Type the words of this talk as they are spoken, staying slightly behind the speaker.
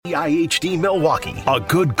IHD Milwaukee, a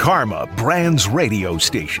Good Karma Brands radio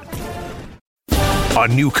station. A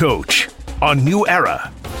new coach, a new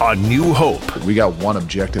era, a new hope. We got one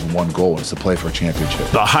objective and one goal, and it's to play for a championship.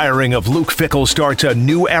 The hiring of Luke Fickell starts a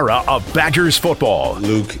new era of Badgers football.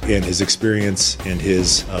 Luke, and his experience and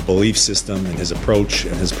his belief system and his approach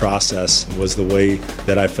and his process was the way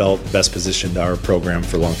that I felt best positioned our program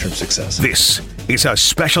for long-term success. This is a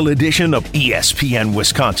special edition of ESPN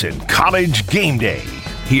Wisconsin College Game Day.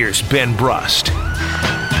 Here's Ben Brust.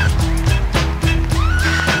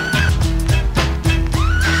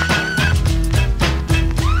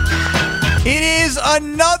 It is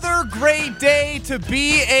another great day to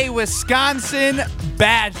be a Wisconsin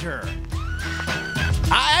Badger.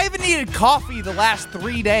 I haven't needed coffee the last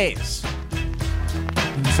 3 days.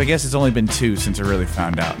 So I guess it's only been 2 since I really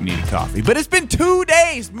found out I needed coffee. But it's been 2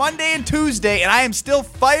 days, Monday and Tuesday, and I am still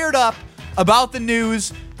fired up about the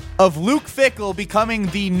news of Luke Fickell becoming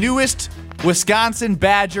the newest Wisconsin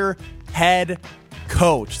Badger head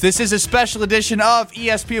coach. This is a special edition of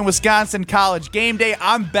ESPN Wisconsin College Game Day.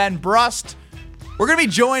 I'm Ben Brust. We're going to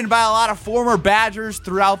be joined by a lot of former Badgers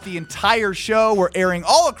throughout the entire show. We're airing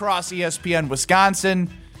all across ESPN Wisconsin.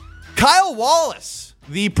 Kyle Wallace,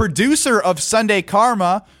 the producer of Sunday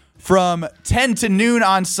Karma from 10 to noon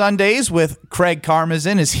on Sundays with Craig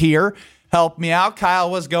Karmazin, is here. Help me out.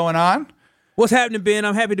 Kyle, what's going on? What's happening, Ben?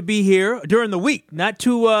 I'm happy to be here during the week. Not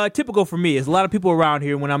too typical for me. There's a lot of people around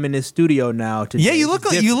here when I'm in this studio now. Today. Yeah, you look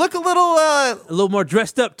a little more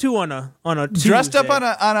dressed up too on a Tuesday. Dressed up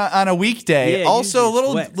on a weekday. Yeah, also a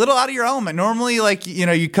little out of your element. Normally, like, you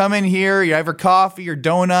know, you come in here, you have your coffee, your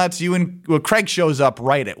donuts. Craig shows up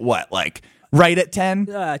right at what, like right at 10?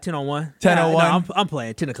 10:01. 10:01. No, I'm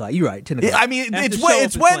playing 10 o'clock. You're right, 10 o'clock. I mean,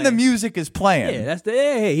 it's when the music is playing. Yeah,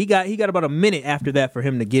 hey, he got about a minute after that for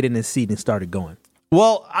him to get in his seat and started going.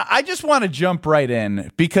 Well, I just want to jump right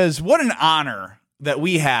in because what an honor that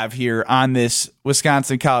we have here on this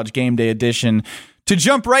Wisconsin College Game Day edition to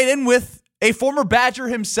jump right in with a former Badger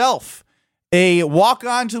himself. A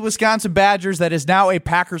walk-on to the Wisconsin Badgers that is now a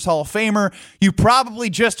Packers Hall of Famer. You probably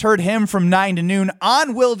just heard him from 9 to noon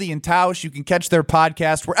on Wilde and Tausch. You can catch their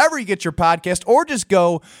podcast wherever you get your podcast, or just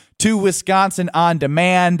go to Wisconsin On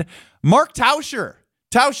Demand. Mark Tauscher.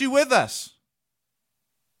 Tausch, you with us?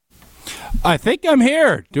 I think I'm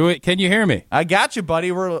here. Can you hear me? I got you,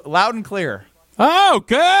 buddy. We're loud and clear. Oh,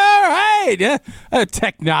 good. Right.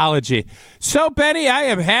 Technology. So, Benny, I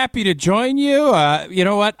am happy to join you. You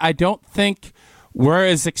know what? I don't think we're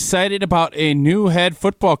as excited about a new head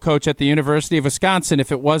football coach at the University of Wisconsin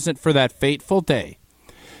if it wasn't for that fateful day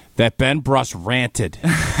that Ben Brust ranted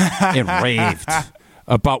and raved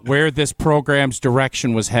about where this program's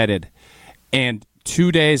direction was headed. And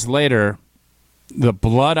 2 days later, the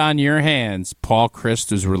blood on your hands, Paul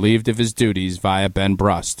Chryst was relieved of his duties via Ben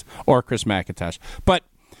Brust or Chris McIntosh. But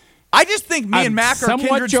I just think me and Mac are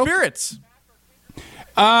kindred spirits.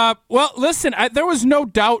 Well, listen, there was no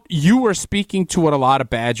doubt you were speaking to what a lot of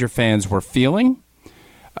Badger fans were feeling.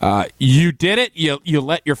 You did it. You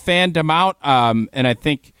let your fandom out, and I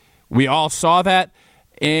think we all saw that.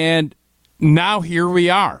 And now here we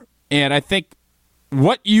are. And I think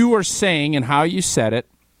what you were saying and how you said it,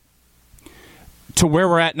 to where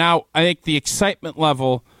we're at now, I think the excitement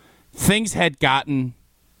level, things had gotten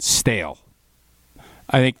stale.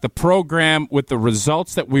 I think the program, with the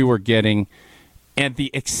results that we were getting and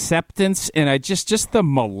the acceptance and just the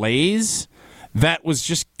malaise that was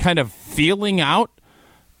just kind of feeling out,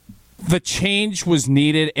 the change was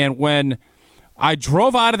needed. And when I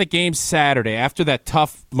drove out of the game Saturday after that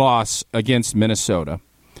tough loss against Minnesota,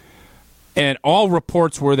 and all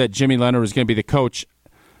reports were that Jimmy Leonhard was going to be the coach,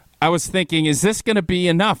 I was thinking, is this going to be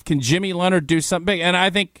enough? Can Jimmy Leonhard do something big? And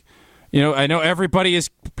I think, I know everybody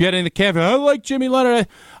is getting the caveat, I like Jimmy Leonhard.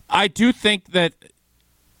 I do think that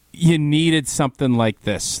you needed something like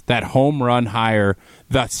this, that home run hire,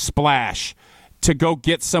 the splash, to go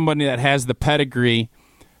get somebody that has the pedigree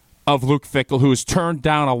of Luke Fickell, who has turned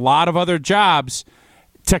down a lot of other jobs,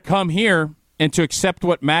 to come here and to accept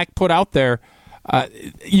what Mac put out there.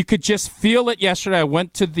 You could just feel it yesterday. I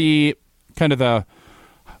went to the kind of the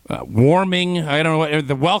warming, I don't know,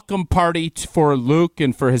 the welcome party for Luke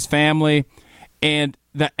and for his family, and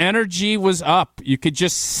the energy was up. You could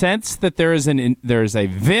just sense that there is a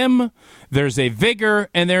vim, there's a vigor,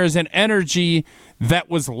 and there is an energy that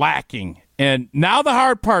was lacking. And now the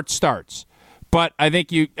hard part starts. But I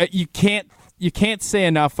think you can't say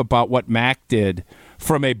enough about what Mac did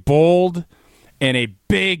from a bold and a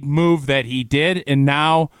big move that he did, and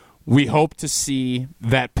now we hope to see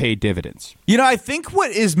that pay dividends. I think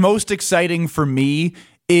what is most exciting for me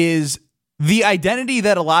is the identity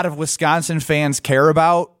that a lot of Wisconsin fans care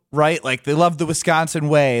about right? Like they love the Wisconsin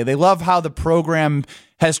way. They love how the program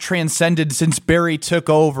has transcended since Barry took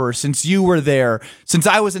over, since you were there, since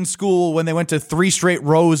I was in school when they went to 3 straight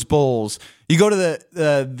Rose Bowls. You go to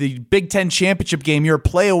the Big Ten championship game, you're a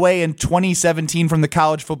play away in 2017 from the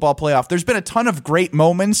college football playoff. There's been a ton of great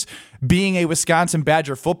moments being a Wisconsin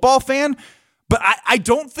Badger football fan, but I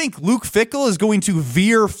don't think Luke Fickell is going to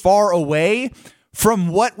veer far away from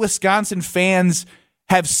what Wisconsin fans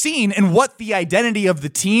have seen and what the identity of the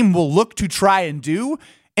team will look to try and do.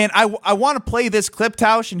 And I want to play this clip,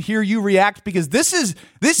 Tausch, and hear you react, because this is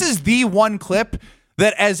the one clip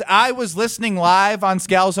that, as I was listening live on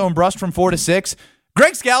Scalzo and Brust from 4 to 6,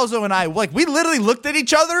 Greg Scalzo and I, we literally looked at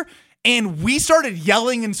each other and we started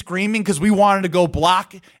yelling and screaming because we wanted to go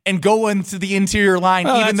block and go into the interior line,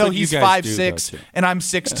 even though he's 5'6" and I'm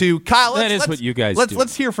 6'2". Kyle, that is what you guys do.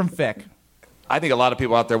 Let's hear from Fick. I think a lot of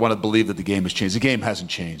people out there want to believe that the game has changed. The game hasn't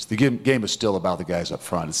changed. The game is still about the guys up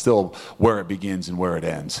front. It's still where it begins and where it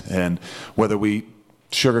ends. And whether we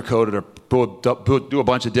sugarcoat it or do a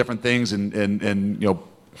bunch of different things and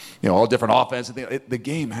all different offenses, the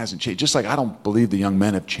game hasn't changed. Just like I don't believe the young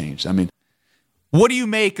men have changed. I mean, what do you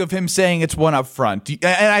make of him saying it's one up front? And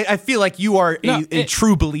I feel like you are a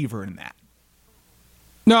true believer in that.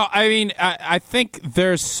 No, I mean, I think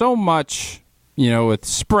there's so much, with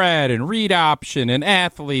spread and read option and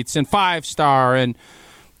athletes and 5-star, and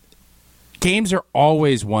games are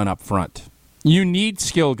always one up front. You need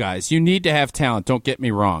skill guys. You need to have talent, don't get me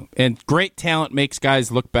wrong. And great talent makes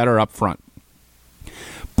guys look better up front.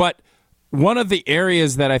 But one of the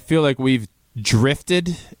areas that I feel like we've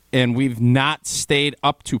drifted and we've not stayed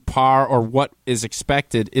up to par or what is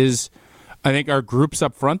expected is, I think, our groups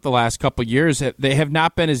up front the last couple of years. They have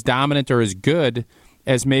not been as dominant or as good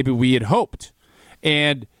as maybe we had hoped.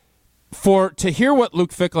 And to hear what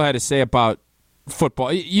Luke Fickell had to say about football,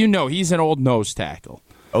 he's an old nose tackle.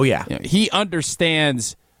 Oh, yeah. He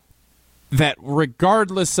understands that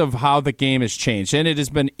regardless of how the game has changed, and it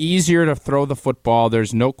has been easier to throw the football,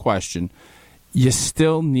 there's no question, you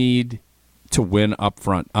still need to win up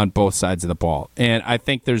front on both sides of the ball. And I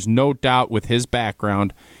think there's no doubt with his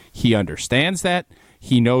background, he understands that.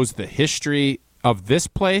 He knows the history of this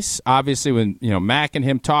place, obviously, when Mac and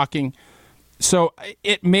him talking. So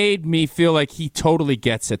it made me feel like he totally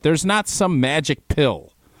gets it. There's not some magic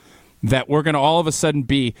pill that we're going to all of a sudden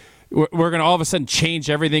change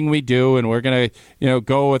everything we do, and we're going to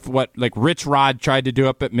go with what like Rich Rod tried to do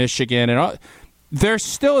up at Michigan. And there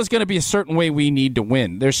still is going to be a certain way we need to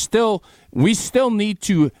win. We still need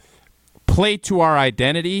to play to our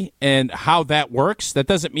identity and how that works. That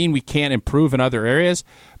doesn't mean we can't improve in other areas.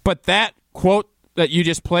 But that quote that you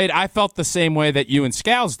just played, I felt the same way that you and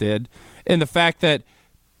Scals did, in the fact that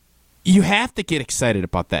you have to get excited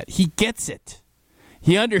about that. He gets it.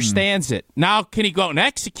 He understands it. Now, can he go out and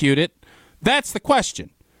execute it? That's the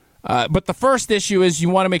question. But the first issue is you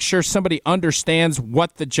want to make sure somebody understands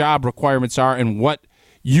what the job requirements are and what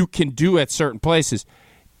you can do at certain places.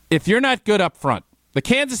 If you're not good up front, the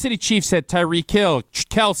Kansas City Chiefs had Tyreek Hill,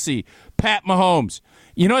 Kelsey, Pat Mahomes.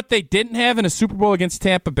 You know what they didn't have in a Super Bowl against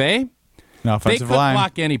Tampa Bay? No offensive they couldn't line.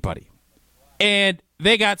 block anybody. And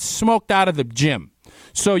they got smoked out of the gym.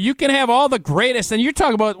 So you can have all the greatest, and you're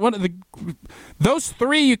talking about those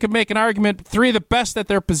three, you can make an argument, 3 of the best at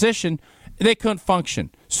their position, they couldn't function.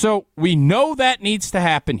 So we know that needs to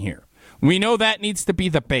happen here. We know that needs to be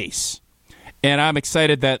the base. And I'm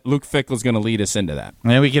excited that Luke Fickell is going to lead us into that.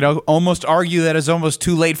 And we could almost argue that it's almost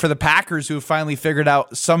too late for the Packers, who have finally figured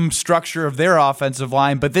out some structure of their offensive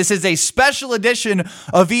line. But this is a special edition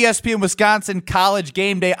of ESPN Wisconsin College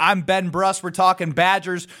Game Day. I'm Ben Brust. We're talking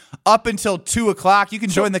Badgers up until 2 o'clock. You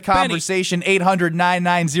can join the conversation,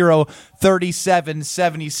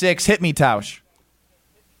 800-990-3776. Hit me, Tausch.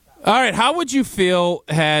 All right, how would you feel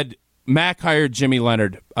had Mac hired Jimmy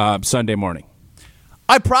Leonhard Sunday morning?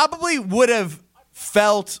 I probably would have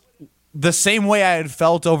felt the same way I had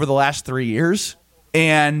felt over the last 3 years.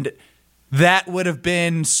 And that would have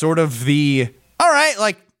been sort of all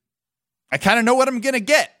right, I kind of know what I'm going to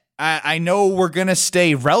get. I know we're going to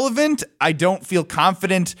stay relevant. I don't feel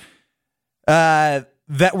confident that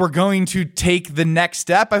we're going to take the next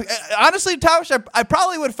step. Honestly, Tausch, I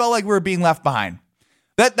probably would have felt like we were being left behind.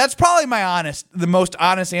 That's probably the most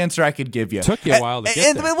honest answer I could give you. Took you a while to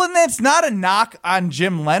get there. And that's not a knock on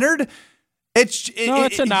Jim Leonhard. It's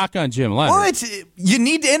a knock on Jim Leonhard. Well, you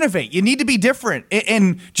need to innovate. You need to be different.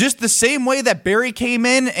 And just the same way that Barry came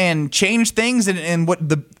in and changed things and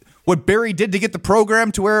what Barry did to get the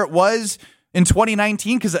program to where it was in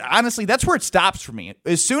 2019, because honestly, that's where it stops for me.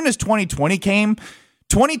 As soon as 2020 came,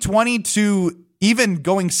 2020 to even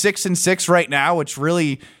going 6-6 right now, which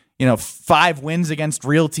really, 5 wins against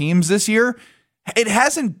real teams this year. It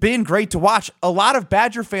hasn't been great to watch. A lot of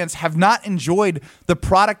Badger fans have not enjoyed the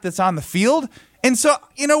product that's on the field. And so,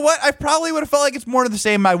 you know what? I probably would have felt like it's more of the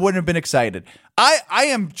same. I wouldn't have been excited. I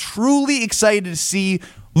am truly excited to see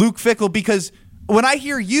Luke Fickell, because when I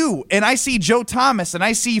hear you and I see Joe Thomas and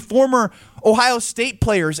I see former Ohio State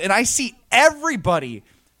players and I see everybody,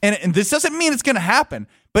 and this doesn't mean it's going to happen,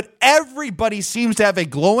 but everybody seems to have a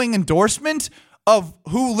glowing endorsement of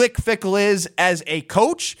who Luke Fickell is as a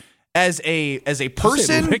coach, as a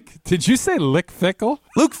person. Did you say Lick Fickell?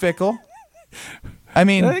 Luke Fickell. I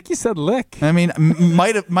think you said lick.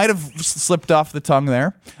 Might have slipped off the tongue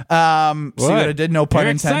there. See what I did? No pun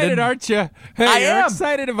intended. Excited, aren't you? Hey, I am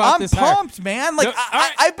excited about this. I'm pumped, man.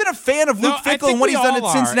 I've been a fan of Luke Fickell and what he's done at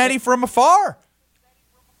Cincinnati from afar.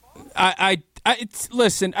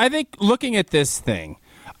 Listen, I think looking at this thing,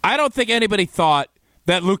 I don't think anybody thought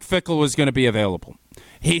that Luke Fickell was going to be available.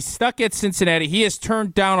 He's stuck at Cincinnati. He has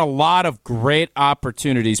turned down a lot of great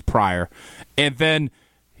opportunities prior, and then.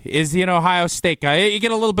 Is he an Ohio State guy? You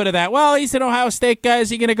get a little bit of that. Well, he's an Ohio State guy. Is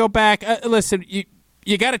he going to go back? Listen,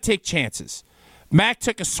 you got to take chances. Mac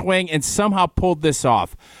took a swing and somehow pulled this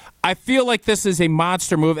off. I feel like this is a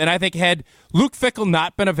monster move, and I think had Luke Fickell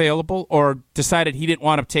not been available or decided he didn't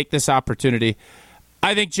want to take this opportunity,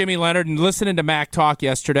 I think Jimmy Leonhard, and listening to Mac talk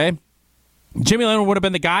yesterday, Jimmy Leonhard would have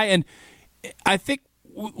been the guy, and I think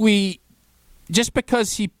just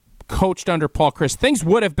because he coached under Paul Chryst, things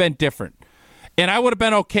would have been different. And I would have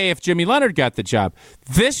been okay if Jimmy Leonhard got the job.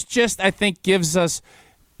 This just, I think, gives us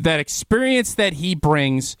that experience that he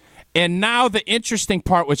brings. And now the interesting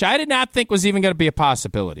part, which I did not think was even going to be a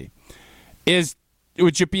possibility, is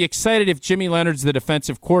would you be excited if Jimmy Leonhard's the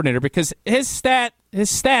defensive coordinator? Because his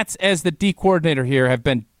stats as the D coordinator here have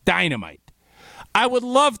been dynamite. I would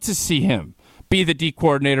love to see him be the D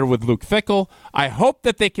coordinator with Luke Fickell. I hope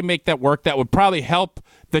that they can make that work. That would probably help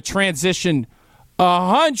the transition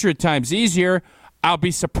 100 times easier. I'll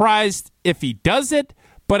be surprised if he does it,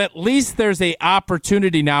 but at least there's a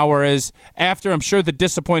opportunity now, whereas after I'm sure the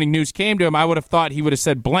disappointing news came to him, I would have thought he would have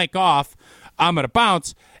said blank off, I'm going to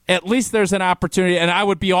bounce. At least there's an opportunity, and I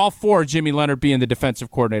would be all for Jimmy Leonhard being the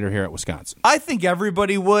defensive coordinator here at Wisconsin. I think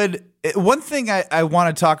everybody would. One thing I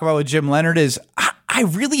want to talk about with Jim Leonhard is I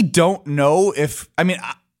really don't know if,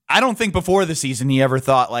 I don't think before the season he ever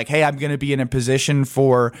thought like, hey, I'm going to be in a position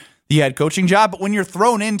for the head coaching job. But when you're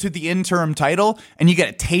thrown into the interim title and you get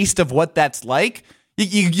a taste of what that's like,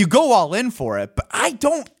 you go all in for it. But I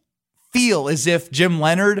don't feel as if Jim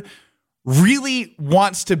Leonhard really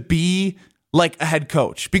wants to be like a head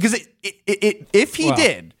coach, because if he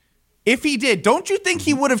did, don't you think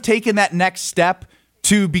he would have taken that next step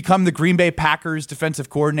to become the Green Bay Packers defensive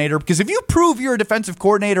coordinator? Because if you prove you're a defensive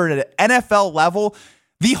coordinator at an NFL level,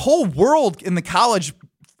 the whole world in the college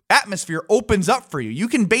atmosphere opens up for you. You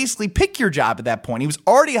can basically pick your job at that point. He was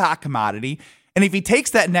already a hot commodity. And if he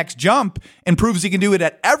takes that next jump and proves he can do it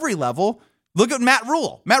at every level, look at Matt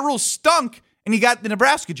Rule. Matt Rule stunk and he got the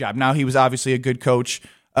Nebraska job. Now, he was obviously a good coach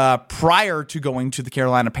prior to going to the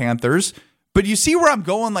Carolina Panthers. But you see where I'm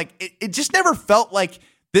going? Like, it just never felt like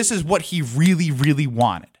this is what he really, really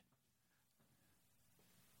wanted.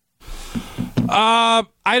 I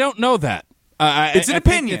don't know that. It's an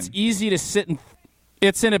opinion. It's easy to sit and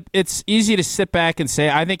it's easy to sit back and say,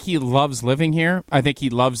 I think he loves living here. I think he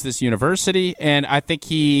loves this university, and I think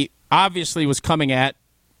he obviously was coming at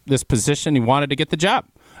this position. He wanted to get the job.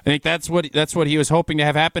 I think that's what he was hoping to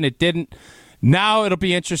have happen. It didn't. Now it'll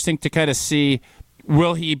be interesting to kind of see,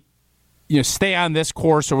 will he stay on this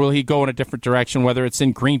course or will he go in a different direction, whether it's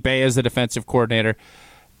in Green Bay as the defensive coordinator.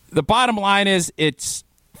 The bottom line is, it's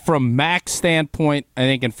from Mac's standpoint, I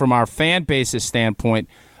think, and from our fan base's standpoint,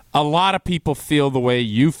 a lot of people feel the way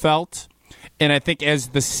you felt, and I think as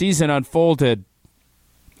the season unfolded,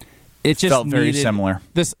 it just felt very similar.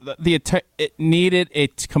 It needed a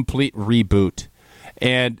complete reboot,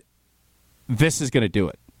 and this is going to do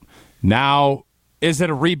it. Now, is it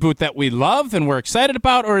a reboot that we love and we're excited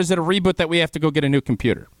about, or is it a reboot that we have to go get a new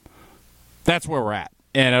computer? That's where we're at.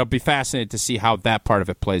 And it'll be fascinating to see how that part of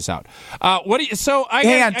it plays out. What do you? So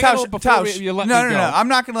hang on, Tausch. No. I'm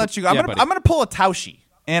not going to let you go. I'm going to pull a Tauschi,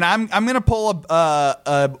 and I'm going to pull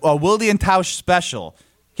a Wilde and Tausch special.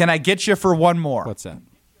 Can I get you for one more? What's that?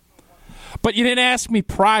 But you didn't ask me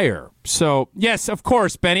prior, so yes, of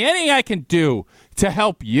course, Benny. Anything I can do to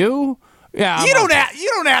help you? Yeah. You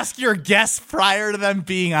don't ask your guests prior to them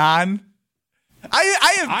being on.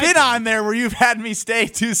 I have been on there where you've had me stay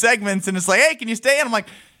 2 segments, and it's like, hey, can you stay? And I'm like,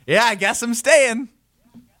 yeah, I guess I'm staying.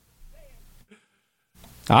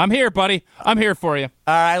 I'm here, buddy. I'm here for you. All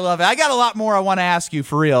right, I love it. I got a lot more I want to ask you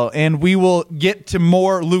for real, and we will get to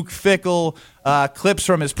more Luke Fickell clips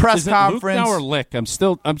from his press Is it conference. Luke now or Lick? I'm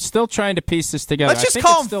still trying to piece this together. Let's just I think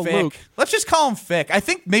call it's him still Fick. Luke. Let's just call him Fick. I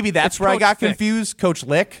think maybe that's It's where I Coach got Fick. confused. Coach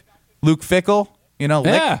Lick, Luke Fickell. Lick.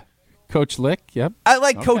 Yeah, Coach Lick. Yep. I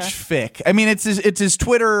like Coach Fick. I mean, it's his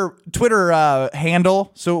Twitter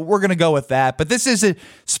handle, so we're gonna go with that. But this is a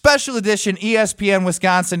special edition ESPN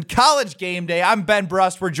Wisconsin College Game Day. I'm Ben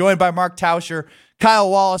Brust. We're joined by Mark Tauscher,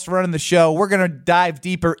 Kyle Wallace running the show. We're gonna dive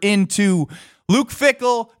deeper into Luke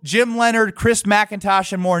Fickell, Jim Leonhard, Chris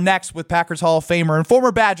McIntosh, and more next with Packers Hall of Famer and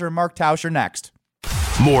former Badger Mark Tauscher next.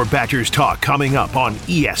 More Badgers talk coming up on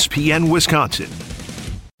ESPN Wisconsin.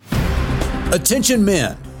 Attention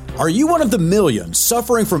men, are you one of the millions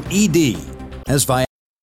suffering from ED? As Viagra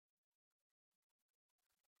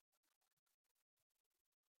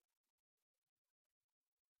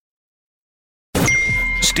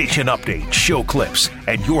Station updates, show clips,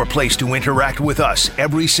 and your place to interact with us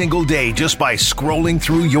every single day just by scrolling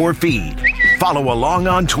through your feed. Follow along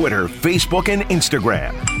on Twitter, Facebook, and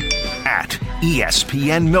Instagram at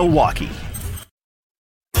ESPN Milwaukee.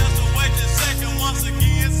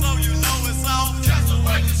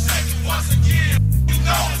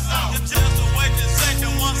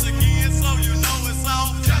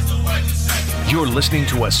 You're listening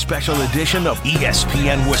to a special edition of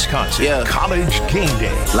ESPN Wisconsin College Game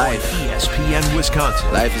Day. Life. ESPN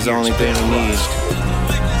Wisconsin. Life is the only thing we need.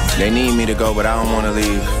 They need me to go, but I don't want to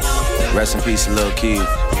leave. Rest in peace, Lil Keith.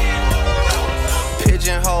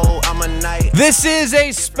 Pigeonhole, I'm a knight. This is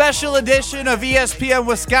a special edition of ESPN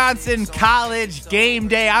Wisconsin College Game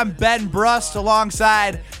Day. I'm Ben Brust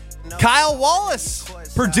alongside Kyle Wallace,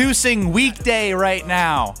 producing weekday right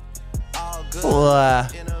now. A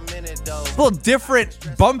little different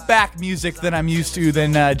bump back music than I'm used to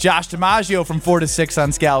than Josh DiMaggio from 4 to 6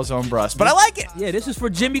 on Scal's Own Brust, but I like it. Yeah, this is for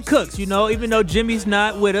Jimmy Cooks, even though Jimmy's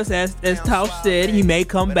not with us, as Tausch said, he may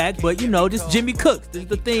come back, but just Jimmy Cooks. This is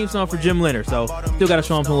the theme song for Jim Leonhard, so still got to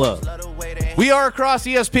show him some love. We are across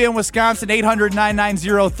ESPN Wisconsin,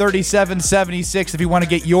 800-990-3776 if you want to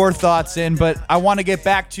get your thoughts in, but I want to get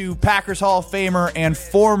back to Packers Hall of Famer and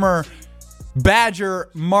former Badger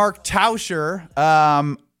Mark Tauscher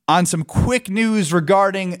on some quick news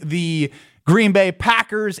regarding the Green Bay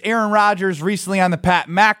Packers. Aaron Rodgers recently on the Pat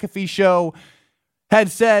McAfee show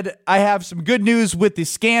had said, I have some good news with the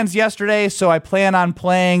scans yesterday, so I plan on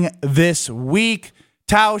playing this week.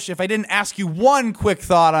 Tausch, if I didn't ask you one quick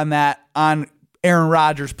thought on that, on Aaron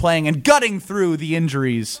Rodgers playing and gutting through the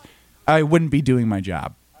injuries, I wouldn't be doing my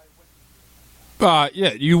job. Yeah,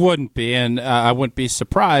 you wouldn't be, and I wouldn't be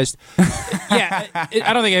surprised. I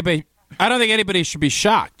don't think anybody should be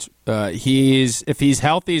shocked. If he's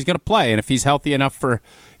healthy, he's going to play, and if he's healthy enough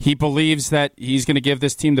he believes that he's going to give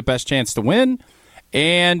this team the best chance to win,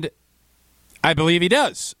 and I believe he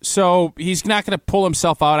does. So he's not going to pull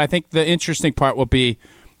himself out. I think the interesting part will be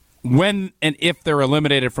when and if they're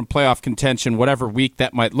eliminated from playoff contention, whatever week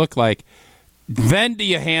that might look like. Then do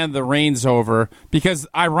you hand the reins over? Because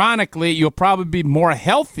ironically, you'll probably be more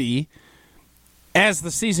healthy as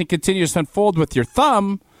the season continues to unfold with your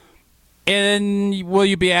thumb. And will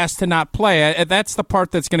you be asked to not play? That's the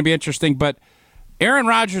part that's going to be interesting. But Aaron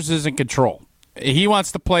Rodgers is in control. He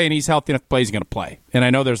wants to play, and he's healthy enough to play. He's going to play. And I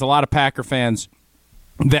know there's a lot of Packer fans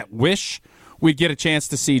that wish we'd get a chance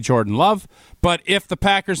to see Jordan Love. But if the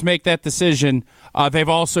Packers make that decision, they've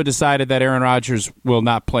also decided that Aaron Rodgers will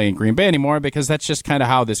not play in Green Bay anymore because that's just kind of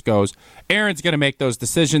how this goes. Aaron's going to make those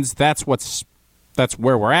decisions. That's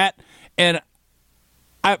where we're at. And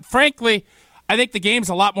frankly, I think the game's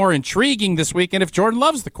a lot more intriguing this weekend if Jordan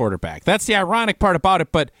Love's the quarterback. That's the ironic part about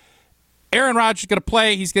it. But Aaron Rodgers is going to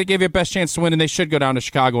play. He's going to give you the best chance to win, and they should go down to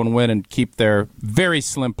Chicago and win and keep their very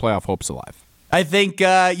slim playoff hopes alive. I think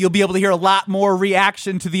you'll be able to hear a lot more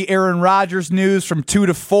reaction to the Aaron Rodgers news from 2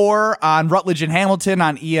 to 4 on Rutledge and Hamilton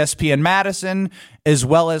on ESPN Madison, as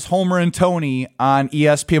well as Homer and Tony on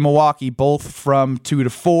ESPN Milwaukee, both from 2 to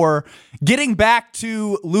 4. Getting back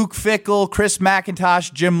to Luke Fickell, Chris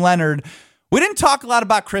McIntosh, Jim Leonhard, we didn't talk a lot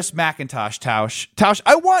about Chris McIntosh, Tausch. Tausch,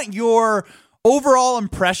 I want your overall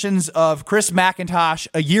impressions of Chris McIntosh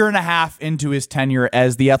a year and a half into his tenure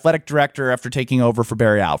as the athletic director after taking over for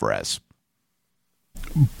Barry Alvarez.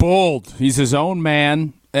 Bold. He's his own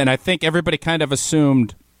man, and I think everybody kind of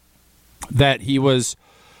assumed that he was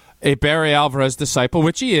a Barry Alvarez disciple,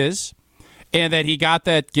 which he is, and that he got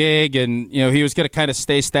that gig and he was going to kind of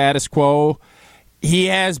stay status quo. He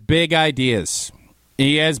has big ideas.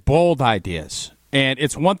 He has bold ideas, and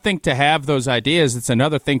it's one thing to have those ideas. It's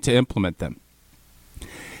another thing to implement them.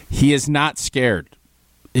 He is not scared.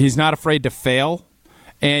 He's not afraid to fail,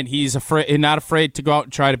 and he's not afraid to go out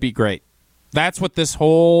and try to be great. That's what this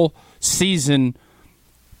whole season,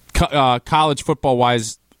 college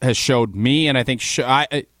football-wise, has showed me, and I think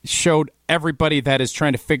showed everybody that is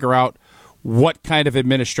trying to figure out what kind of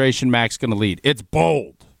administration Mac's going to lead. It's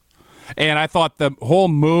bold. And I thought the whole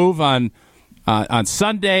move on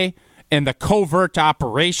Sunday and the covert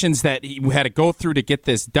operations that he had to go through to get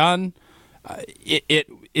this done,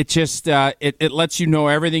 it lets you know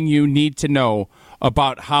everything you need to know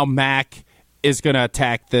about how Mac is going to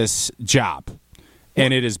attack this job.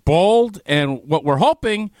 And it is bold, and what we're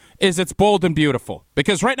hoping is it's bold and beautiful.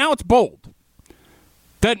 Because right now it's bold.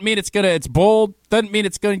 Doesn't mean it's bold. Doesn't mean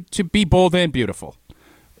it's going to be bold and beautiful.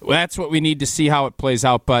 That's what we need to see how it plays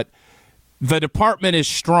out. But the department is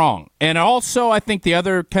strong. And also, I think the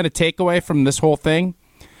other kind of takeaway from this whole thing,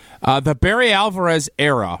 the Barry Alvarez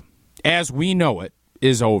era, as we know it,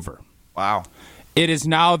 is over. Wow. It is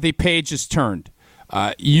now the page is turned.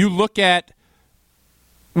 You look at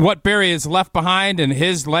what Barry has left behind, and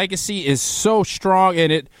his legacy is so strong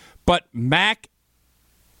in it. But Mac,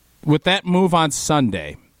 with that move on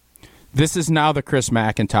Sunday, this is now the Chris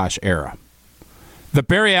McIntosh era. The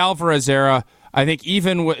Barry Alvarez era, I think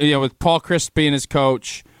even with Paul Chryst being his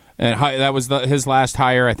coach, and that was his last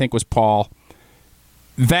hire, I think was Paul,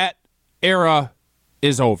 that era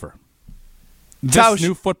is over. This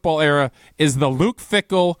new football era is the Luke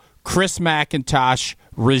Fickell, Chris McIntosh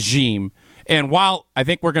regime. And while I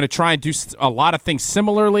think we're going to try and do a lot of things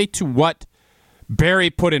similarly to what Barry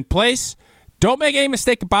put in place, don't make any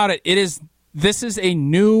mistake about it. This is a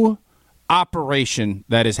new operation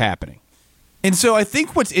that is happening. And so I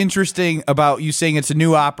think what's interesting about you saying it's a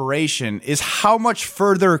new operation is how much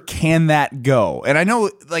further can that go? And I know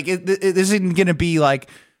like this isn't going to be like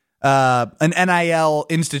an NIL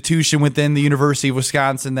institution within the University of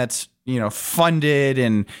Wisconsin that's funded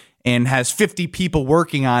and has 50 people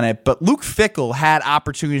working on it. But Luke Fickell had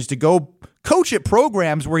opportunities to go coach at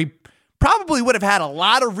programs where he probably would have had a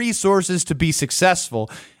lot of resources to be successful,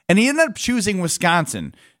 and he ended up choosing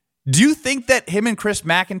Wisconsin. Do you think that him and Chris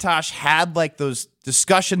McIntosh had like those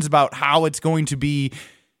discussions about how it's going to be,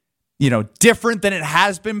 different than it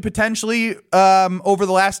has been potentially over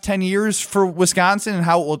the last 10 years for Wisconsin, and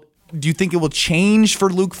how do you think it will change for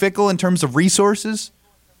Luke Fickell in terms of resources?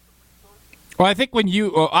 Well, I think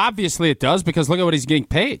obviously it does, because look at what he's getting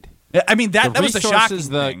paid. I mean, that was a shocking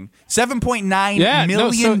thing. $7.9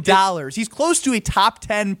 million. He's close to a top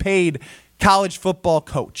 10 paid college football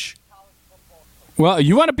coach. Well,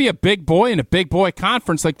 you want to be a big boy in a big boy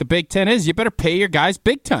conference like the Big Ten is, you better pay your guys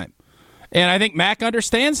big time. And I think Mac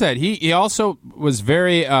understands that. He also was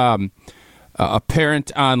very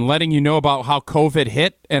apparent on letting you know about how COVID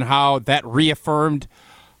hit and how that reaffirmed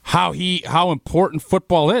how important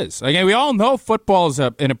football is. Again, we all know football is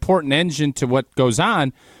an important engine to what goes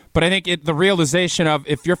on, but I think the realization of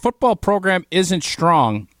if your football program isn't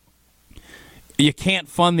strong, you can't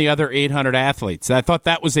fund the other 800 athletes. I thought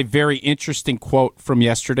that was a very interesting quote from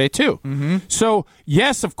yesterday, too. Mm-hmm. So,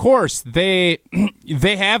 yes, of course, they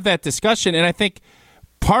have that discussion, and I think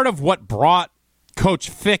part of what brought Coach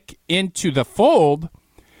Fick into the fold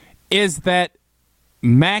is that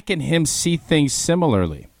Mac and him see things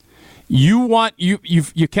similarly. You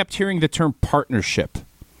kept hearing the term partnership,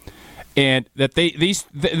 and that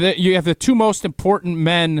you have the two most important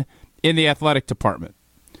men in the athletic department.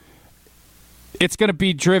 It's going to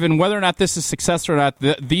be driven whether or not this is successful or not.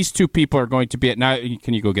 These two people are going to be it. Now,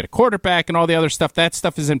 can you go get a quarterback and all the other stuff? That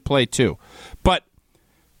stuff is in play too. But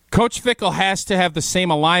Coach Fickell has to have the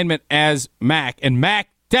same alignment as Mac, and Mac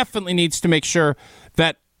definitely needs to make sure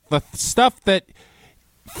that the stuff that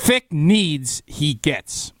Fick needs, he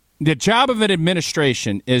gets. The job of an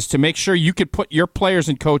administration is to make sure you can put your players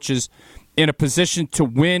and coaches in a position to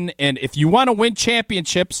win. And if you want to win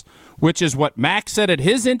championships, which is what Mac said at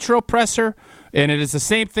his intro presser, and it is the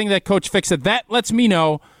same thing that Coach Fick said, that lets me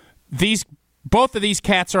know both of these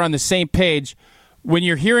cats are on the same page. When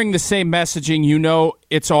you're hearing the same messaging, you know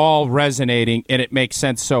it's all resonating and it makes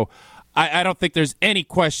sense. So I don't think there's any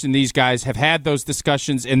question these guys have had those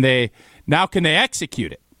discussions, and now can they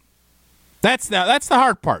execute it? That's the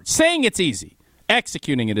hard part. Saying it's easy.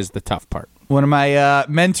 Executing it is the tough part. One of my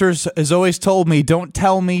mentors has always told me, don't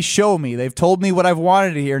tell me, show me. They've told me what I've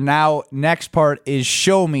wanted to hear. Now, next part is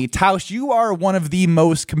show me. Tausch, you are one of the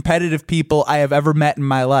most competitive people I have ever met in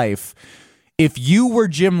my life. If you were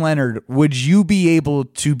Jim Leonhard, would you be able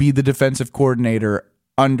to be the defensive coordinator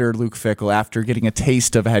under Luke Fickell after getting a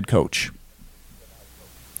taste of a head coach?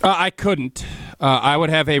 I couldn't. I would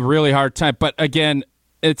have a really hard time. But again,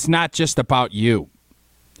 it's not just about you.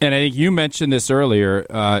 And I think you mentioned this earlier.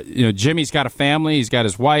 Jimmy's got a family. He's got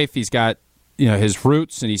his wife. He's got his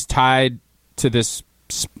roots, and he's tied to this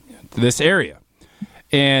area.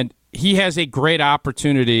 And he has a great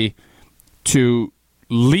opportunity to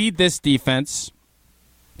lead this defense.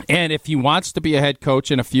 And if he wants to be a head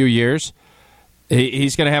coach in a few years,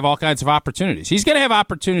 he's going to have all kinds of opportunities. He's going to have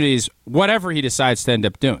opportunities whatever he decides to end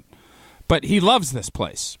up doing. But he loves this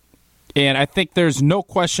place. And I think there's no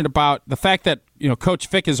question about the fact that Coach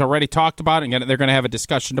Fick has already talked about it, and they're going to have a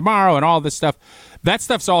discussion tomorrow and all this stuff. That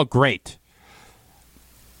stuff's all great.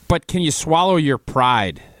 But can you swallow your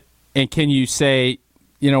pride? And can you say,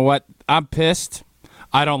 you know what, I'm pissed.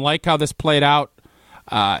 I don't like how this played out.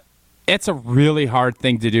 It's a really hard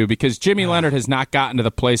thing to do because Jimmy Leonhard has not gotten to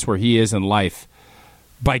the place where he is in life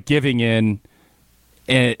by giving in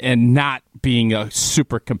and not being a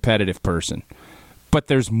super competitive person. But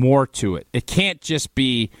there's more to it. It can't just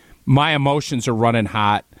be my emotions are running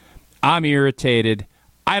hot. I'm irritated.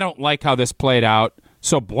 I don't like how this played out,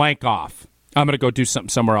 so blank off. I'm going to go do something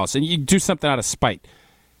somewhere else. And you do something out of spite.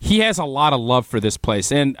 He has a lot of love for this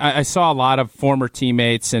place. And I saw a lot of former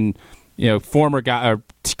teammates and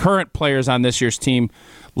current players on this year's team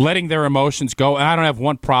letting their emotions go. And I don't have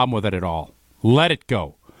one problem with it at all. Let it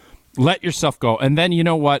go. Let yourself go. And then you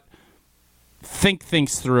know what? Think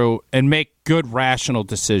things through and make good, rational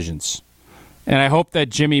decisions. And I hope that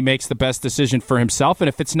Jimmy makes the best decision for himself. And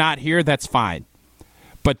if it's not here, that's fine.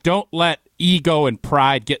 But don't let ego and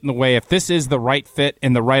pride get in the way. If this is the right fit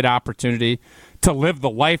and the right opportunity to live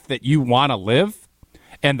the life that you want to live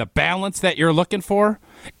and the balance that you're looking for,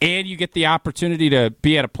 and you get the opportunity to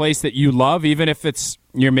be at a place that you love, even if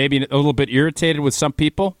you're maybe a little bit irritated with some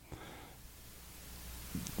people,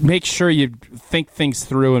 make sure you think things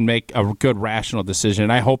through and make a good, rational decision.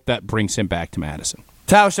 And I hope that brings him back to Madison.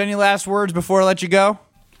 Tausch, any last words before I let you go?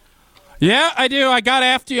 Yeah, I do. I got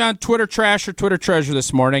after you on Twitter Trash or Twitter Treasure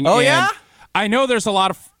this morning. Oh, yeah? I know there's a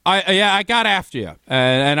lot of... I got after you.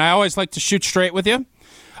 And I always like to shoot straight with you.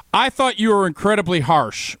 I thought you were incredibly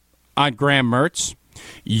harsh on Graham Mertz.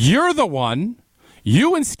 You're the one...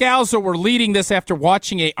 You and Scalzo were leading this after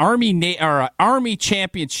watching a Army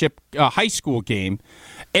championship high school game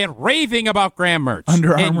and raving about Graham Mertz.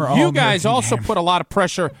 Under Armour, and you guys also put a lot of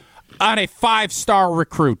pressure on a 5-star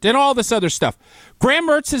recruit and all this other stuff. Graham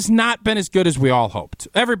Mertz has not been as good as we all hoped.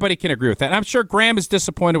 Everybody can agree with that. And I'm sure Graham is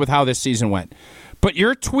disappointed with how this season went. But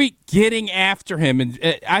your tweet getting after him,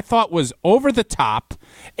 I thought was over the top.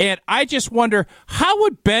 And I just wonder, how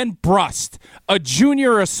would Ben Brust, a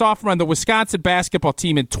junior or a sophomore on the Wisconsin basketball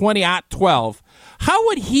team in 2012, how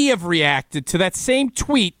would he have reacted to that same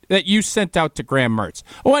tweet that you sent out to Graham Mertz?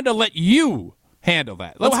 I wanted to let you handle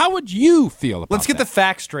that. How would you feel about that? Let's get the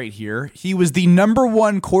facts straight here. He was the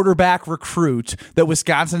 #1 quarterback recruit that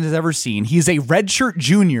Wisconsin has ever seen. He's a redshirt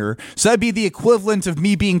junior, so that'd be the equivalent of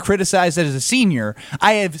me being criticized as a senior.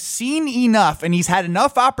 I have seen enough, and he's had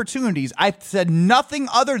enough opportunities. I said nothing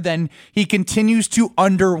other than he continues to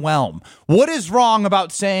underwhelm. What is wrong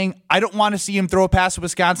about saying, I don't want to see him throw a pass to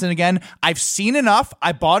Wisconsin again? I've seen enough.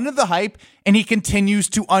 I bought into the hype. And he continues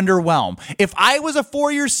to underwhelm. If I was a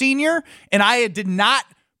 4-year senior and I did not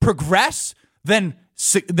progress, then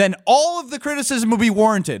all of the criticism would be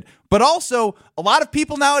warranted. But also, a lot of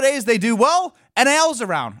people nowadays, they do, NIL's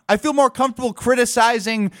around. I feel more comfortable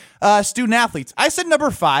criticizing student athletes. I said number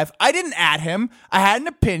 5. I didn't add him. I had an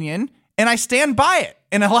opinion, and I stand by it.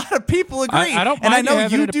 And a lot of people agree. I don't mind, and I know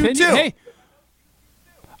you do opinion. too. Hey,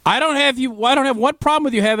 I don't have one problem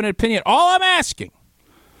with you having an opinion. All I'm asking,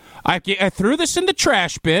 I threw this in the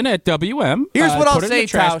trash bin at WM. Here's what I'll say,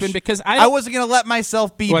 Tausch, because I wasn't going to let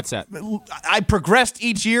myself be... What's that? I progressed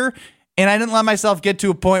each year, and I didn't let myself get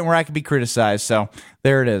to a point where I could be criticized. So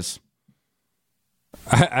there it is.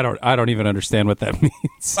 I don't even understand what that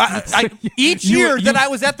means. Each year that I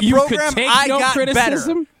was at the program, I got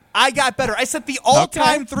criticism? better. I got better. I set the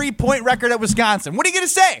all-time three-point record at Wisconsin. What are you going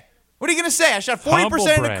to say? What are you going to say? I shot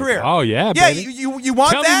 40% in a career. Oh, yeah, yeah. baby. You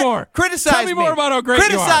want Tell that? Me more. Criticize Tell me more about how great you are.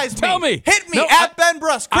 Criticize me. Tell me. Hit me at Ben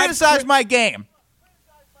Brust. Criticize my game.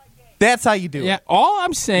 That's how you do it. Yeah. All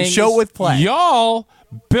I'm saying is show with play. Y'all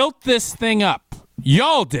built this thing up.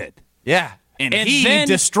 Y'all did. Yeah. And he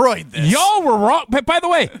destroyed this. Y'all were wrong. But by the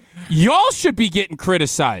way, y'all should be getting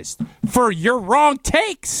criticized for your wrong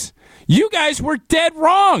takes. You guys were dead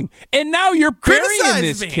wrong. And now you're burying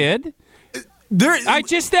this kid. I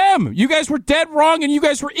just am. You guys were dead wrong, and you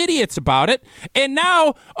guys were idiots about it. And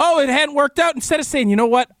now, it hadn't worked out. Instead of saying, you know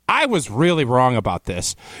what, I was really wrong about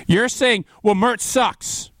this, you're saying, well, Mertz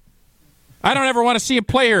sucks. I don't ever want to see him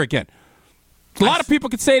play here again. A lot of people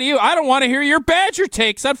could say to you, I don't want to hear your Badger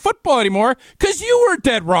takes on football anymore because you were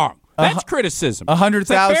dead wrong. That's criticism.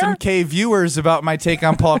 100,000 K viewers about my take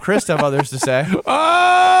on Paul Christ have others to say.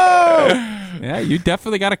 Oh! Yeah, you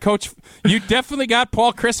definitely got a coach. You definitely got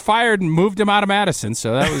Paul Chryst fired and moved him out of Madison.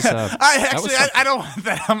 So that was. I don't want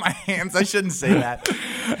that on my hands. I shouldn't say that.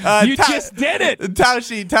 You just did it,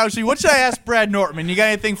 Tausche. What should I ask Brad Nortman? You got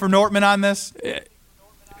anything for Nortman on this?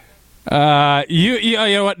 You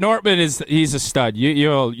know what, Nortman he's a stud.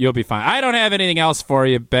 You'll be fine. I don't have anything else for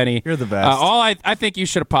you, Benny. You're the best. I think you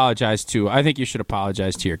should apologize to. I think you should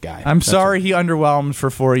apologize to your guy. I'm sorry he underwhelmed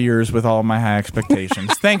for 4 years with all my high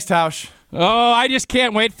expectations. Thanks, Tausch. Oh, I just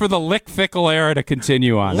can't wait for the Lick Fickle era to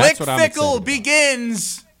continue on. Lick That's what I'm Fickle excited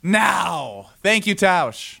begins now. Thank you,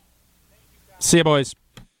 Tausch. See you, boys.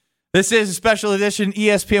 This is a special edition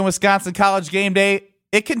ESPN Wisconsin College Game Day.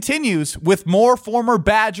 It continues with more former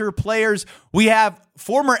Badger players. We have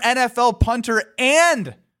former NFL punter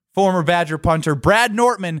and former Badger punter Brad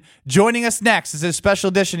Nortman joining us next. This is a special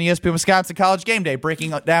edition ESPN Wisconsin College Game Day,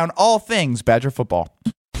 breaking down all things Badger football.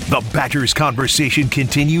 The Badgers conversation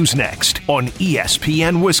continues next on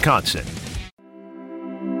ESPN Wisconsin.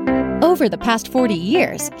 Over the past 40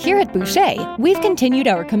 years, here at Boucher, we've continued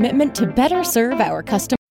our commitment to better serve our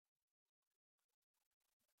customers.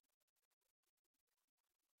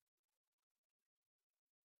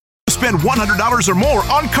 Spend $100 or more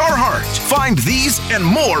on Carhartt. Find these and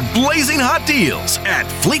more blazing hot deals at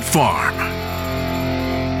Fleet Farm.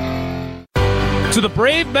 To the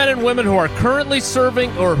brave men and women who are currently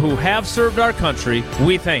serving or who have served our country,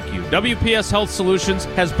 we thank you. WPS Health Solutions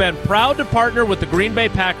has been proud to partner with the Green Bay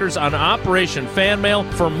Packers on Operation Fan Mail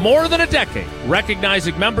for more than a decade,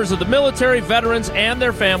 recognizing members of the military, veterans, and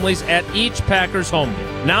their families at each Packers home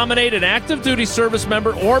game. Nominate an active duty service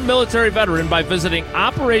member or military veteran by visiting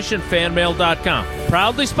OperationFanMail.com.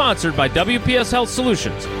 Proudly sponsored by WPS Health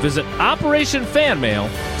Solutions. Visit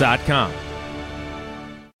OperationFanMail.com.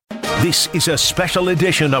 This is a special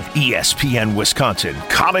edition of ESPN Wisconsin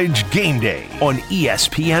College Game Day on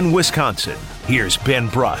ESPN Wisconsin. Here's Ben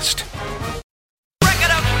Brust. Break it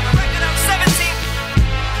up, 17.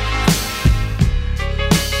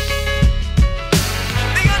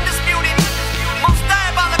 The undisputed, most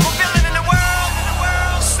diabolical villain in the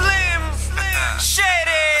world, Slim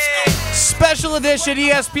Shady. Special edition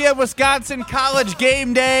ESPN Wisconsin College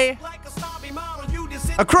Game Day.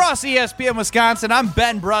 Across ESPN Wisconsin, I'm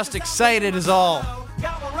Ben Brust, excited as all.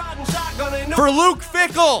 For Luke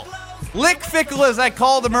Fickle, Lick Fickle as I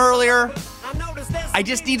called him earlier, I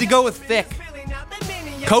just need to go with Fick.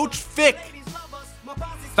 Coach Fick.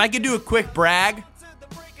 If I could do a quick brag,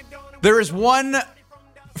 there is one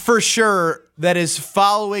for sure that is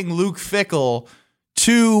following Luke Fickle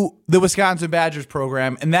to the Wisconsin Badgers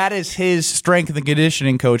program, and that is his strength and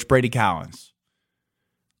conditioning coach, Brady Collins.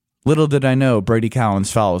 Little did I know, Brady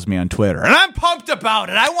Collins follows me on Twitter. And I'm pumped about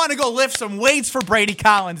it. I want to go lift some weights for Brady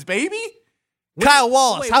Collins, baby. Kyle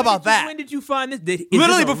Wallace, how about that? When did you find this?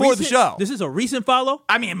 Literally before the show. This is a recent follow?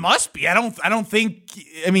 I mean, it must be. I don't think,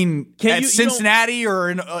 at Cincinnati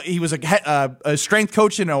or he was a strength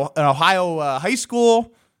coach in Ohio high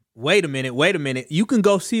school. Wait a minute. You can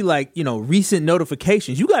go see recent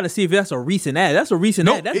notifications. You got to see if that's a recent ad. That's a recent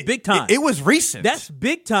ad. That's big time. It was recent. That's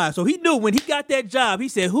big time. So he knew when he got that job, he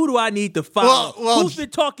said, who do I need to follow? Who's been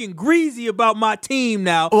talking greasy about my team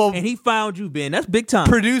now? And he found you, Ben. That's big time.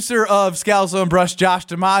 Producer of Scalzo and Brush, Josh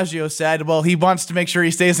DiMaggio, said, he wants to make sure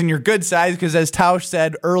he stays on your good side because as Tausch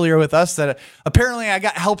said earlier with us, that apparently I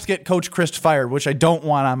helped get Coach Chryst fired, which I don't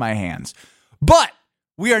want on my hands. But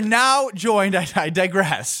we are now joined, I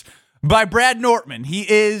digress, by Brad Nortman. He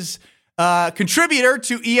is a contributor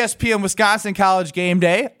to ESPN Wisconsin College Game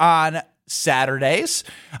Day on Saturdays.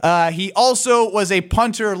 He also was a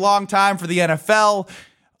punter a long time for the NFL,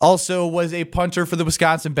 also was a punter for the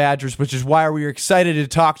Wisconsin Badgers, which is why we are excited to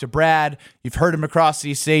talk to Brad. You've heard him across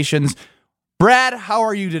these stations. Brad, how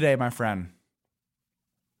are you today, my friend?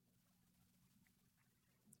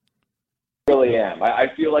 Really am.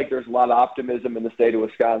 I feel like there's a lot of optimism in the state of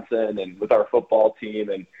Wisconsin and with our football team.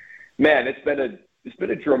 And man, it's been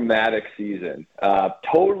a dramatic season.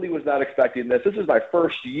 Totally was not expecting this. This is my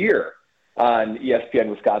first year on ESPN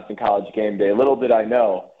Wisconsin College Game Day. Little did I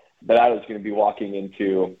know that I was going to be walking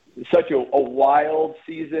into such a wild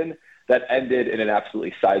season that ended in an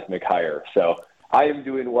absolutely seismic hire. So I am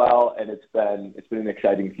doing well, and it's been an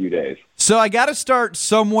exciting few days. So I got to start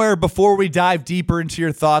somewhere before we dive deeper into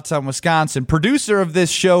your thoughts on Wisconsin. Producer of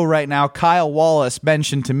this show right now, Kyle Wallace,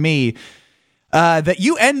 mentioned to me that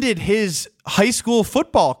you ended his high school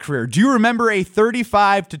football career. Do you remember a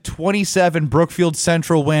 35-27 Brookfield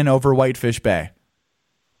Central win over Whitefish Bay?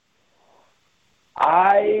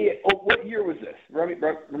 What year was this?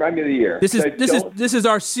 Remind me of the year. This is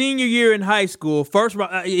our senior year in high school. First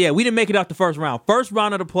round. We didn't make it out the first round. First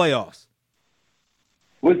round of the playoffs.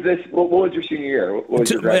 What was your senior year? What was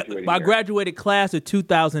your graduating My year? graduated class of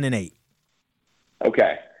 2008.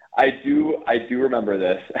 Okay. I do remember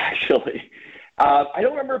this, actually. I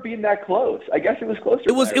don't remember it being that close. I guess it was closer.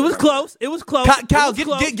 It was close. It was close. Kyle,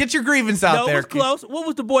 get your grievance out there. It was close. What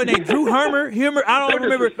was the boy named? Drew Hermer? I don't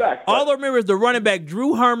remember. All I remember is the running back,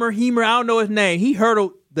 Drew Hermer. I don't know his name. He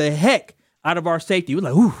hurdled the heck out of our safety. We were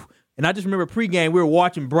like, ooh. And I just remember pregame, we were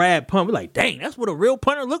watching Brad punt. We're like, dang, that's what a real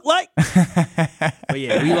punter looked like. But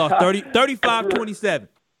yeah, we lost 35-27.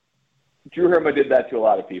 Drew Herma did that to a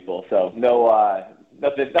lot of people, so no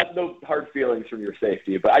hard feelings from your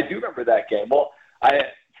safety. But I do remember that game. Well,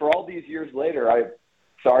 for all these years later, I'm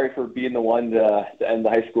sorry for being the one to end the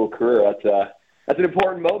high school career. That's an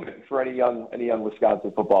important moment for any young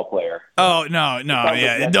Wisconsin football player. Oh no,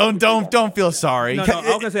 yeah, don't feel sorry. No, I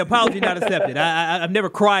was gonna say apology not accepted. I've never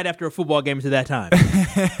cried after a football game until that time.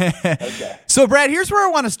 Okay. So Brad, here's where I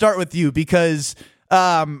want to start with you because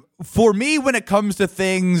for me, when it comes to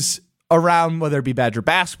things around whether it be Badger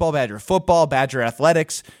basketball, Badger football, Badger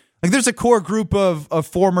athletics, like there's a core group of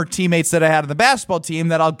former teammates that I had on the basketball team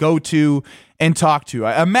that I'll go to and talk to.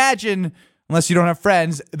 I imagine, unless you don't have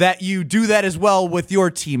friends, that you do that as well with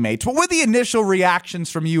your teammates. What were the initial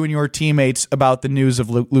reactions from you and your teammates about the news of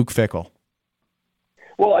Luke Fickell?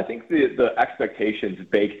 Well, I think the expectations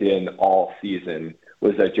baked in all season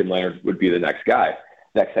was that Jim Leonhard would be the next guy,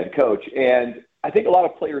 next head coach. And I think a lot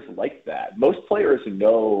of players like that. Most players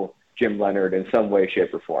know Jim Leonhard in some way,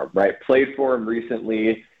 shape, or form, right? Played for him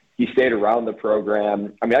recently. He stayed around the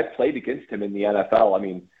program. I mean, I played against him in the NFL. I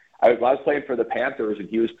mean, I was playing for the Panthers and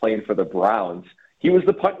he was playing for the Browns. He was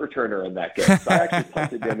the punt returner in that game. So I actually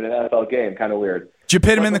punted him in an NFL game. Kind of weird. Did you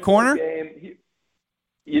pit him in the corner? Game,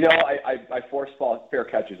 I forced fair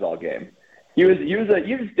catches all game. He was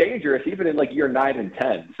dangerous even in like year 9 and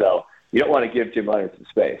 10. So you don't want to give Jim Leonhard some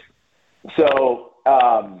space. So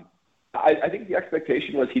I think the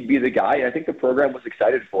expectation was he'd be the guy. And I think the program was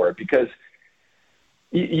excited for it because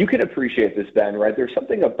you can appreciate this, Ben, right? There's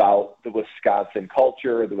something about the Wisconsin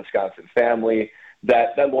culture, the Wisconsin family,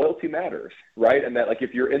 that loyalty matters, right? And that, like,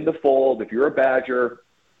 if you're in the fold, if you're a Badger,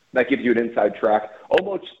 that gives you an inside track,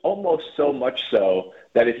 almost so much so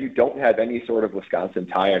that if you don't have any sort of Wisconsin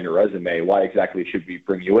tie on your resume, why exactly should we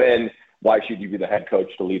bring you in? Why should you be the head coach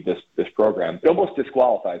to lead this program? It almost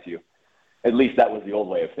disqualifies you. At least that was the old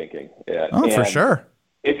way of thinking. Yeah. For sure.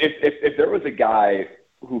 If there was a guy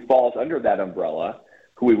who falls under that umbrella,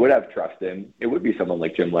 who we would have trust in, it would be someone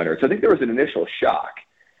like Jim Leonhard. So I think there was an initial shock.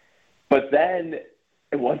 But then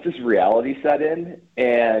once this reality set in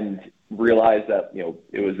and realized that,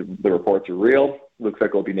 the reports are real, Luke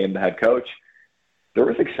Fickell will be named the head coach, there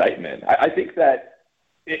was excitement. I think that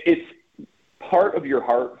it's part of your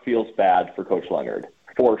heart feels bad for Coach Leonhard,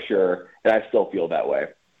 for sure, and I still feel that way.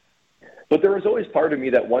 But there was always part of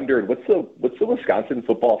me that wondered, what's the Wisconsin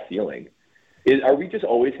football ceiling? Are we just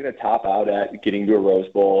always going to top out at getting to a Rose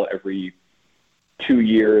Bowl every 2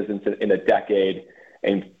 years in a decade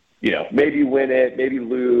and, maybe win it, maybe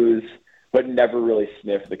lose, but never really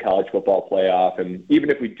sniff the college football playoff? And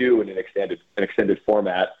even if we do in an extended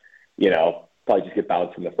format, probably just get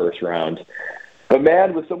bounced in the first round. But,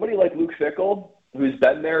 man, with somebody like Luke Fickell, who's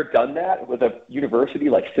been there, done that with a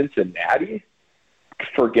university like Cincinnati,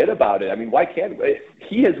 forget about it. I mean, why can't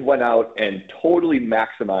he has went out and totally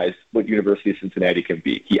maximized what University of Cincinnati can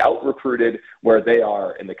be. He out-recruited where they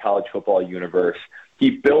are in the college football universe. He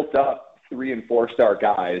built up 3- and 4-star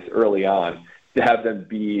guys early on to have them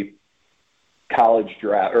be college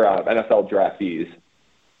draft or NFL draftees.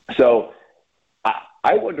 So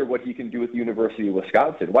I wonder what he can do with the University of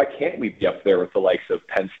Wisconsin. Why can't we be up there with the likes of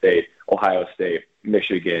Penn State, Ohio State,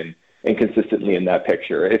 Michigan, and consistently in that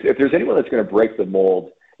picture? If there's anyone that's going to break the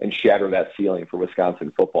mold and shatter that ceiling for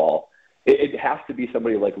Wisconsin football, it has to be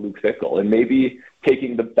somebody like Luke Fickell, and maybe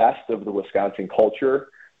taking the best of the Wisconsin culture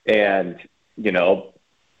and,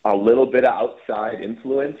 a little bit of outside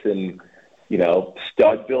influence and,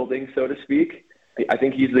 stud building, so to speak. I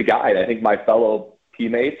think he's the guy. And I think my fellow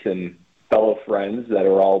teammates and fellow friends that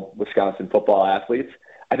are all Wisconsin football athletes,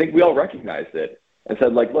 I think we all recognized it and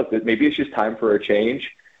said, like, look, maybe it's just time for a change.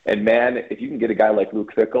 And, man, if you can get a guy like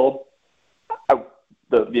Luke Fickell,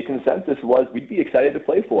 the consensus was we'd be excited to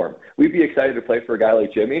play for him. We'd be excited to play for a guy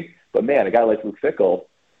like Jimmy. But, man, a guy like Luke Fickell,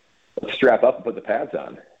 let's strap up and put the pads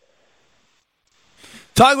on.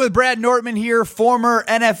 Talking with Brad Nortman here, former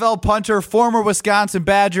NFL punter, former Wisconsin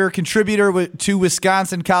Badger, contributor to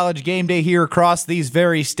Wisconsin College Game Day here across these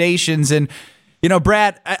very stations. And,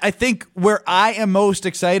 Brad, I think where I am most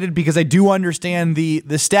excited, because I do understand the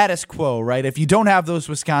status quo, right? If you don't have those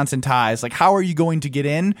Wisconsin ties, like, how are you going to get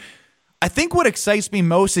in? I think what excites me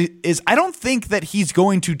most is I don't think that he's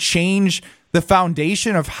going to change the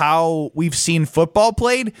foundation of how we've seen football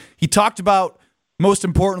played. He talked about, most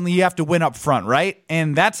importantly, you have to win up front, right?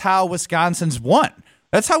 And that's how Wisconsin's won.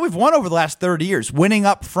 That's how we've won over the last 30 years, winning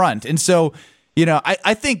up front. And so,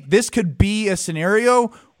 I think this could be a scenario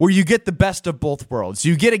where you get the best of both worlds.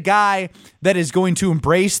 You get a guy that is going to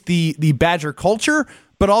embrace the Badger culture,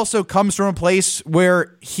 but also comes from a place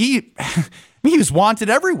where he was wanted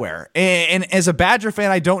everywhere. And as a Badger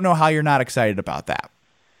fan, I don't know how you're not excited about that.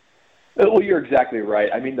 Well, you're exactly right.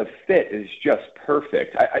 I mean, the fit is just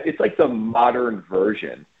perfect. It's like the modern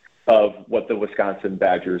version of what the Wisconsin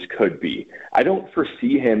Badgers could be. I don't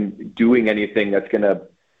foresee him doing anything that's going to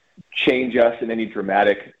change us in any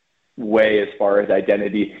dramatic way as far as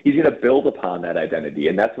identity. He's going to build upon that identity,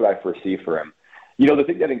 and that's what I foresee for him. The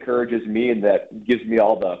thing that encourages me and that gives me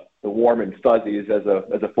all the warm and fuzzies as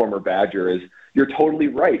a former Badger is you're totally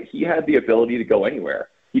right. He had the ability to go anywhere.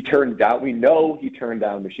 We know he turned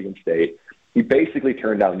down Michigan State. He basically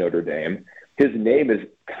turned down Notre Dame. His name is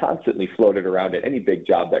constantly floated around at any big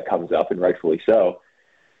job that comes up, and rightfully so.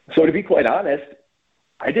 So to be quite honest,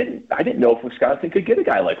 I didn't know if Wisconsin could get a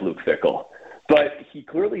guy like Luke Fickell, but he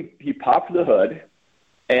popped the hood,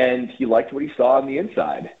 and he liked what he saw on the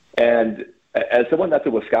inside. And as someone that's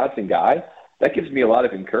a Wisconsin guy, that gives me a lot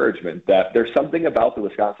of encouragement that there's something about the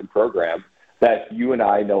Wisconsin program that you and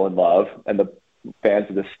I know and love, and the fans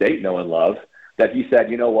of the state know and love, that he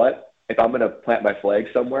said, you know what, if I'm going to plant my flag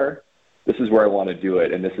somewhere, this is where I want to do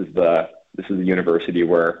it, and this is the university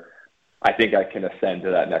where I think I can ascend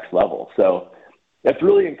to that next level. So that's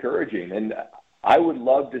really encouraging, and I would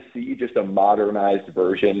love to see just a modernized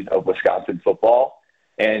version of Wisconsin football,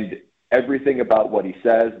 and everything about what he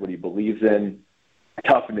says, what he believes in,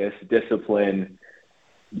 toughness, discipline,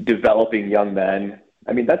 developing young men.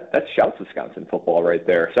 I mean, that shouts Wisconsin football right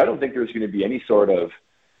there. So I don't think there's going to be any sort of,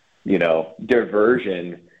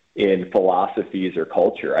 diversion in philosophies or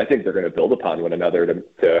culture. I think they're going to build upon one another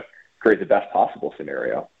to create the best possible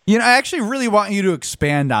scenario. I actually really want you to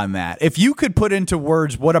expand on that. If you could put into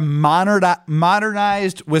words what a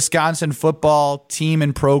modernized Wisconsin football team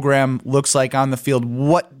and program looks like on the field,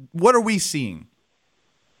 what are we seeing?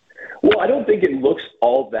 Well, I don't think it looks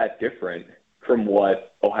all that different from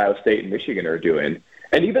what Ohio State and Michigan are doing.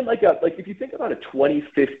 And even like if you think about a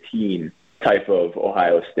 2015 type of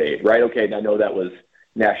Ohio State, right? Okay, I know that was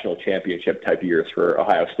national championship type of years for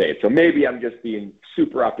Ohio State. So maybe I'm just being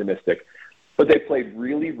super optimistic. But they played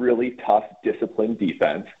really, really tough, disciplined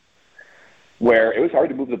defense where it was hard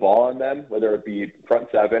to move the ball on them, whether it be front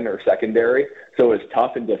seven or secondary. So it was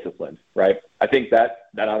tough and disciplined, right? I think that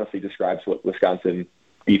honestly describes what Wisconsin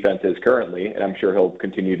defense is currently, and I'm sure he'll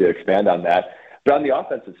continue to expand on that. But on the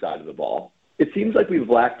offensive side of the ball, it seems like we've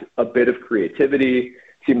lacked a bit of creativity.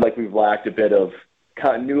 It seemed like we've lacked a bit of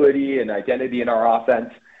continuity and identity in our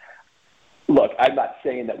offense. Look, I'm not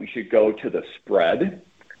saying that we should go to the spread,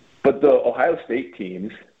 but the Ohio State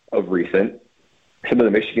teams of recent, some of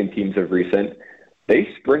the Michigan teams of recent, they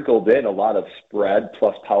sprinkled in a lot of spread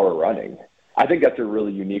plus power running. I think that's a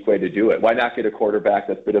really unique way to do it. Why not get a quarterback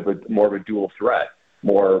that's a bit of more of a dual threat,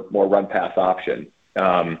 more run pass option?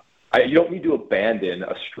 You don't need to abandon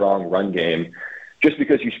a strong run game just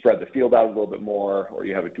because you spread the field out a little bit more or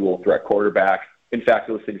you have a dual threat quarterback. In fact,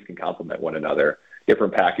 those things can complement one another,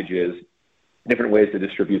 different packages, different ways to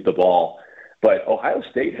distribute the ball. But Ohio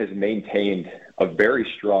State has maintained a very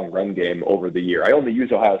strong run game over the year. I only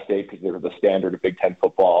use Ohio State because they're the standard of Big Ten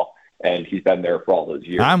football, and he's been there for all those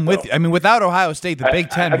years. I'm with you. I mean, without Ohio State, the Big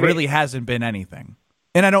Ten really hasn't been anything.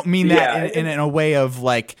 And I don't mean that in a way of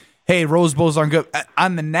like, hey, Rose Bowls aren't good.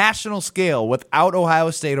 On the national scale, without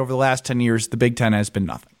Ohio State over the last 10 years, the Big Ten has been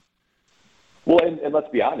nothing. Well, and let's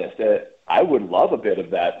be honest, I would love a bit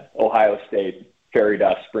of that Ohio State fairy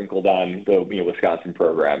dust sprinkled on the Wisconsin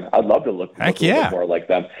program. I'd love to look a little bit more like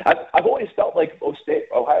them. I've always felt like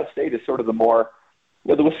Ohio State is sort of the more,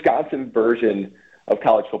 the Wisconsin version of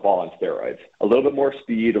college football on steroids. A little bit more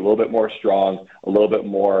speed, a little bit more strong, a little bit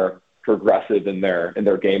more progressive in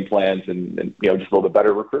their game plans, and just a little bit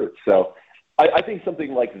better recruits. So I think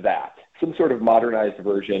something like that, some sort of modernized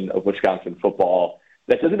version of Wisconsin football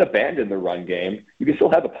that doesn't abandon the run game. You can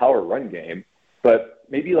still have a power run game, but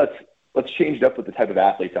maybe let's change it up with the type of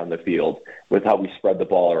athletes on the field, with how we spread the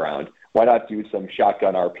ball around. Why not do some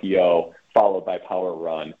shotgun RPO followed by power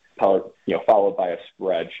run, followed by a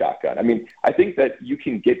spread shotgun? I mean, I think that you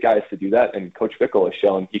can get guys to do that, and Coach Fickell has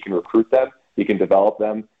shown he can recruit them, he can develop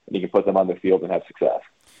them, and he can put them on the field and have success.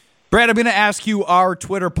 Brad, I'm going to ask you our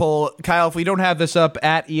Twitter poll. Kyle, if we don't have this up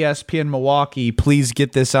at ESPN Milwaukee, please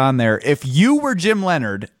get this on there. If you were Jim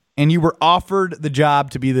Leonhard and you were offered the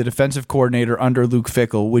job to be the defensive coordinator under Luke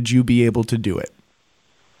Fickell, would you be able to do it?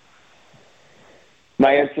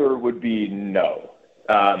 My answer would be no.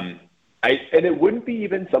 And it wouldn't be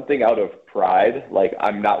even something out of pride, like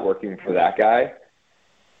I'm not working for that guy.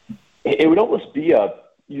 It would almost be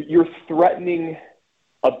you're threatening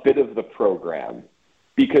a bit of the program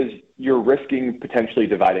because you're risking potentially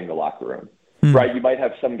dividing the locker room, right? You might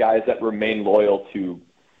have some guys that remain loyal to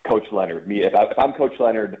Coach Leonard. If I'm Coach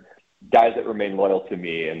Leonard, guys that remain loyal to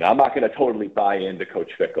me, and I'm not going to totally buy into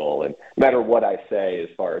Coach Fickell. And no matter what I say as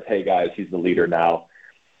far as, hey, guys, he's the leader now,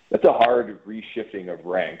 that's a hard reshifting of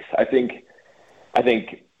ranks. I think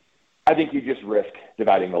you just risk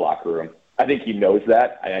dividing the locker room. I think he knows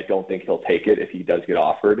that, and I don't think he'll take it if he does get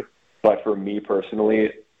offered. But for me personally,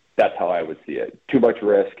 that's how I would see it. Too much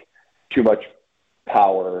risk, too much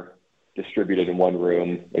power distributed in one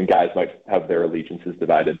room, and guys might have their allegiances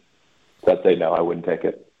divided. So I'd say no, I wouldn't take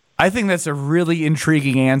it. I think that's a really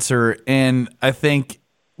intriguing answer, and I think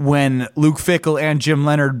when Luke Fickell and Jim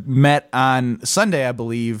Leonard met on Sunday, I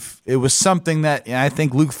believe, it was something that I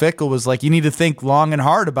think Luke Fickell was like, you need to think long and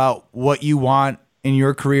hard about what you want in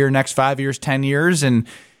your career next 5 years, 10 years, and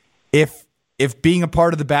if being a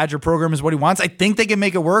part of the Badger program is what he wants, I think they can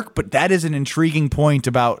make it work, but that is an intriguing point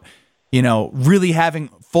about, really having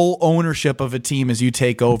full ownership of a team as you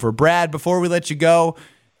take over. Brad, before we let you go,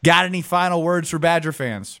 got any final words for Badger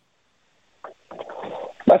fans?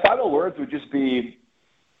 My final words would just be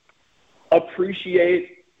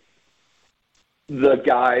appreciate the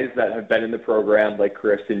guys that have been in the program, like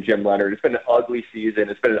Chris and Jim Leonard. It's been an ugly season.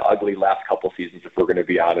 It's been an ugly last couple seasons, if we're going to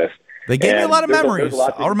be honest. They gave me a lot of memories.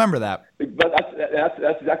 I'll remember that. But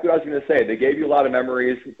that's exactly what I was going to say. They gave you a lot of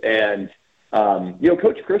memories, and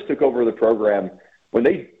Coach Chris took over the program when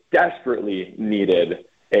they desperately needed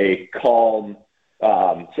a calm,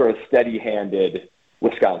 sort of steady-handed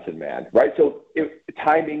Wisconsin man, right? So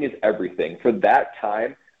timing is everything. For that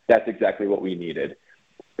time, that's exactly what we needed.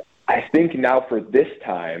 I think now for this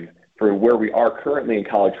time, for where we are currently in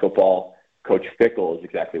college football, Coach Fickell is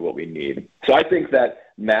exactly what we need. So I think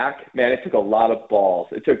that Mac, man, it took a lot of balls.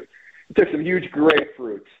 It took some huge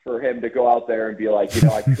grapefruits for him to go out there and be like,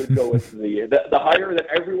 I could go with the hire that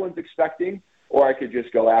everyone's expecting, or I could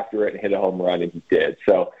just go after it and hit a home run, and he did.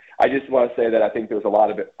 So I just want to say that I think there's a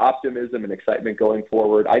lot of optimism and excitement going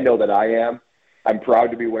forward. I know that I am. I'm proud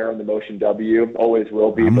to be wearing the Motion W. Always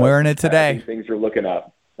will be. I'm wearing it today. I think things are looking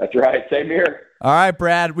up. That's right. Same here. All right,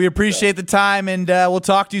 Brad. We appreciate the time, and we'll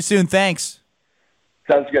talk to you soon. Thanks.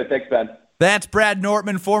 Sounds good. Thanks, Ben. That's Brad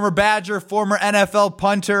Nortman, former Badger, former NFL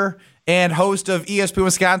punter, and host of ESPN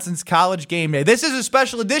Wisconsin's College Game Day. This is a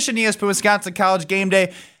special edition ESPN Wisconsin College Game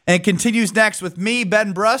Day, and it continues next with me,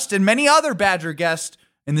 Ben Brust, and many other Badger guests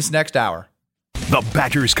in this next hour. The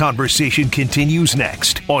Badgers conversation continues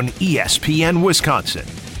next on ESPN Wisconsin.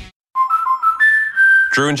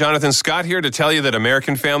 Drew and Jonathan Scott here to tell you that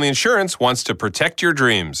American Family Insurance wants to protect your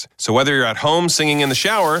dreams. So whether you're at home singing in the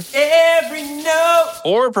shower, every note,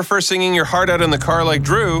 or prefer singing your heart out in the car like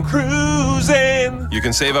Drew, cruising, you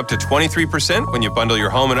can save up to 23% when you bundle your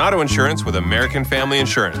home and auto insurance with American Family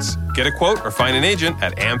Insurance. Get a quote or find an agent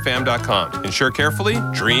at amfam.com. Insure carefully,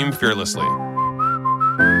 dream fearlessly.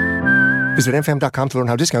 Visit amfam.com to learn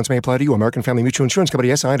how discounts may apply to you. American Family Mutual Insurance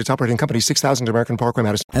Company, SI, and its operating company, 6000 American Parkway,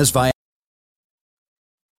 Madison. As via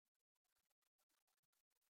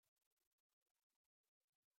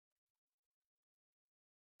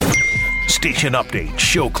Station updates,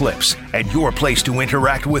 show clips, and your place to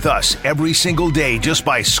interact with us every single day just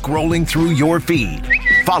by scrolling through your feed.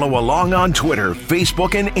 Follow along on Twitter,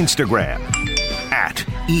 Facebook, and Instagram at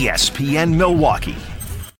ESPN Milwaukee.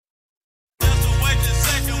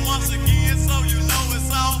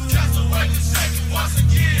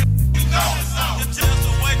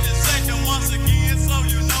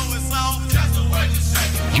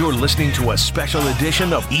 You're listening to a special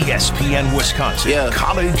edition of ESPN Wisconsin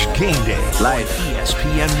College Game Day. Life.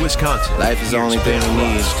 ESPN Wisconsin. Life is the only thing we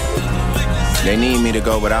need. They need me to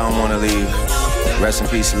go, but I don't want to leave. Rest in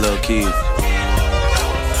peace, Lil Keith.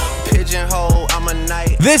 Pigeonhole, I'm a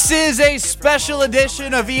knight. This is a special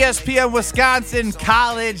edition of ESPN Wisconsin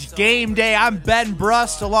College Game Day. I'm Ben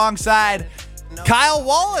Brust alongside Kyle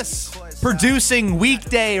Wallace, producing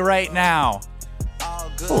Weekday right now.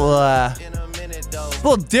 A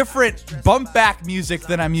little different bump back music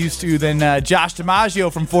than I'm used to than Josh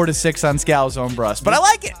DiMaggio from 4 to 6 on Scal's Own Brust, but I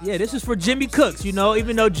like it. Yeah, this is for Jimmy Cooks.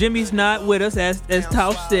 Even though Jimmy's not with us, as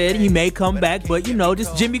Tausch said, he may come back, but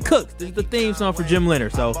just Jimmy Cooks. This is the theme song for Jim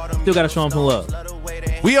Leonard, so still got to show him some love.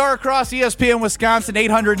 We are across ESPN Wisconsin,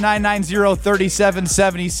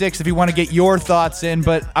 800-990-3776 if you want to get your thoughts in.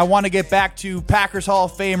 But I want to get back to Packers Hall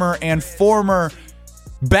of Famer and former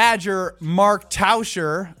Badger Mark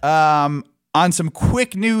Tauscher on some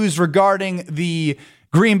quick news regarding the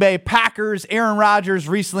Green Bay Packers. Aaron Rodgers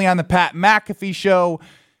recently on the Pat McAfee show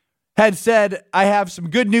had said, I have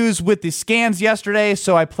some good news with the scans yesterday,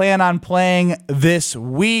 so I plan on playing this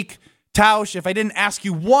week. Tausch, if I didn't ask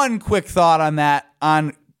you one quick thought on that,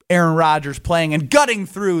 on Aaron Rodgers playing and gutting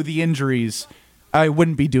through the injuries, I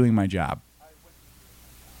wouldn't be doing my job.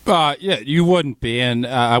 Yeah, you wouldn't be, and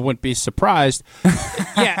I wouldn't be surprised.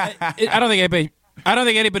 I don't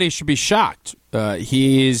think anybody should be shocked.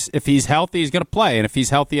 If he's healthy, he's going to play, and if he's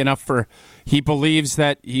healthy enough he believes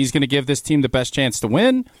that he's going to give this team the best chance to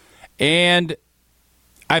win, and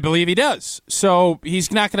I believe he does. So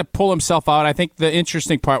he's not going to pull himself out. I think the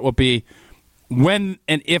interesting part will be when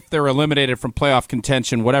and if they're eliminated from playoff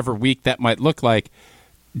contention, whatever week that might look like.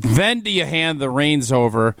 Then do you hand the reins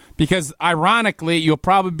over? Because ironically, you'll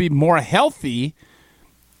probably be more healthy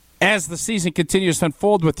as the season continues to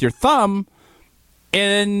unfold with your thumb.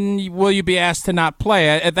 And will you be asked to not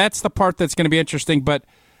play? That's the part that's going to be interesting. But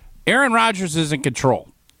Aaron Rodgers is in control.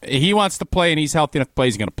 He wants to play, and he's healthy enough to play.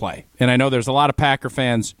 He's going to play. And I know there's a lot of Packer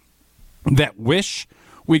fans that wish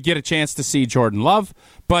we'd get a chance to see Jordan Love.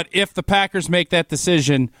 But if the Packers make that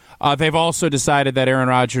decision, they've also decided that Aaron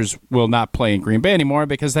Rodgers will not play in Green Bay anymore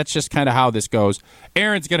because that's just kind of how this goes.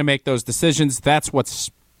 Aaron's going to make those decisions. That's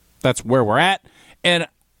where we're at. And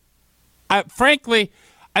frankly,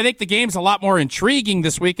 I think the game's a lot more intriguing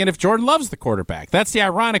this weekend if Jordan Love's the quarterback. That's the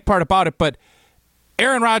ironic part about it. But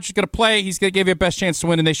Aaron Rodgers is going to play. He's going to give you a best chance to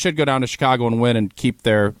win, and they should go down to Chicago and win and keep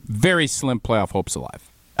their very slim playoff hopes alive.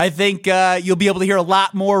 I think you'll be able to hear a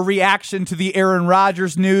lot more reaction to the Aaron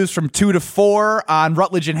Rodgers news from 2 to 4 on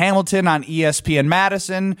Rutledge and Hamilton on ESPN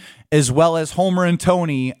Madison, as well as Homer and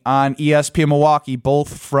Tony on ESPN Milwaukee,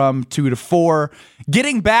 both from 2 to 4.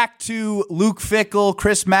 Getting back to Luke Fickell,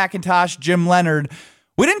 Chris McIntosh, Jim Leonhard,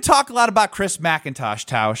 we didn't talk a lot about Chris McIntosh,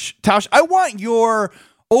 Tausch. Tausch, I want your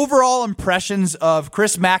overall impressions of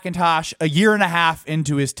Chris McIntosh a year and a half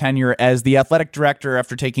into his tenure as the athletic director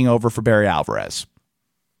after taking over for Barry Alvarez.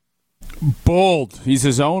 Bold. He's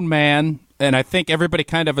his own man, and I think everybody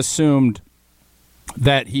kind of assumed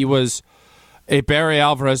that he was a Barry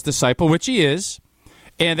Alvarez disciple, which he is,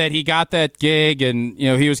 and that he got that gig and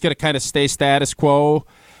he was going to kind of stay status quo.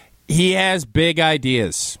 He has big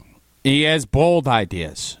ideas. He has bold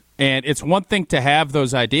ideas, and it's one thing to have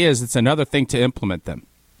those ideas. It's another thing to implement them.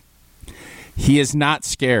 He is not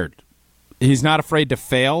scared. He's not afraid to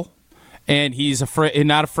fail, and he's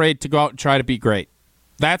not afraid to go out and try to be great.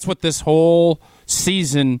 That's what this whole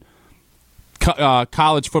season,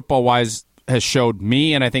 college football-wise, has showed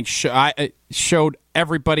me, and I think showed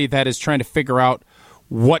everybody that is trying to figure out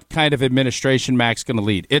what kind of administration Mac's going to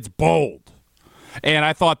lead. It's bold. And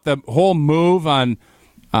I thought the whole move on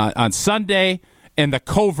Sunday and the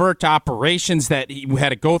covert operations that he had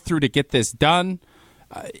to go through to get this done,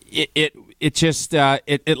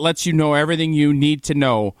 it lets you know everything you need to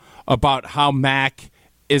know about how Mac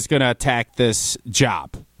is going to attack this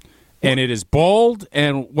job. And it is bold,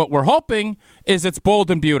 and what we're hoping is it's bold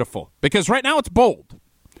and beautiful. Because right now it's bold.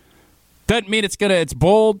 Doesn't mean it's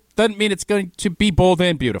bold. Doesn't mean it's going to be bold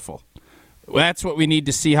and beautiful. That's what we need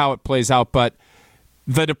to see how it plays out. But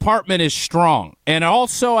the department is strong. And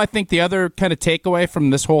also, I think the other kind of takeaway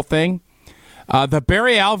from this whole thing, the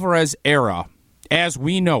Barry Alvarez era, as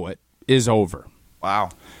we know it, is over.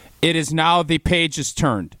 Wow. It is now the page is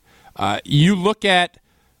turned. You look at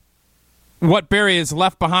what Barry has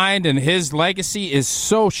left behind, and his legacy is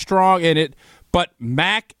so strong in it. But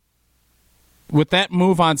Mac, with that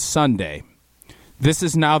move on Sunday, this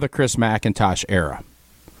is now the Chris McIntosh era.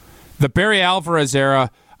 The Barry Alvarez era,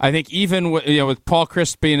 I think even with Paul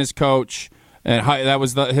Chryst being his coach, and that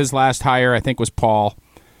was his last hire, I think was Paul,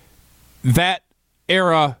 that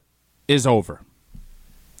era is over.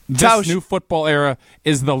 This new football era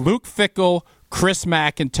is the Luke Fickell, Chris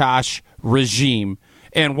McIntosh regime.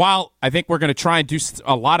 And while I think we're going to try and do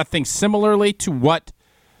a lot of things similarly to what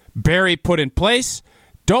Barry put in place,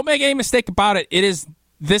 don't make any mistake about it.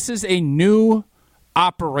 This is a new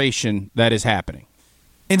operation that is happening.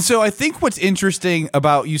 And so I think what's interesting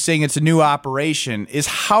about you saying it's a new operation is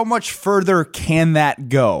how much further can that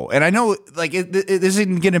go? And I know this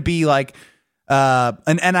isn't going to be like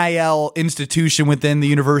an NIL institution within the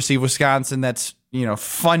University of Wisconsin that's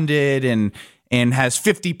funded and has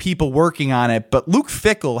 50 people working on it. But Luke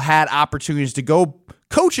Fickell had opportunities to go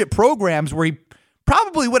coach at programs where he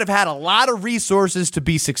probably would have had a lot of resources to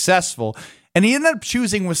be successful. And he ended up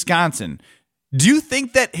choosing Wisconsin. Do you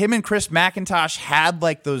think that him and Chris McIntosh had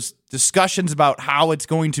like those discussions about how it's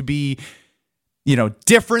going to be,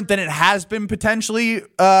 different than it has been potentially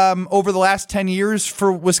over the last 10 years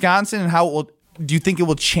for Wisconsin, and do you think it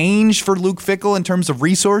will change for Luke Fickell in terms of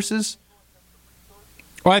resources?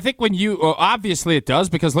 Well, I think obviously it does,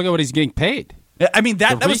 because look at what he's getting paid. I mean,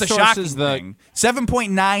 that was a shocking thing.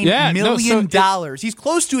 $7.9 million. He's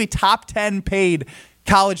close to a top 10 paid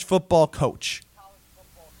college football coach.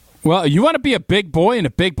 Well, you want to be a big boy in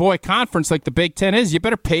a big boy conference like the Big Ten is, you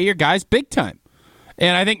better pay your guys big time.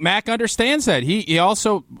 And I think Mac understands that. He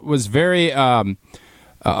also was very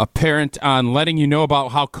apparent on letting you know about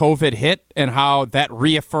how COVID hit and how that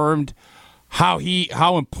reaffirmed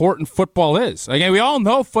how important football is. Again, we all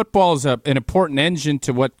know football is an important engine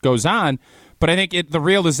to what goes on, but I think the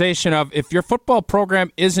realization of if your football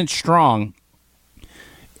program isn't strong,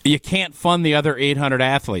 you can't fund the other 800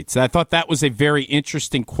 athletes. I thought that was a very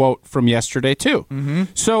interesting quote from yesterday, too. Mm-hmm.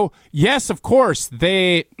 So, yes, of course,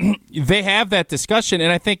 they have that discussion,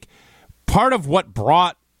 and I think part of what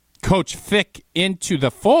brought Coach Fick into the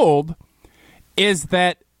fold is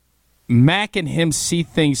that Mac and him see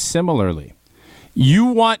things similarly.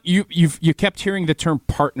 You kept hearing the term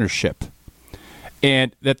partnership,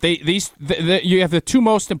 and that you have the two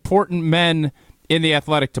most important men in the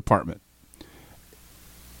athletic department.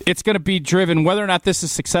 It's going to be driven whether or not this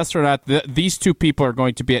is successful or not. These two people are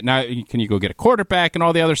going to be it. Now, can you go get a quarterback and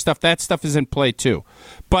all the other stuff? That stuff is in play too.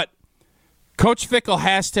 But Coach Fickell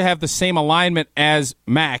has to have the same alignment as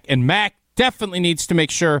Mac, and Mac definitely needs to make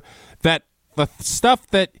sure that the stuff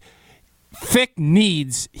that Fick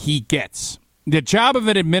needs, he gets. The job of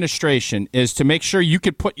an administration is to make sure you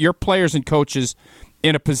can put your players and coaches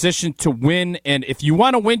in a position to win, and if you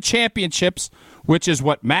want to win championships, which is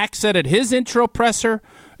what Mac said at his intro presser,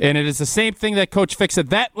 and it is the same thing that Coach Fick said,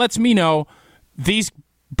 that lets me know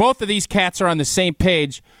both of these cats are on the same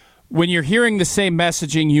page. When you're hearing the same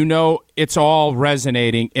messaging, you know it's all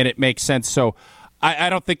resonating and it makes sense. So I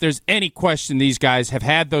don't think there's any question these guys have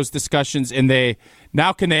had those discussions, and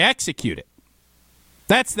now can they execute it?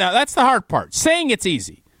 That's the hard part. Saying it's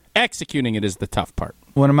easy. Executing it is the tough part.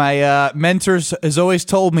 One of my mentors has always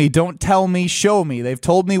told me, don't tell me, show me. They've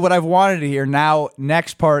told me what I've wanted to hear. Now,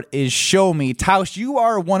 next part is show me. Tausch, you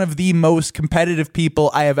are one of the most competitive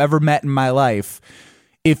people I have ever met in my life.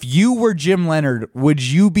 If you were Jim Leonhard, would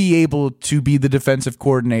you be able to be the defensive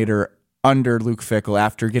coordinator under Luke Fickell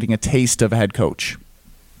after getting a taste of a head coach?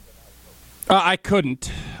 I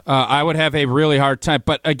couldn't. I would have a really hard time.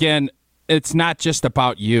 But again, it's not just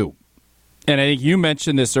about you. And I think you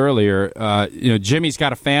mentioned this earlier. Jimmy's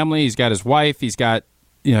got a family. He's got his wife. He's got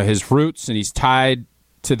his roots, and he's tied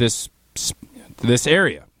to this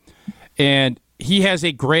area. And he has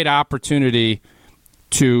a great opportunity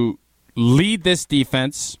to lead this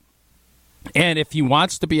defense. And if he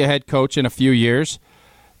wants to be a head coach in a few years,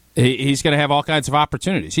 he's going to have all kinds of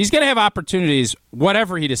opportunities. He's going to have opportunities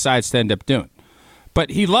whatever he decides to end up doing. But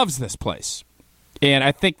he loves this place. And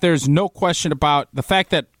I think there's no question about the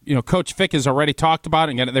fact that Coach Fick has already talked about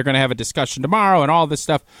it, and they're going to have a discussion tomorrow and all this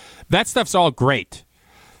stuff. That stuff's all great.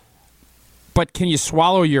 But can you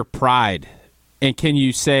swallow your pride? And can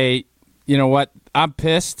you say, you know what, I'm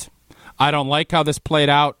pissed. I don't like how this played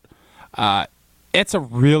out. It's a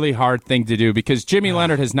really hard thing to do because Jimmy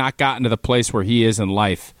Leonhard has not gotten to the place where he is in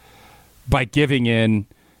life by giving in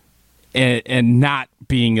and not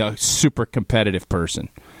being a super competitive person.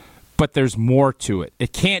 But there's more to it.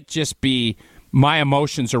 It can't just be my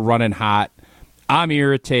emotions are running hot. I'm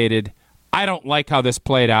irritated. I don't like how this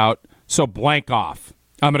played out, so blank off.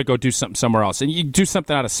 I'm going to go do something somewhere else. And you do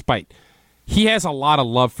something out of spite. He has a lot of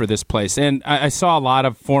love for this place. And I saw a lot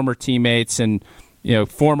of former teammates and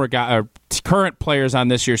current players on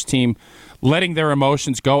this year's team letting their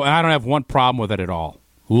emotions go. And I don't have one problem with it at all.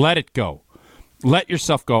 Let it go. Let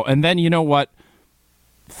yourself go. And then you know what?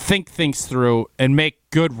 Think things through and make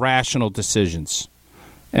good, rational decisions.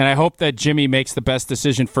 And I hope that Jimmy makes the best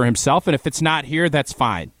decision for himself. And if it's not here, that's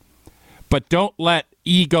fine. But don't let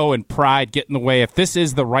ego and pride get in the way. If this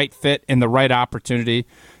is the right fit and the right opportunity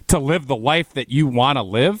to live the life that you want to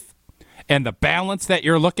live and the balance that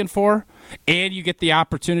you're looking for, and you get the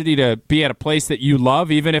opportunity to be at a place that you love,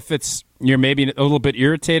 even if you're maybe a little bit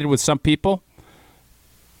irritated with some people,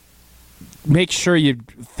 make sure you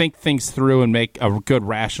think things through and make a good,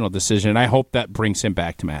 rational decision. And I hope that brings him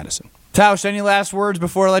back to Madison. Tausch, any last words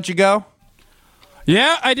before I let you go?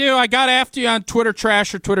 Yeah, I do. I got after you on Twitter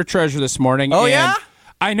Trash or Twitter Treasure this morning. Oh, yeah?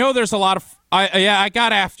 I know there's a lot of... I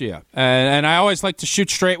got after you. And I always like to shoot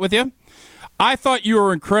straight with you. I thought you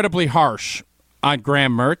were incredibly harsh on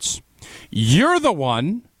Graham Mertz. You're the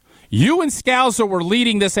one You and Scalzo were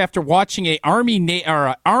leading this after watching a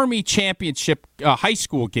Army championship high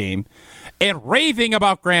school game and raving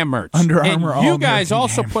about Graham Mertz. Under Armour, and you guys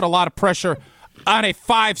also put a lot of pressure on a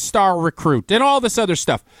 5-star recruit and all this other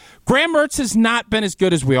stuff. Graham Mertz has not been as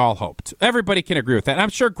good as we all hoped. Everybody can agree with that. And I'm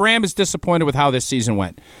sure Graham is disappointed with how this season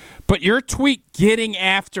went. But your tweet getting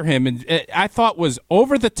after him, and I thought was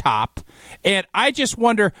over the top. And I just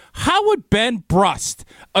wonder, how would Ben Brust,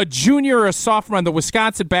 a junior or a sophomore on the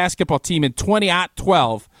Wisconsin basketball team in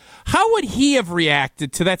 2012, how would he have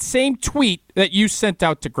reacted to that same tweet that you sent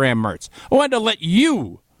out to Graham Mertz? I wanted to let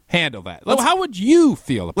you handle that. How would you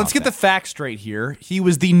feel about that? Let's get the facts straight here. He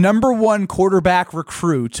was the number 1 quarterback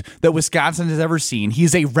recruit that Wisconsin has ever seen.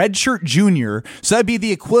 He's a redshirt junior, so that'd be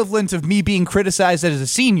the equivalent of me being criticized as a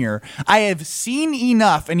senior. I have seen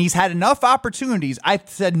enough, and he's had enough opportunities. I've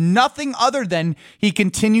said nothing other than he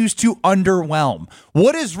continues to underwhelm.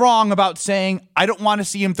 What is wrong about saying, I don't want to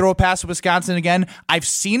see him throw a pass at Wisconsin again? I've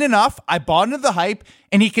seen enough. I bought into the hype,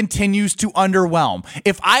 and he continues to underwhelm.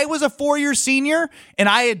 If I was a 4-year senior and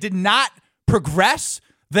I did not progress,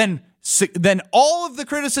 then all of the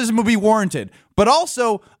criticism would be warranted. But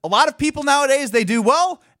also, a lot of people nowadays, they do,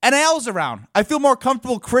 NIL's around. I feel more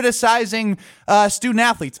comfortable criticizing student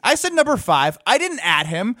athletes. I said number 5. I didn't add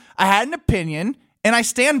him. I had an opinion, and I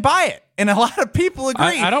stand by it. And a lot of people agree.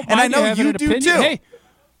 I don't and I mind know you you do opinion. too. Hey,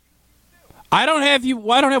 I don't have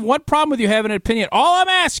one problem with you having an opinion. All I'm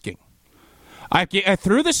asking, I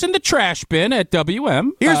threw this in the trash bin at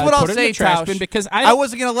WM. Here's what I'll say, Tausch, because I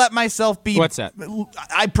wasn't going to let myself be. What's that?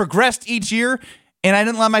 I progressed each year, and I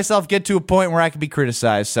didn't let myself get to a point where I could be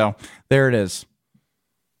criticized. So there it is.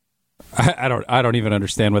 I don't even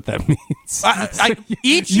understand what that means.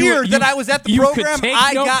 Each year that I was at the program,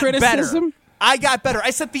 I got criticism? better. I got better.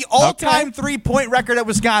 I set the all-time 3-point record at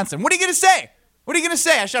Wisconsin. What are you going to say? What are you going to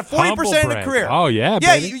say? I shot 40% in a career. Oh, yeah,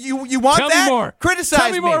 yeah. baby. You want Tell that? Me more. Criticize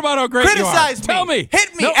Tell me more about how great you are. Criticize me. Tell me.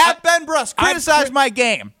 Hit me at Ben Brust. Criticize my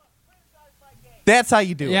game. That's how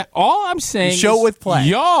you do it. Yeah. All I'm saying show with play.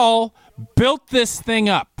 Y'all built this thing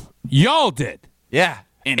up. Y'all did. Yeah.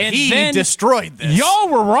 And he then destroyed this. Y'all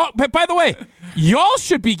were wrong. But by the way, y'all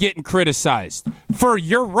should be getting criticized for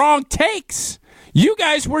your wrong takes. You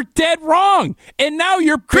guys were dead wrong. And now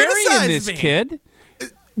you're burying this kid.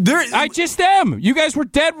 I just am. You guys were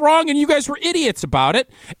dead wrong, and you guys were idiots about it.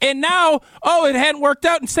 And now, it hadn't worked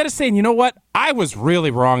out. Instead of saying, you know what, I was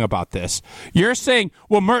really wrong about this, you're saying,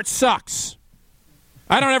 well, Mertz sucks.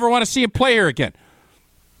 I don't ever want to see him play here again.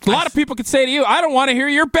 A lot of people could say to you, I don't want to hear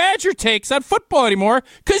your Badger takes on football anymore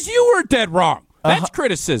because you were dead wrong. That's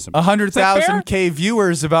criticism. 100,000 K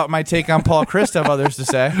viewers about my take on Paul Chryst have others to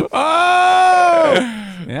say. Oh!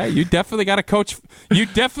 Yeah, you definitely got a coach. You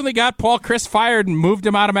definitely got Paul Chryst fired and moved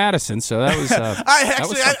him out of Madison. So that was.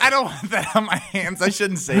 I don't want that on my hands. I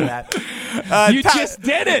shouldn't say that. You just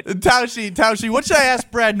did it, Tausch. What should I ask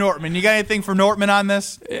Brad Nortman? You got anything for Nortman on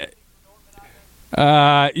this? You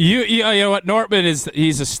know what, Nortman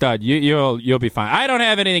he's a stud. You'll be fine. I don't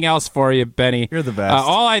have anything else for you, Benny. You're the best.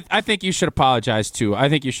 I think you should apologize to. I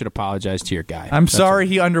think you should apologize to your guy. I'm sorry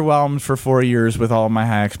he underwhelmed for 4 years with all my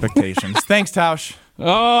high expectations. Thanks, Tausch.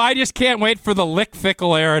 Oh, I just can't wait for the Lick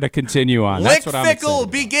Fickle era to continue on. Lick Fickle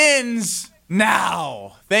begins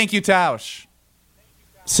now. Thank you, Tausch.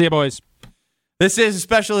 See you, boys. This is a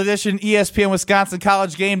special edition ESPN Wisconsin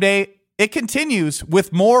College Game Day. It continues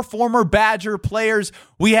with more former Badger players.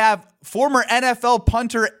 We have former NFL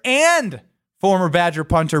punter and former Badger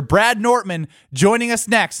punter Brad Nortman joining us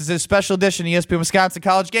next. This is a special edition ESPN Wisconsin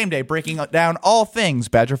College Game Day, breaking down all things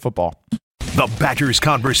Badger football. The Badgers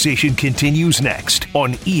conversation continues next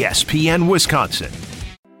on ESPN Wisconsin.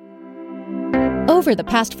 Over the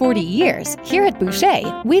past 40 years, here at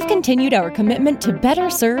Boucher, we've continued our commitment to better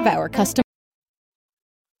serve our customers.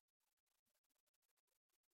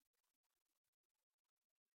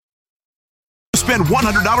 Spend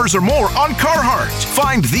 $100 or more on Carhartt.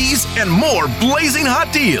 Find these and more blazing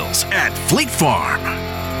hot deals at Fleet Farm.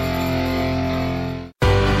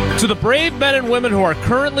 To the brave men and women who are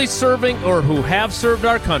currently serving or who have served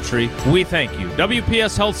our country, we thank you.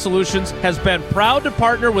 WPS Health Solutions has been proud to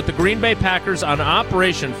partner with the Green Bay Packers on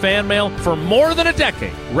Operation Fan Mail for more than a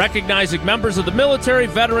decade, recognizing members of the military,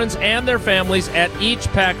 veterans, and their families at each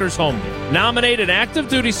Packers home game. Nominate an active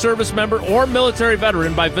duty service member or military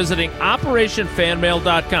veteran by visiting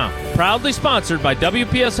OperationFanMail.com. Proudly sponsored by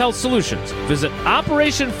WPS Health Solutions. Visit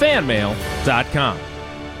OperationFanMail.com.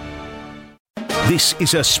 This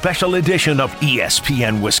is a special edition of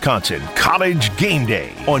ESPN Wisconsin College Game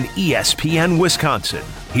Day on ESPN Wisconsin.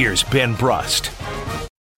 Here's Ben Brust.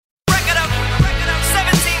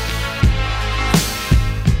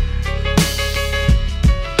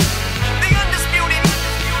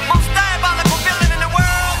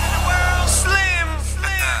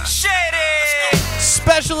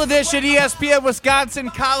 Special edition ESPN Wisconsin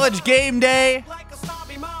College Game Day.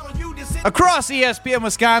 Across ESPN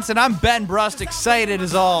Wisconsin, I'm Ben Brust, excited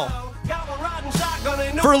as all.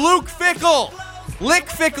 For Luke Fickell, Lick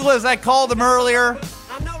Fickell as I called him earlier,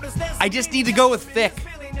 I just need to go with Fick.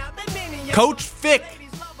 Coach Fick.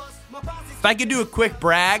 If I could do a quick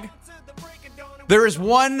brag, there is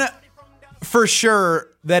one for sure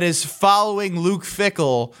that is following Luke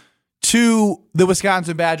Fickell to the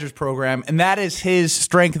Wisconsin Badgers program, and that is his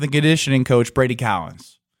strength and conditioning coach, Brady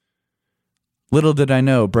Collins. Little did I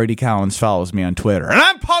know, Brady Collins follows me on Twitter, and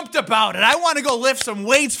I'm pumped about it. I want to go lift some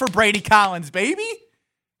weights for Brady Collins, baby.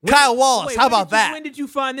 Kyle Wallace, how about that? When did you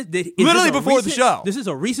find this? Literally before the show. This is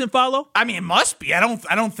a recent follow? I mean, it must be. I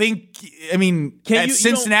don't think. I mean, at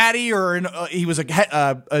Cincinnati or he was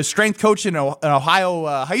a strength coach in an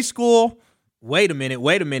Ohio high school. Wait a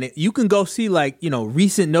minute. You can go see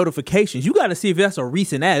recent notifications. You got to see if that's a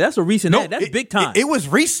recent ad. That's a recent ad. That's big time. It was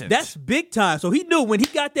recent. That's big time. So he knew when he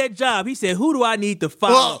got that job, he said, who do I need to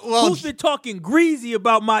follow? Who's been talking greasy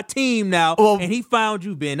about my team now? And he found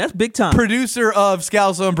you, Ben. That's big time. Producer of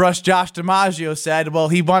Scalzo and Brush, Josh DiMaggio, said,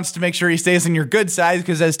 he wants to make sure he stays on your good side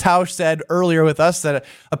because as Tausch said earlier with us, that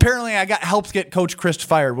apparently I helped get Coach Christ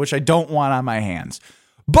fired, which I don't want on my hands.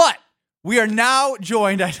 But we are now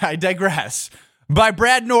joined, I digress, by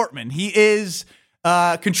Brad Nortman. He is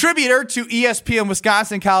a contributor to ESPN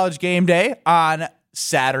Wisconsin College Game Day on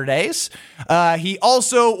Saturdays. He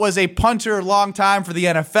also was a punter long time for the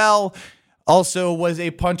NFL, also was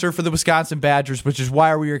a punter for the Wisconsin Badgers, which is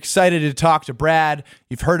why we are excited to talk to Brad.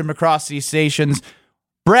 You've heard him across these stations.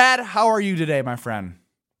 Brad, how are you today, my friend?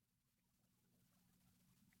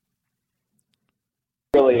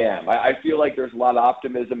 Really am. I feel like there's a lot of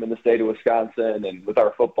optimism in the state of Wisconsin and with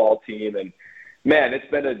our football team. And man, it's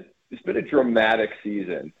been a dramatic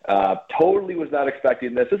season. Totally was not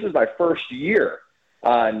expecting this. This is my first year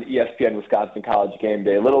on ESPN Wisconsin College Game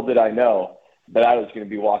Day. Little did I know that I was going to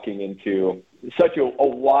be walking into such a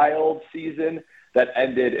wild season that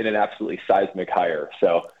ended in an absolutely seismic hire.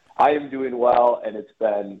 So I am doing well, and it's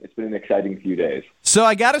been an exciting few days. So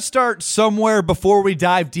I got to start somewhere before we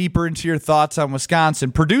dive deeper into your thoughts on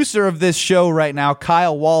Wisconsin. Producer of this show right now,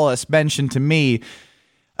 Kyle Wallace, mentioned to me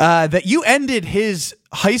that you ended his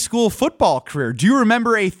high school football career. Do you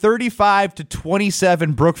remember a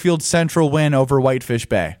 35-27 Brookfield Central win over Whitefish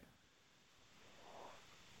Bay?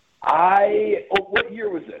 What year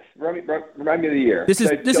was this? Remind me of the year.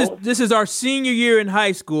 This is our senior year in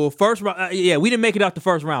high school. First round. We didn't make it out the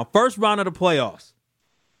first round. First round of the playoffs.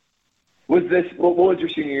 What was your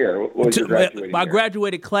senior year? What was your graduating My year?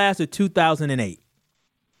 graduated class of 2008.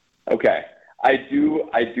 Okay, I do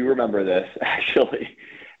remember this actually.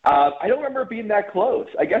 I don't remember it being that close.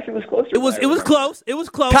 I guess it was closer. It was close. It was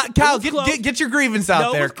close. Kyle, get your grievance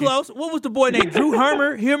out there. It was close. What was the boy named? Drew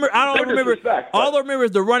Hermer. I don't remember. All I remember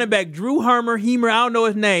is the running back, Drew Hermer. I don't know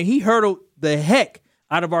his name. He hurdled the heck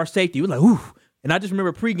out of our safety. He was like, ooh. And I just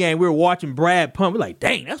remember pregame, we were watching Brad punt. We're like,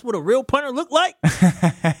 dang, that's what a real punter looked like.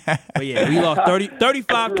 But yeah, we lost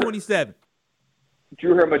 35-27.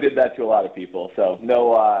 Drew Hermer did that to a lot of people. So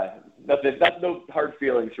no hard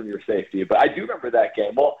feelings from your safety. But I do remember that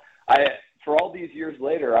game. Well, for all these years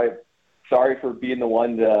later, I'm sorry for being the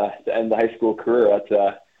one to end the high school career.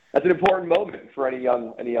 That's an important moment for any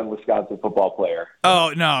young Wisconsin football player.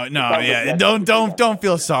 Oh no, yeah, don't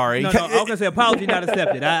feel sorry. No, I was gonna say apology not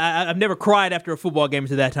accepted. I've never cried after a football game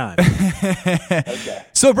to that time. Okay.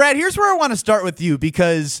 So Brad, here's where I want to start with you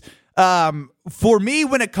because for me,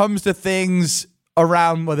 when it comes to things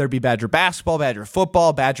around whether it be Badger basketball, Badger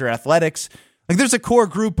football, Badger athletics, like there's a core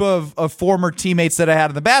group of former teammates that I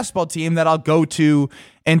had on the basketball team that I'll go to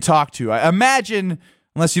and talk to. I imagine,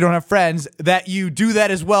 unless you don't have friends, that you do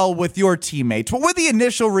that as well with your teammates. What were the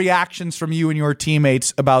initial reactions from you and your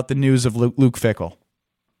teammates about the news of Luke Fickell?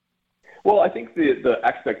 Well, I think the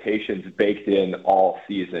expectations baked in all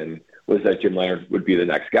season was that Jim Leonhard would be the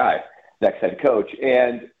next guy, next head coach.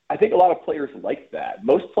 And I think a lot of players like that.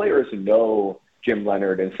 Most players know Jim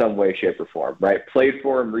Leonhard in some way, shape, or form, right? Played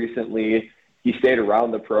for him recently. He stayed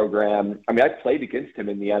around the program. I mean, I played against him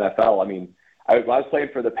in the NFL. I mean, I was playing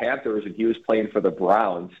for the Panthers and he was playing for the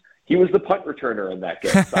Browns. He was the punt returner in that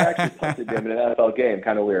game. So I actually punted him in an NFL game.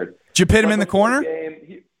 Kind of weird. Did you pit him in the corner?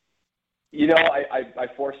 Game, I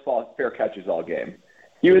forced fair catches all game.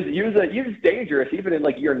 He was dangerous even in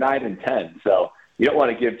like year 9 and 10. So you don't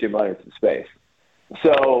want to give Jim Leonhard some space.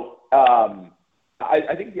 So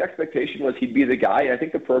I think the expectation was he'd be the guy, and I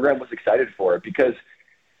think the program was excited for it because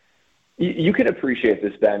you can appreciate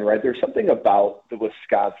this, Ben, right? There's something about the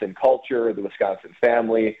Wisconsin culture, the Wisconsin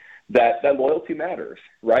family, that loyalty matters,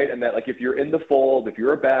 right? And that, like, if you're in the fold, if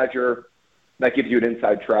you're a Badger, That gives you an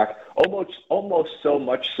inside track, almost so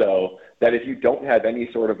much so that if you don't have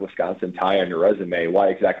any sort of Wisconsin tie on your resume, why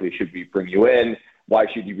exactly should we bring you in? Why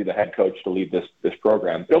should you be the head coach to lead this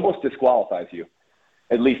program? It almost disqualifies you.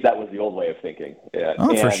 At least that was the old way of thinking. Yeah.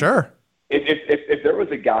 Oh, for sure. If there was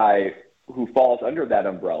a guy who falls under that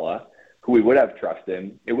umbrella who we would have trust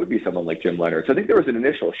in, it would be someone like Jim Leonhard. So I think there was an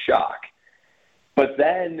initial shock. But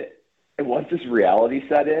then once this reality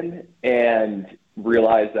set in and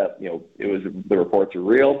realized that, it was the reports are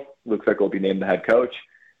real, Luke Fickell will be named the head coach,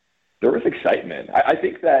 there was excitement. I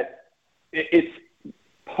think that it's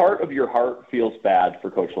part of your heart feels bad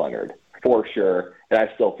for Coach Leonhard, for sure, and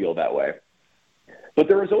I still feel that way. But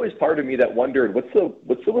there was always part of me that wondered, what's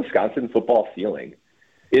the Wisconsin football ceiling?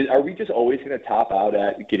 Are we just always going to top out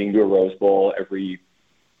at getting to a Rose Bowl every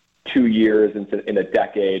 2 years in a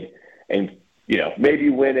decade and, maybe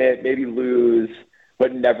win it, maybe lose,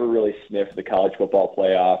 but never really sniff the college football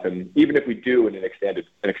playoff? And even if we do in an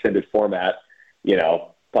extended format,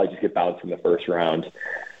 probably just get bounced in the first round.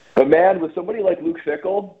 But, man, with somebody like Luke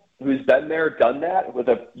Fickell, who's been there, done that with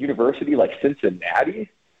a university like Cincinnati,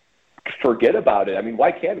 forget about it. I mean,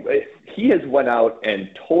 why can't he has went out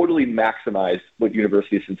and totally maximized what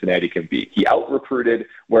University of Cincinnati can be. He out-recruited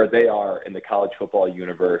where they are in the college football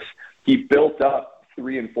universe. He built up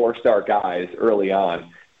 3- and 4-star guys early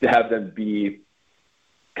on to have them be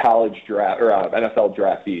college draft or NFL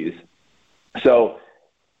draftees. So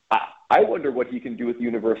I wonder what he can do with the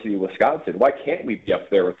University of Wisconsin. Why can't we be up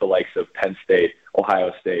there with the likes of Penn State,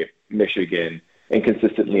 Ohio State, Michigan, and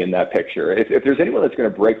consistently in that picture? If there's anyone that's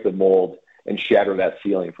going to break the mold and shatter that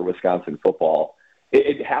ceiling for Wisconsin football,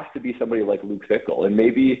 it has to be somebody like Luke Fickell, and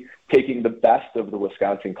maybe taking the best of the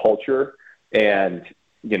Wisconsin culture and,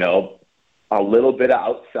 a little bit of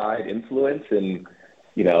outside influence and,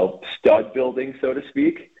 stud building, so to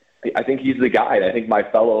speak. I think he's the guy. I think my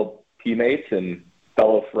fellow teammates and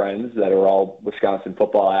fellow friends that are all Wisconsin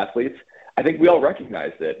football athletes, I think we all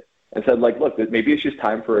recognized it and said, look, maybe it's just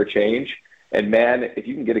time for a change. And, man, if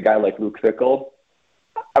you can get a guy like Luke Fickell,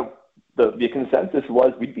 the consensus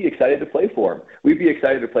was we'd be excited to play for him. We'd be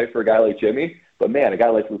excited to play for a guy like Jimmy. But, man, a guy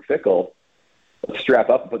like Luke Fickell, let's strap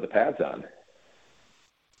up and put the pads on.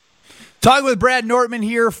 Talking with Brad Nortman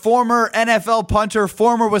here, former NFL punter,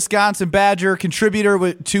 former Wisconsin Badger,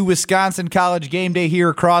 contributor to Wisconsin College Game Day here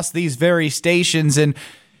across these very stations. And,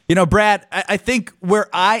 Brad, I think where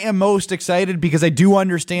I am most excited, because I do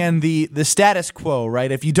understand the status quo,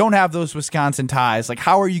 right? If you don't have those Wisconsin ties,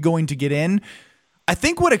 how are you going to get in? I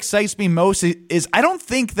think what excites me most is I don't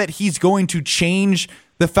think that he's going to change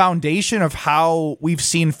the foundation of how we've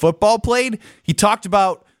seen football played. He talked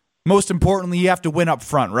about, most importantly, you have to win up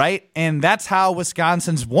front, right? And that's how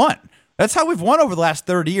Wisconsin's won. That's how we've won over the last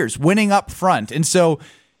 30 years, winning up front. And so,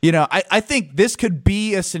 I think this could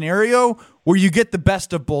be a scenario where you get the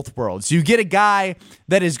best of both worlds. You get a guy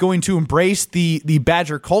that is going to embrace the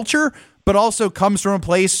Badger culture, but also comes from a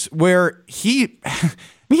place where he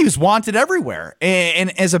was wanted everywhere.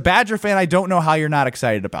 And as a Badger fan, I don't know how you're not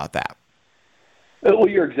excited about that. Well,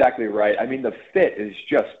 you're exactly right. I mean, the fit is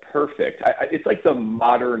just perfect. It's like the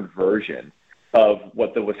modern version of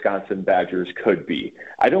what the Wisconsin Badgers could be.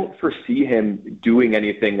 I don't foresee him doing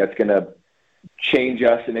anything that's going to change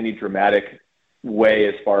us in any dramatic way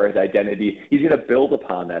as far as identity. He's going to build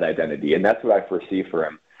upon that identity, and that's what I foresee for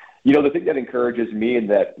him. The thing that encourages me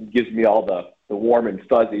and that gives me all the warm and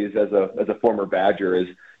fuzzies as a former Badger is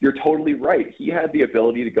you're totally right. He had the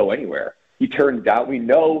ability to go anywhere. We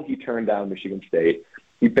know he turned down Michigan State.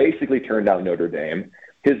 He basically turned down Notre Dame.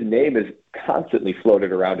 His name is constantly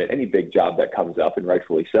floated around at any big job that comes up, and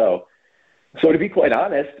rightfully so. So to be quite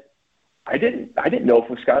honest, I didn't know if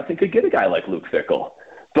Wisconsin could get a guy like Luke Fickell.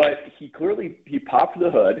 But he popped the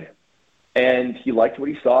hood, and he liked what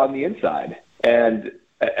he saw on the inside. And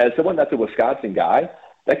as someone that's a Wisconsin guy,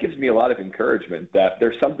 that gives me a lot of encouragement that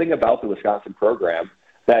there's something about the Wisconsin program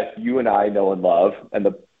that you and I know and love, and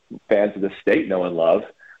the fans of the state know and love,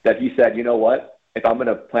 that he said, you know what, if I'm going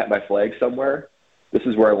to plant my flag somewhere, this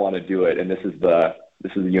is where I want to do it, and this is the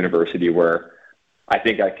university where I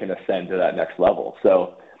think I can ascend to that next level.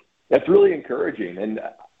 So that's really encouraging, and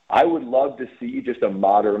I would love to see just a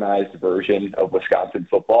modernized version of Wisconsin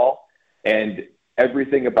football, and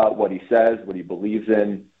everything about what he says, what he believes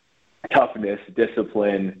in, toughness,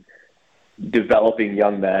 discipline, developing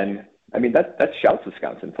young men. I mean, that shouts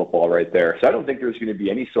Wisconsin football right there. So I don't think there's going to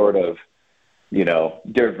be any sort of,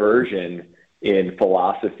 diversion in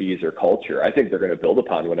philosophies or culture. I think they're going to build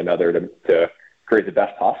upon one another to create the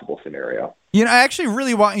best possible scenario. I actually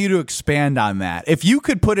really want you to expand on that. If you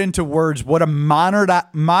could put into words what a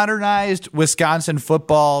modernized Wisconsin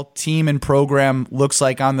football team and program looks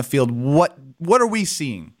like on the field, what what are we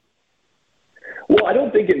seeing? Well, I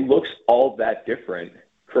don't think it looks all that different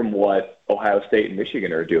from what Ohio State and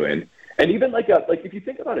Michigan are doing. And even like if you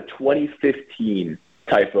think about a 2015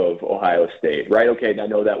 type of Ohio State, right? Okay, I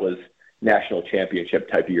know that was national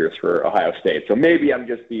championship type years for Ohio State. So maybe I'm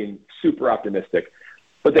just being super optimistic.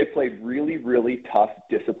 But they played really, really tough,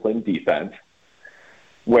 disciplined defense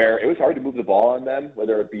where it was hard to move the ball on them,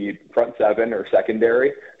 whether it be front seven or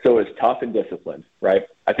secondary. So it was tough and disciplined, right?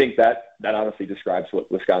 I think that honestly describes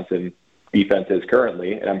what Wisconsin defense is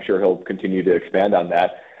currently, and I'm sure he'll continue to expand on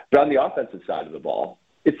that. But on the offensive side of the ball,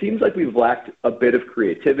 it seems like we've lacked a bit of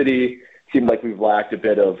creativity. It seems like we've lacked a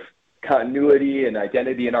bit of continuity and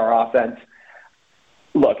identity in our offense.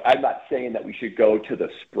 Look, I'm not saying that we should go to the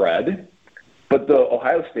spread, but the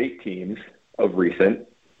Ohio State teams of recent,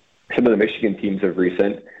 some of the Michigan teams of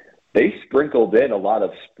recent, they sprinkled in a lot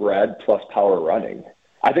of spread plus power running.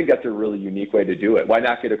 I think that's a really unique way to do it. Why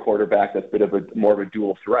not get a quarterback that's more of a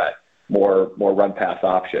dual threat, more run pass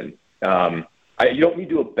option? You don't need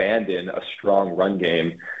to abandon a strong run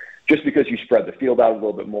game just because you spread the field out a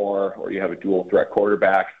little bit more or you have a dual threat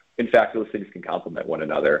quarterback. In fact, those things can complement one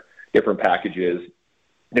another. Different packages,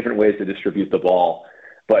 different ways to distribute the ball.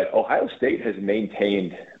 But Ohio State has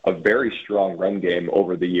maintained a very strong run game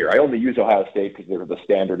over the year. I only use Ohio State because they're the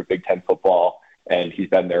standard of Big Ten football, and he's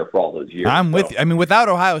been there for all those years. I'm with you. I mean, without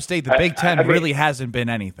Ohio State, the Big Ten really hasn't been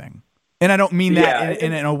anything. And I don't mean that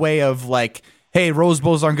in a way of like, hey, Rose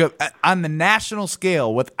Bowls aren't good. On the national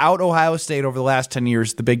scale, without Ohio State over the last 10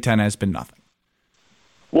 years, the Big Ten has been nothing.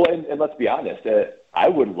 Well, and let's be honest, I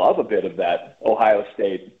would love a bit of that Ohio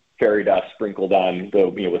State fairy dust sprinkled on the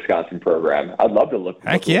Wisconsin program. I'd love to look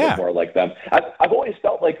a little bit more like them. I've always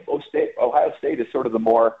felt like Ohio State is sort of the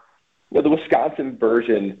more, the Wisconsin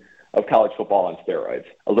version of college football on steroids.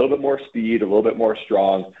 A little bit more speed, a little bit more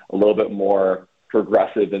strong, a little bit more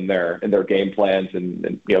progressive in their game plans,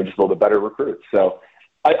 and just a little bit better recruits. So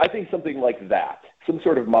I think something like that, some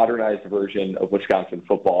sort of modernized version of Wisconsin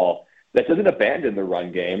football that doesn't abandon the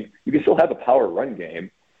run game. You can still have a power run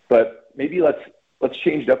game, but maybe let's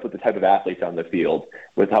change it up with the type of athletes on the field,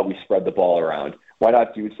 with how we spread the ball around. Why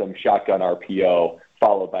not do some shotgun RPO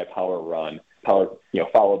followed by power run,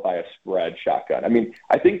 followed by a spread shotgun? I mean,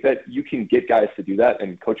 I think that you can get guys to do that,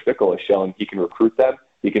 and Coach Fickell has shown he can recruit them,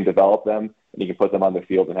 he can develop them, and he can put them on the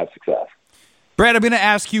field and have success. Brad, I'm going to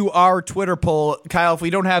ask you our Twitter poll. Kyle, if we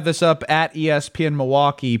don't have this up at ESPN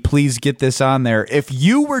Milwaukee, please get this on there. If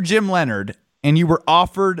you were Jim Leonhard and you were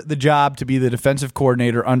offered the job to be the defensive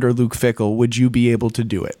coordinator under Luke Fickell, would you be able to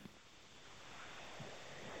do it?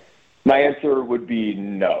 My answer would be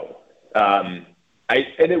no. And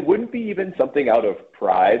it wouldn't be even something out of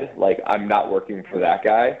pride, like I'm not working for that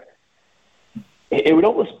guy. It would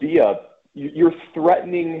almost be you're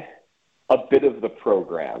threatening a bit of the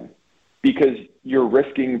program because you're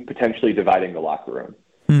risking potentially dividing the locker room,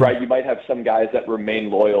 right? You might have some guys that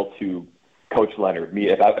remain loyal to Coach Leonhard.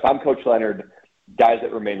 If I'm Coach Leonhard, guys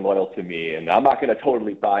that remain loyal to me, and I'm not going to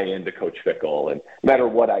totally buy into Coach Fickell. And no matter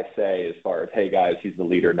what I say as far as, hey, guys, he's the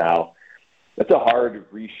leader now, that's a hard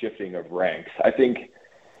reshifting of ranks. I think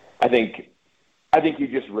you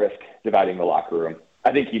just risk dividing the locker room.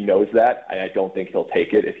 I think he knows that, and I don't think he'll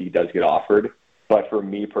take it if he does get offered. But for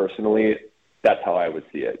me personally, that's how I would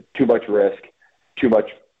see it. Too much risk, too much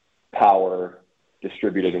power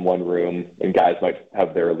distributed in one room, and guys might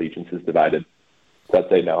have their allegiances divided. So I'd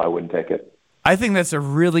say no, I wouldn't take it. I think that's a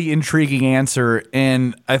really intriguing answer,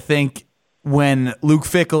 and I think when Luke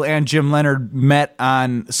Fickell and Jim Leonhard met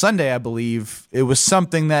on Sunday, I believe, it was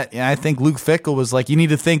something that I think Luke Fickell was like, you need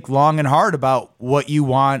to think long and hard about what you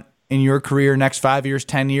want in your career next 5 years,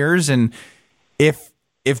 10 years, and if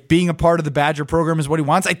being a part of the Badger program is what he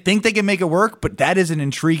wants, I think they can make it work, but that is an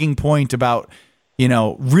intriguing point about,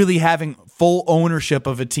 really having full ownership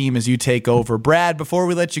of a team as you take over. Brad, before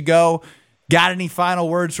we let you go, got any final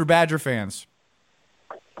words for Badger fans?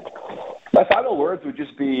 My final words would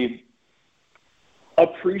just be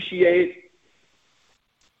appreciate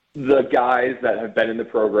the guys that have been in the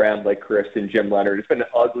program, like Chris and Jim Leonhard. It's been an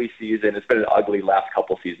ugly season. It's been an ugly last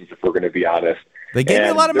couple seasons, if we're going to be honest. They gave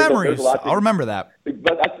you a lot of memories. I'll remember that.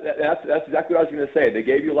 But that's exactly what I was going to say. They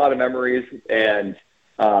gave you a lot of memories, and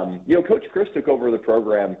Coach Chris took over the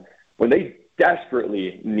program when they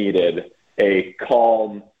desperately needed a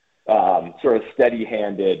calm, sort of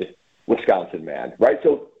steady-handed Wisconsin man, right?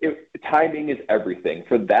 So timing is everything.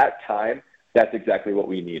 For that time, that's exactly what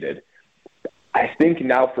we needed. I think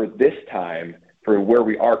now for this time, for where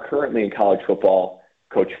we are currently in college football,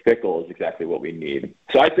 Coach Fickell is exactly what we need.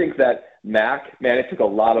 So I think that Mac, man, it took a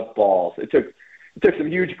lot of balls. It took it took some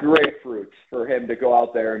huge grapefruits for him to go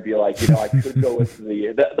out there and be like, I could go with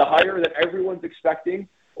the higher that everyone's expecting,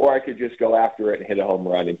 or I could just go after it and hit a home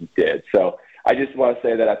run, and he did. So I just want to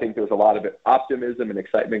say that I think there's a lot of optimism and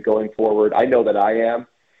excitement going forward. I know that I am.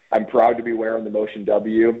 I'm proud to be wearing the Motion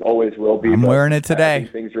W. Always will be. I'm wearing it today. I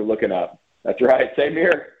think things are looking up. That's right. Same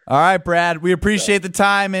here. All right, Brad. We appreciate the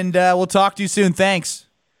time, and we'll talk to you soon. Thanks.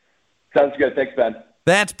 Sounds good. Thanks, Ben.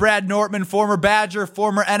 That's Brad Nortman, former Badger,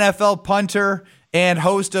 former NFL punter, and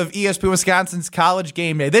host of ESPN Wisconsin's College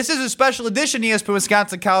Game Day. This is a special edition ESPN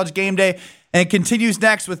Wisconsin College Game Day, and it continues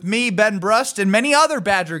next with me, Ben Brust, and many other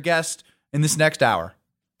Badger guests in this next hour.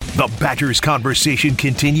 The Badgers conversation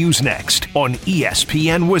continues next on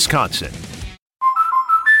ESPN Wisconsin.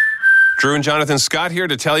 Drew and Jonathan Scott here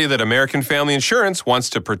to tell you that American Family Insurance wants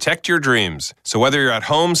to protect your dreams. So whether you're at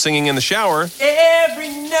home singing in the shower, every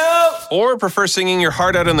note, or prefer singing your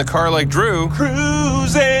heart out in the car like Drew,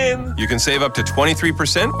 cruising, you can save up to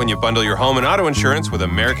 23% when you bundle your home and auto insurance with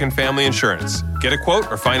American Family Insurance. Get a quote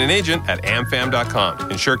or find an agent at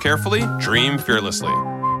amfam.com. Insure carefully, dream fearlessly.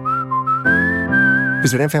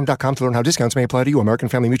 Visit amfam.com to learn how discounts may apply to you. American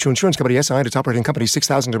Family Mutual Insurance Company, SI, and its operating company,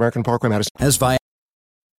 6000 American Parkway, Madison. As via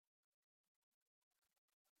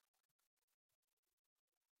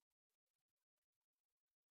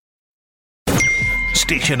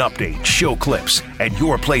Station updates, show clips, and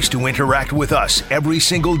your place to interact with us every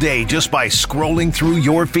single day just by scrolling through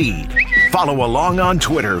your feed. Follow along on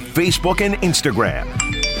Twitter, Facebook, and Instagram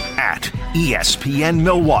at ESPN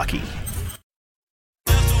Milwaukee.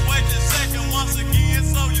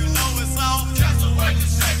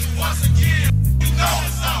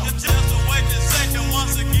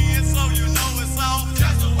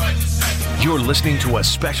 You're listening to a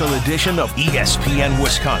special edition of ESPN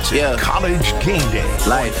Wisconsin College Game Day.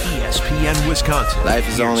 Life. ESPN Wisconsin. Life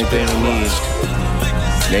is the only thing we need.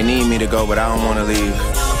 They need me to go, but I don't want to leave.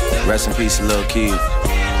 Rest in peace, Lil Keith.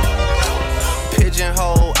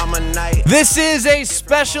 Pigeonhole, I'm a knight. This is a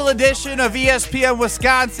special edition of ESPN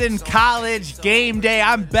Wisconsin College Game Day.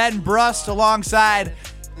 I'm Ben Brust alongside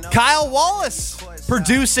Kyle Wallace,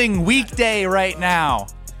 producing Weekday right now.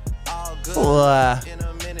 A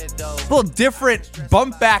little different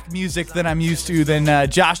bump back music than I'm used to than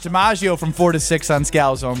Josh DiMaggio from 4 to 6 on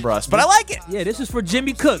Scalzo and Brust, but I like it. Yeah, this is for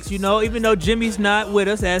Jimmy Cooks. Even though Jimmy's not with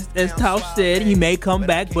us, as Tausch said, he may come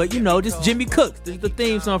back, but just Jimmy Cooks. This is the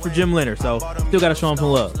theme song for Jim Leonard, so still got to show him some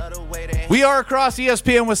love. We are across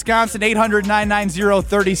ESPN Wisconsin,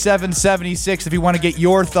 800-990-3776 if you want to get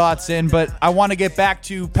your thoughts in, but I want to get back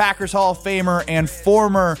to Packers Hall of Famer and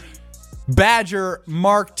former Badger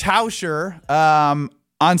Mark Tauscher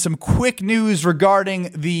on some quick news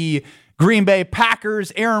regarding the Green Bay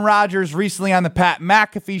Packers. Aaron Rodgers recently on the Pat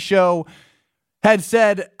McAfee show had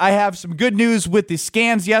said, I have some good news with the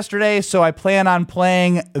scans yesterday, so I plan on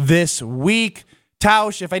playing this week.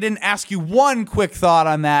 Tausch, if I didn't ask you one quick thought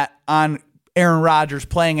on that, on Aaron Rodgers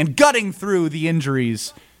playing and gutting through the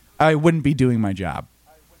injuries, I wouldn't be doing my job.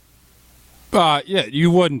 Yeah,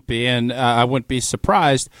 you wouldn't be, and I wouldn't be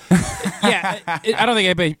surprised.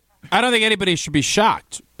 I don't think anybody should be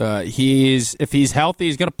shocked. If he's healthy,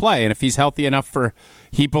 he's going to play, and if he's healthy enough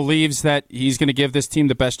he believes that he's going to give this team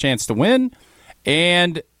the best chance to win,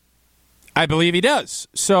 and I believe he does.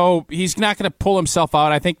 So he's not going to pull himself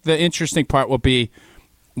out. I think the interesting part will be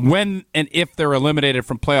when and if they're eliminated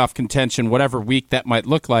from playoff contention, whatever week that might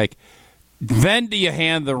look like. Then do you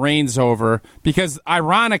hand the reins over? Because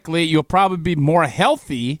ironically, you'll probably be more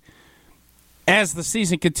healthy as the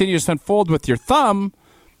season continues to unfold with your thumb.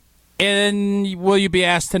 And will you be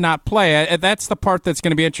asked to not play? That's the part that's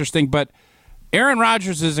going to be interesting. But Aaron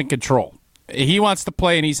Rodgers is in control. He wants to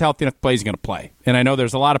play, and he's healthy enough to play. He's going to play. And I know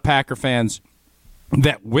there's a lot of Packer fans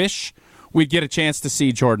that wish we'd get a chance to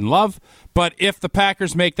see Jordan Love. But if the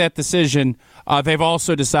Packers make that decision, they've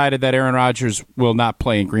also decided that Aaron Rodgers will not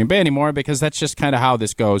play in Green Bay anymore because that's just kind of how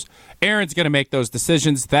this goes. Aaron's going to make those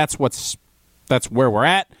decisions. That's where we're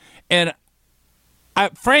at. And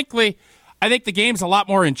frankly, I think the game's a lot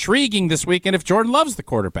more intriguing this weekend if Jordan Love's the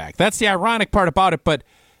quarterback. That's the ironic part about it. But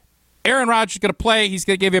Aaron Rodgers is going to play. He's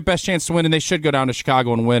going to give you the best chance to win, and they should go down to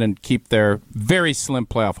Chicago and win and keep their very slim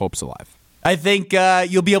playoff hopes alive. I think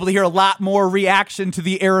you'll be able to hear a lot more reaction to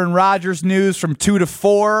the Aaron Rodgers news from 2 to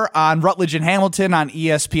 4 on Rutledge and Hamilton on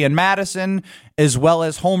ESPN Madison, as well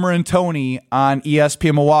as Homer and Tony on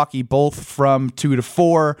ESPN Milwaukee, both from 2 to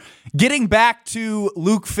 4. Getting back to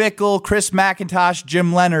Luke Fickell, Chris McIntosh,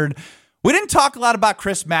 Jim Leonard, we didn't talk a lot about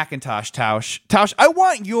Chris McIntosh, Tausch. Tausch, I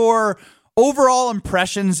want your overall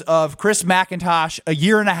impressions of Chris McIntosh a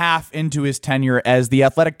year and a half into his tenure as the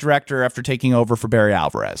athletic director after taking over for Barry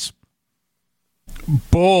Alvarez.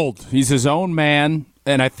 Bold. He's his own man,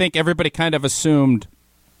 and I think everybody kind of assumed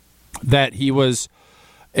that he was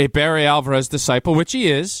a Barry Alvarez disciple, which he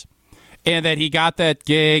is, and that he got that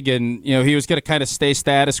gig and he was going to kind of stay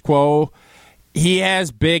status quo. He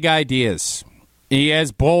has big ideas. He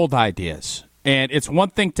has bold ideas. And it's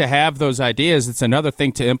one thing to have those ideas. It's another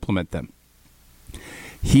thing to implement them.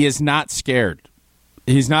 He is not scared.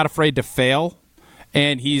 He's not afraid to fail,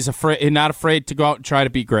 and he's not afraid to go out and try to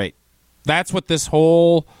be great. That's what this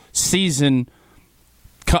whole season,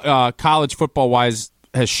 college football-wise,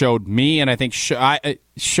 has showed me, and I think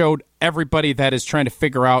showed everybody that is trying to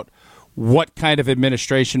figure out what kind of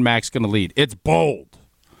administration Mac's going to lead. It's bold.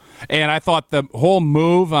 And I thought the whole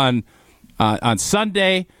move on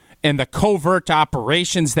Sunday and the covert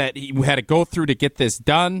operations that he had to go through to get this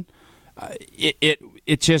done, it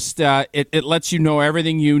lets you know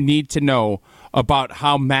everything you need to know about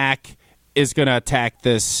how Mac is going to attack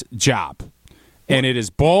this job. And it is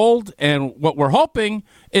bold, and what we're hoping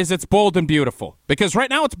is it's bold and beautiful. Because right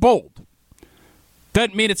now it's bold.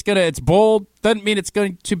 Doesn't mean it's bold. Doesn't mean it's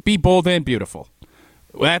going to be bold and beautiful.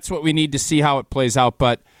 That's what we need to see how it plays out.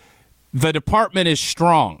 But the department is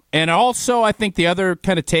strong. And also, I think the other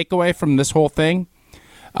kind of takeaway from this whole thing,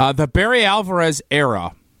 the Barry Alvarez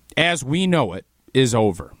era, as we know it, is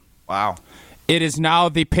over. Wow. It is now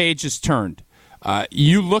the page is turned.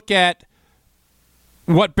 You look at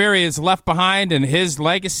what Barry has left behind, and his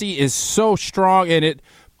legacy is so strong in it.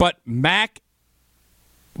 But Mac,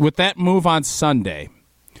 with that move on Sunday,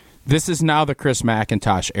 this is now the Chris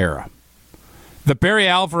McIntosh era. The Barry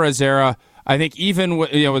Alvarez era, I think even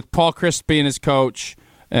with Paul Chryst being his coach,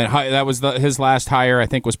 and that was his last hire, I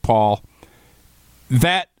think was Paul,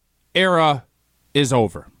 that era is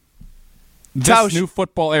over. This new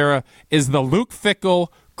football era is the Luke Fickell,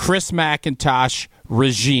 Chris McIntosh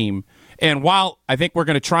regime. And while I think we're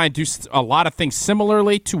going to try and do a lot of things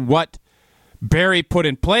similarly to what Barry put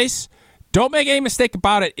in place, don't make any mistake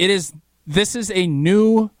about it. This is a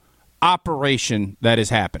new operation that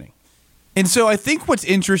is happening. And so I think what's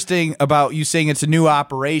interesting about you saying it's a new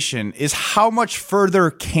operation is how much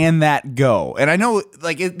further can that go? And I know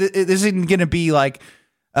this isn't going to be like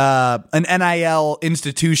an NIL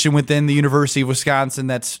institution within the University of Wisconsin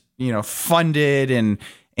that's funded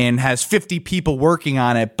and has 50 people working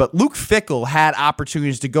on it. But Luke Fickell had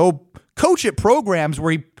opportunities to go coach at programs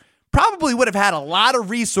where he probably would have had a lot of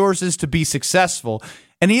resources to be successful,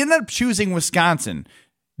 and he ended up choosing Wisconsin.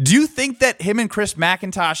 Do you think that him and Chris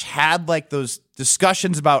McIntosh had those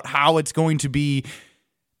discussions about how it's going to be,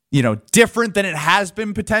 different than it has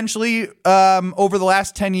been potentially over the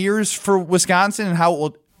last 10 years for Wisconsin, and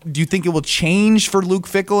how do you think it will change for Luke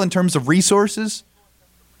Fickell in terms of resources?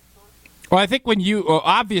 Well, I think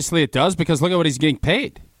obviously it does, because look at what he's getting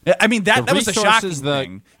paid. I mean, that was a shocking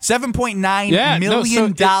thing. $7.9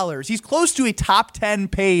 million. He's close to a top 10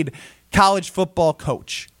 paid college football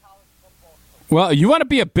coach. Well, you want to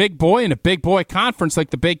be a big boy in a big boy conference like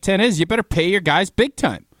the Big Ten is, you better pay your guys big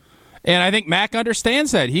time. And I think Mac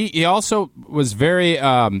understands that. He also was very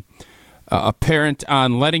apparent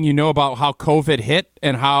on letting you know about how COVID hit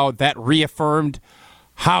and how that reaffirmed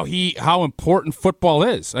how important football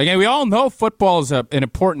is. Again, we all know football is an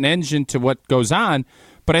important engine to what goes on,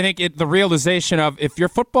 but I think the realization of if your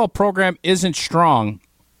football program isn't strong,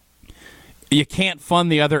 you can't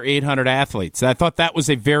fund the other 800 athletes. I thought that was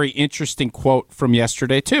a very interesting quote from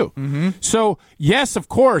yesterday, too. Mm-hmm. So, yes, of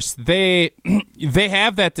course, they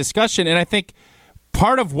have that discussion, and I think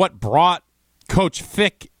part of what brought Coach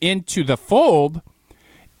Fick into the fold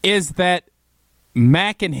is that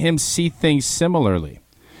Mac and him see things similarly.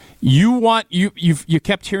 You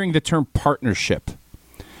kept hearing the term partnership,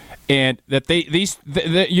 and that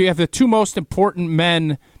you have the two most important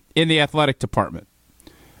men in the athletic department.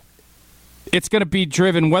 It's going to be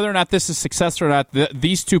driven whether or not this is successful or not.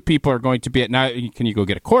 These two people are going to be at now. Can you go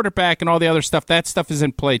get a quarterback and all the other stuff? That stuff is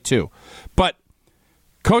in play too. But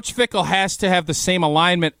Coach Fickell has to have the same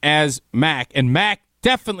alignment as Mac, and Mac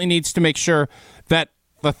definitely needs to make sure that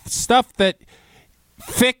the stuff that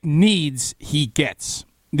Fick needs, he gets.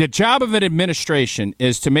 The job of an administration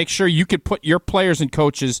is to make sure you can put your players and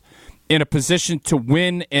coaches in a position to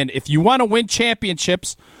win. And if you want to win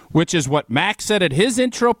championships, which is what Mac said at his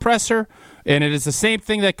intro presser, and it is the same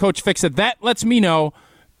thing that Coach Fick said, that lets me know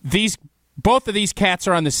both of these cats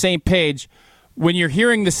are on the same page. When you're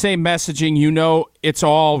hearing the same messaging, you know it's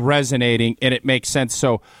all resonating and it makes sense.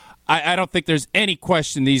 So I don't think there's any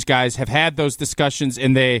question these guys have had those discussions,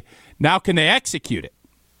 and now can they execute it?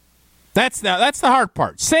 That's the hard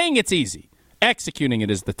part. Saying it's easy. Executing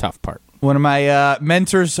it is the tough part. One of my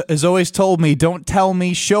mentors has always told me, don't tell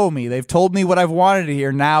me, show me. They've told me what I've wanted to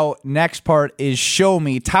hear. Now, next part is show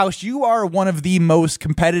me. Tausch, you are one of the most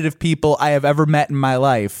competitive people I have ever met in my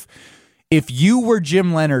life. If you were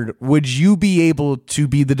Jim Leonhard, would you be able to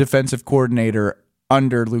be the defensive coordinator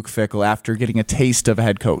under Luke Fickell after getting a taste of a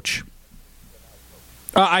head coach?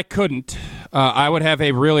 I couldn't. I would have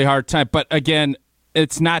a really hard time. But again,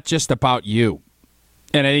 it's not just about you.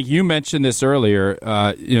 And I think you mentioned this earlier.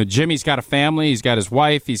 Jimmy's got a family. He's got his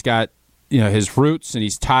wife. He's got his roots, and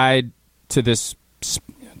he's tied to this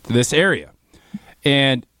area.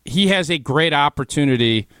 And he has a great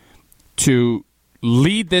opportunity to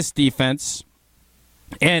lead this defense.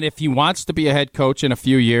 And if he wants to be a head coach in a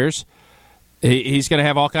few years, he's going to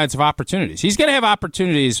have all kinds of opportunities. He's going to have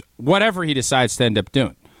opportunities whatever he decides to end up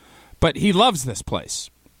doing. But he loves this place.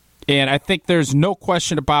 And I think there's no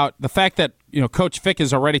question about the fact that Coach Fick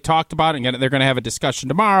has already talked about it, and they're going to have a discussion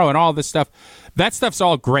tomorrow and all this stuff. That stuff's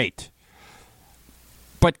all great.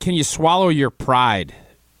 But can you swallow your pride?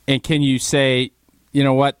 And can you say, you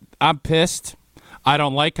know what, I'm pissed. I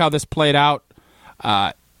don't like how this played out.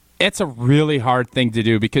 It's a really hard thing to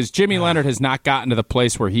do because Jimmy Leonhard has not gotten to the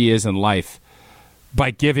place where he is in life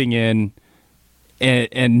by giving in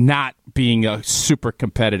and not being a super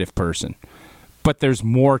competitive person. But there's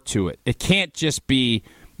more to it. It can't just be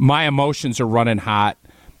my emotions are running hot.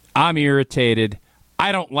 I'm irritated.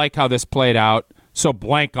 I don't like how this played out, so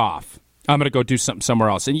blank off. I'm going to go do something somewhere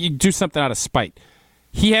else. And you do something out of spite.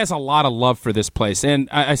 He has a lot of love for this place. And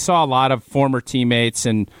I saw a lot of former teammates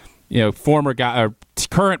and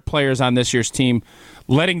current players on this year's team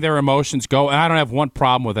letting their emotions go. And I don't have one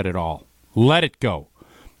problem with it at all. Let it go.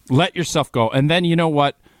 Let yourself go. And then you know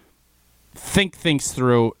what? Think things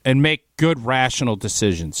through and make good, rational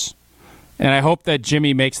decisions. And I hope that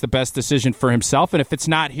Jimmy makes the best decision for himself. And if it's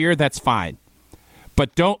not here, that's fine.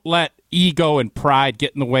 But don't let ego and pride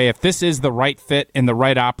get in the way. If this is the right fit and the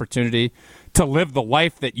right opportunity to live the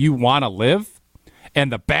life that you want to live and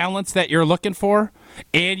the balance that you're looking for,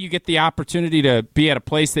 and you get the opportunity to be at a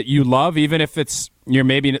place that you love, even if you're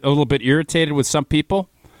maybe a little bit irritated with some people,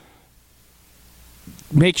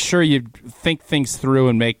 make sure you think things through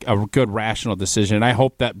and make a good, rational decision. And I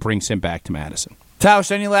hope that brings him back to Madison.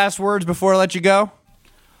 Tausch, any last words before I let you go?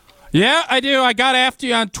 Yeah, I do. I got after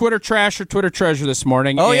you on Twitter Trash or Twitter Treasure this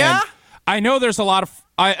morning. Oh, yeah? I know there's a lot of...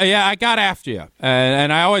 I got after you.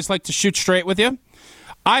 And I always like to shoot straight with you.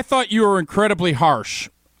 I thought you were incredibly harsh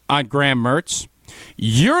on Graham Mertz.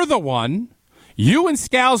 You're the one... You and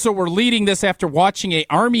Scalzo were leading this after watching a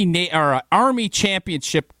Army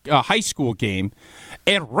championship high school game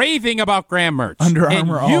and raving about Graham Mertz. Under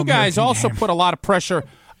Armour, and you guys also put a lot of pressure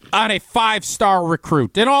on a 5-star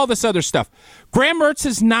recruit and all this other stuff. Graham Mertz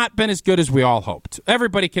has not been as good as we all hoped.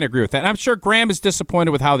 Everybody can agree with that. And I'm sure Graham is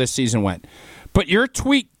disappointed with how this season went. But your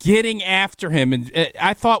tweet getting after him, and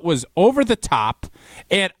I thought was over the top.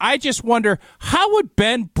 And I just wonder, how would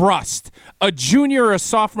Ben Brust, a junior or a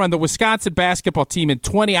sophomore on the Wisconsin basketball team in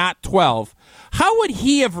 2012, how would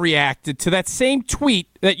he have reacted to that same tweet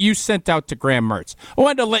that you sent out to Graham Mertz? I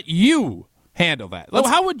wanted to let you handle that.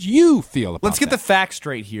 How would you feel about that? Let's get the facts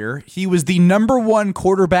straight here. He was the #1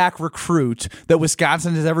 quarterback recruit that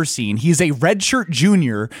Wisconsin has ever seen. He's a redshirt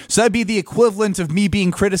junior, so that'd be the equivalent of me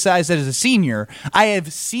being criticized as a senior. I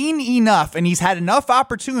have seen enough, and he's had enough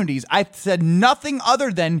opportunities. I've said nothing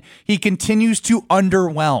other than he continues to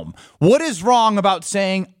underwhelm. What is wrong about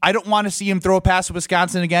saying, I don't want to see him throw a pass at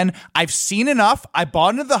Wisconsin again? I've seen enough. I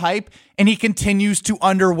bought into the hype, and he continues to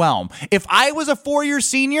underwhelm. If I was a 4-year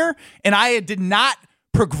senior and I did not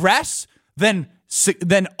progress, then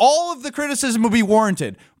all of the criticism would be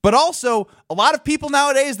warranted. But also, a lot of people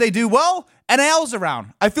nowadays, they do, NIL's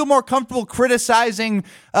around. I feel more comfortable criticizing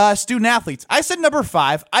student athletes. I said number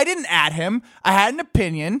 5. I didn't add him. I had an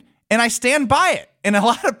opinion, and I stand by it. And a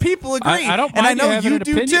lot of people agree. I don't and I mind know you you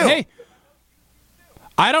do opinion. too. Hey,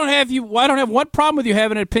 I don't have one problem with you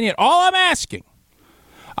having an opinion. All I'm asking,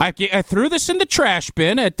 I threw this in the trash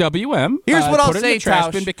bin at WM. Here's what I'll say,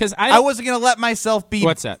 Tausch, because I wasn't going to let myself be...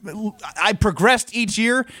 What's that? I progressed each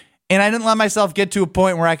year, and I didn't let myself get to a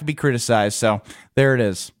point where I could be criticized. So there it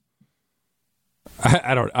is.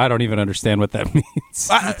 I don't even understand what that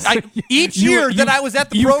means. Each year that I was at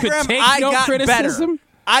the program, I got better.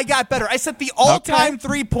 I got better. I set the all-time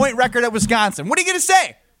 3-point record at Wisconsin. What are you going to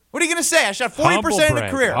say? What are you going to say? I shot 40% in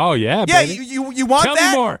a career. Oh, yeah, yeah. baby. You want Tell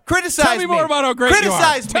that? Me more. Criticize Tell me more about how great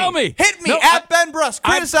Criticize you are. me. Tell me. Hit me at Ben Brust.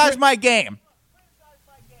 Criticize my game.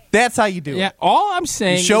 That's how you do it. Yeah. All I'm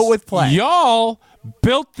saying show is with play. Y'all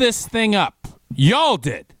built this thing up. Y'all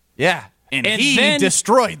did. Yeah. And he then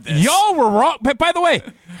destroyed this. Y'all were wrong. But by the way,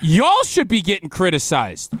 y'all should be getting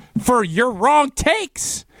criticized for your wrong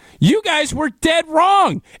takes. You guys were dead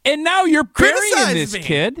wrong, and now you're burying this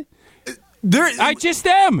kid. I just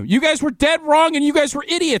am. You guys were dead wrong, and you guys were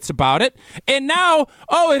idiots about it. And now,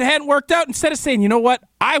 it hadn't worked out. Instead of saying, you know what,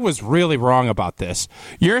 I was really wrong about this,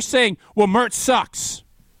 you're saying, well, Mert sucks.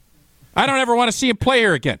 I don't ever want to see him play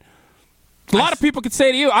here again. A lot of people could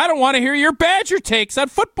say to you, I don't want to hear your Badger takes on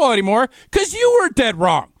football anymore because you were dead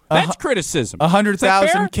wrong. That's criticism.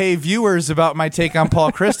 100,000 K viewers about my take on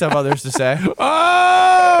Paul Christ have others to say.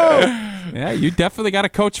 Yeah, you definitely got a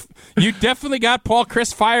coach. You definitely got Paul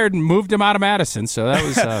Christ fired and moved him out of Madison. So that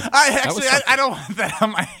was. I don't want that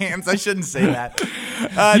on my hands. I shouldn't say that.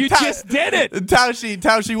 You just did it,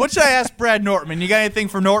 Tausche. What should I ask Brad Nortman? You got anything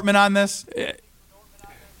for Nortman on this?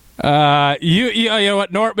 You know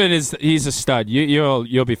what, Nortman he's a stud.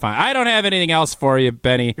 You'll be fine. I don't have anything else for you,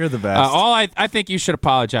 Benny. You're the best. I think you should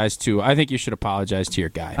apologize to. I think you should apologize to your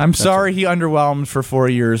guy. I'm sorry he underwhelmed for 4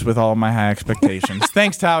 years with all my high expectations.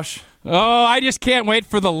 Thanks, Tausch. Oh, I just can't wait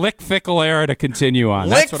for the Lick Fickle era to continue on.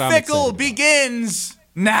 Lick Fickle begins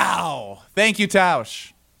now. Thank you,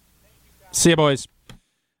 Tausch. See you, boys.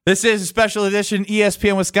 This is a special edition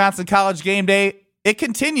ESPN Wisconsin College Game Day. It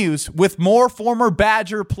continues with more former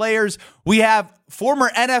Badger players. We have former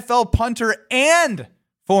NFL punter and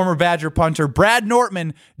former Badger punter Brad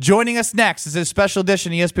Nortman joining us next. This is a special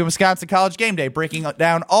edition ESPN Wisconsin College Game Day, breaking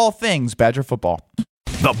down all things Badger football.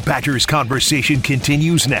 The Badgers conversation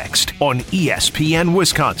continues next on ESPN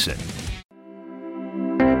Wisconsin.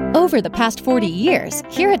 Over the past 40 years,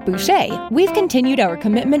 here at Boucher, we've continued our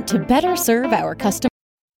commitment to better serve our customers.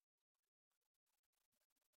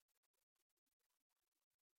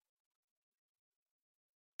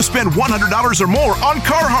 Spend $100 or more on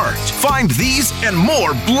Carhartt. Find these and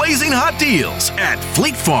more blazing hot deals at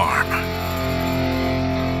Fleet Farm.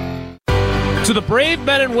 To the brave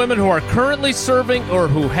men and women who are currently serving or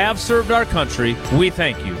who have served our country, we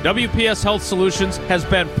thank you. WPS Health Solutions has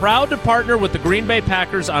been proud to partner with the Green Bay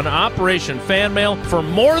Packers on Operation Fan Mail for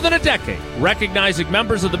more than a decade, recognizing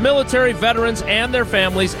members of the military, veterans, and their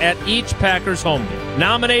families at each Packers home game.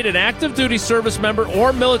 Nominate an active duty service member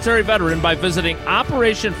or military veteran by visiting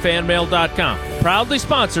OperationFanMail.com. Proudly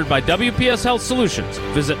sponsored by WPS Health Solutions.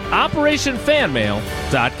 Visit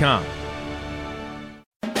OperationFanMail.com.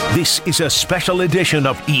 This is a special edition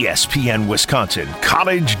of ESPN Wisconsin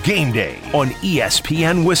College Game Day on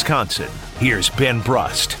ESPN Wisconsin. Here's Ben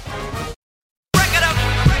Brust.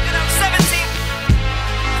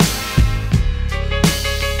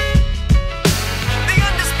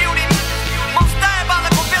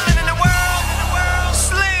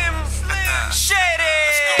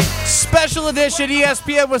 Special edition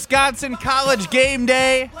ESPN Wisconsin College Game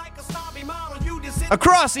Day.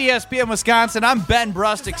 Across ESPN Wisconsin, I'm Ben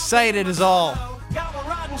Brust, excited as all.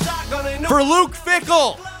 For Luke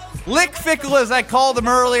Fickle, Lick Fickle as I called him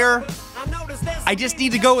earlier, I just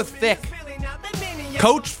need to go with Fick.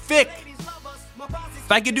 Coach Fick. If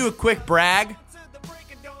I could do a quick brag,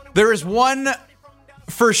 there is one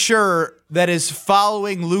for sure that is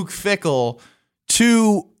following Luke Fickle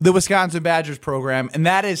to the Wisconsin Badgers program, and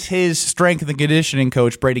that is his strength and conditioning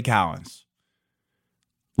coach, Brady Collins.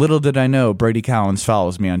 Little did I know, Brady Collins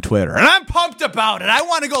follows me on Twitter. And I'm pumped about it. I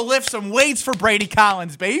want to go lift some weights for Brady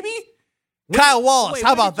Collins, baby. Kyle Wallace,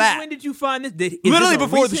 how about that? When did you find this? Literally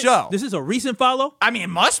before the show. This is a recent follow? I mean, it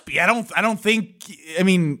must be. I don't think,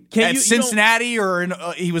 at Cincinnati or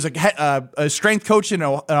he was a strength coach in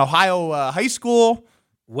Ohio high school.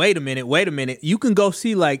 Wait a minute. You can go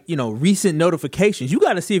see recent notifications. You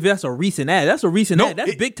got to see if that's a recent ad. That's a recent ad.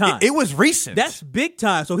 That's big time. It was recent. That's big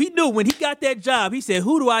time. So he knew when he got that job, he said,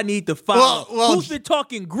 who do I need to follow? Who's been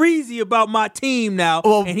talking greasy about my team now?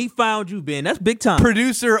 And he found you, Ben. That's big time.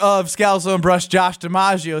 Producer of Scalzo and Brush, Josh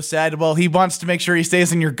DiMaggio, said, he wants to make sure he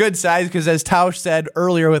stays on your good side because as Tausch said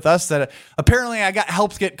earlier with us, that apparently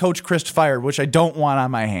helps get Coach Christ fired, which I don't want on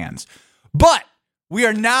my hands. But we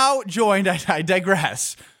are now joined, I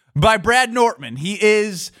digress, by Brad Nortman. He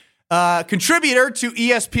is a contributor to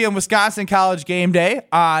ESPN Wisconsin College Game Day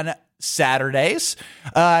on Saturdays.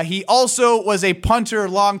 He also was a punter a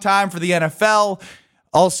long time for the NFL,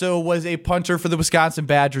 also was a punter for the Wisconsin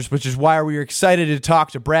Badgers, which is why we are excited to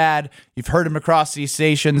talk to Brad. You've heard him across these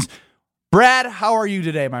stations. Brad, how are you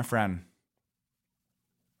today, my friend?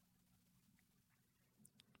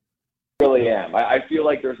 Really am. I feel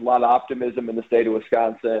like there's a lot of optimism in the state of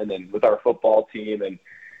Wisconsin and with our football team. And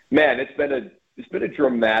man, it's been a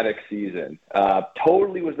dramatic season.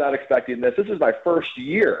 Totally was not expecting this. This is my first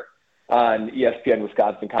year on ESPN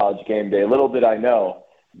Wisconsin College Game Day. Little did I know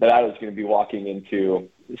that I was going to be walking into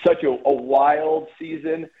such a wild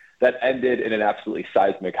season, that ended in an absolutely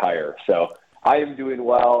seismic hire. So I am doing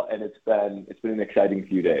well, and it's been an exciting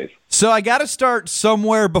few days. So I got to start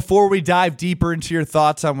somewhere before we dive deeper into your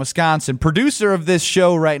thoughts on Wisconsin. Producer of this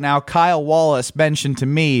show right now, Kyle Wallace, mentioned to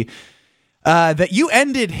me that you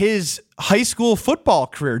ended his high school football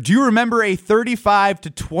career. Do you remember a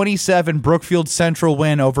 35-27 Brookfield Central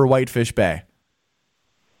win over Whitefish Bay?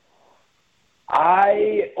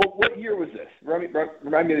 What year was this?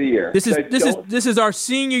 Remind me of the year. This is our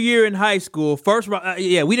senior year in high school. First round.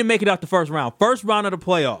 We didn't make it out the first round. First round of the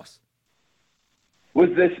playoffs. What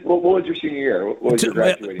was your senior year? What was your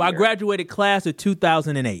graduating My year? graduated class of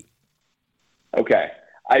 2008. Okay,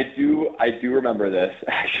 I do remember this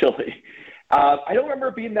actually. I don't remember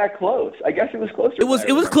it being that close. I guess it was closer. It was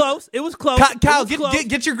close. It was close. Kyle,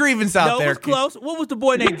 get your grievance out there. It was close. What was the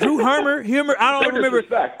boy named? Drew Hermer. I don't remember.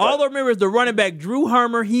 All I remember is the running back, Drew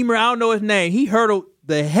Hermer. I don't know his name. He hurdled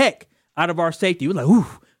the heck out of our safety. We were like,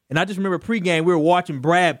 ooh. And I just remember pregame, we were watching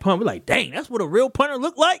Brad punt. We're like, dang, that's what a real punter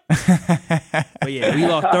looked like. But yeah, we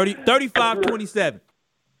lost 35-27.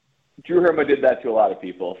 Drew Hermer did that to a lot of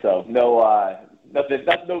people. So no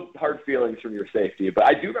hard feelings from your safety. But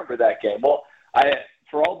I do remember that game. Well,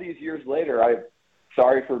 for all these years later, I'm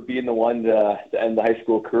sorry for being the one to end the high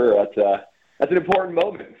school career. That's an important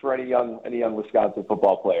moment for any young Wisconsin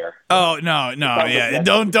football player. Oh no, yeah.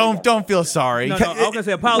 Don't feel sorry. No, I was gonna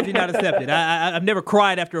say apology not accepted. I've never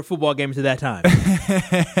cried after a football game to that time.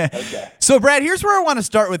 Okay. So Brad, here's where I want to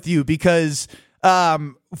start with you because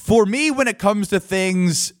for me, when it comes to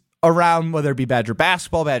things around whether it be Badger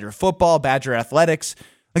basketball, Badger football, Badger athletics,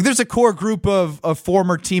 like there's a core group of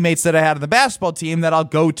former teammates that I had on the basketball team that I'll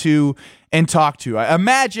go to and talk to. I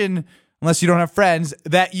imagine, unless you don't have friends,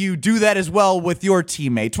 that you do that as well with your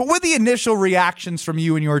teammates. What were the initial reactions from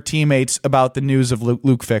you and your teammates about the news of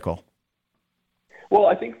Luke Fickell? Well,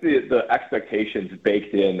 I think the expectations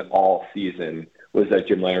baked in all season was that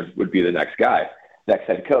Jim Leonhard would be the next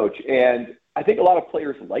head coach. And I think a lot of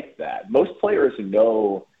players like that. Most players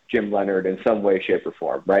know Jim Leonhard in some way, shape, or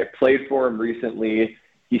form, right? Played for him recently.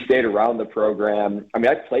 He stayed around the program. I mean,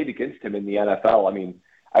 I played against him in the NFL. I mean,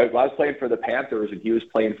 I was playing for the Panthers and he was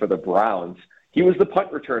playing for the Browns. He was the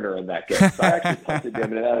punt returner in that game. So I actually punted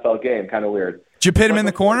him in an NFL game. Kind of weird. Did you pit him in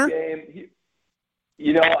the corner? Game,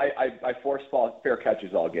 I forced fair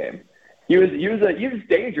catches all game. He was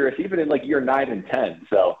dangerous even in like year 9 and 10.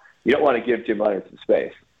 So you don't want to give Jim Leonhard some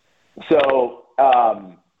space. So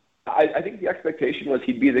I think the expectation was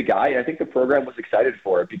he'd be the guy, and I think the program was excited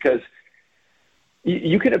for it because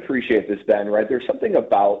you can appreciate this, Ben, right? There's something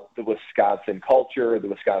about the Wisconsin culture, the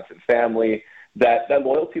Wisconsin family, that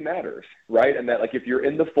loyalty matters, right? And that, like, if you're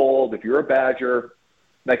in the fold, if you're a Badger,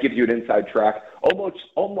 that gives you an inside track, almost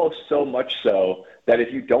so much so that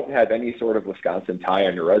if you don't have any sort of Wisconsin tie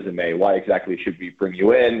on your resume, why exactly should we bring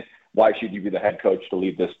you in? Why should you be the head coach to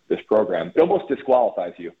lead this program? It almost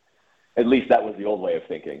disqualifies you. At least that was the old way of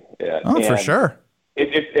thinking. Yeah. Oh, for sure.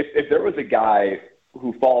 If there was a guy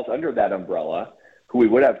who falls under that umbrella, who we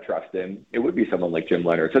would have trust in, it would be someone like Jim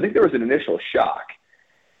Leonhard. So I think there was an initial shock.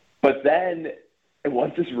 But then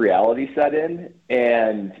once this reality set in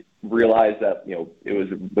and realized that,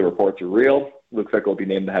 the reports are real, Luke Fickell will be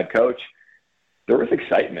named the head coach, there was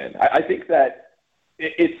excitement. I think that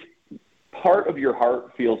it's part of your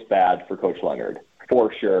heart feels bad for Coach Leonhard,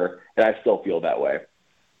 for sure, and I still feel that way.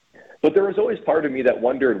 But there was always part of me that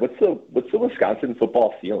wondered, what's the Wisconsin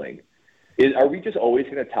football ceiling? Are we just always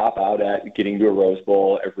going to top out at getting to a Rose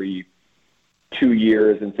Bowl every 2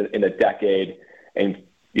 years in a decade and,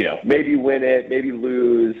 maybe win it, maybe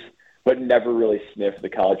lose, but never really sniff the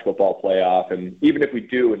college football playoff? And even if we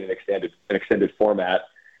do in an extended format,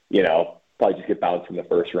 probably just get bounced in the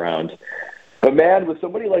first round. But, man, with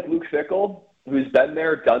somebody like Luke Fickell, who's been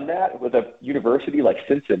there, done that with a university like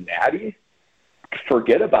Cincinnati,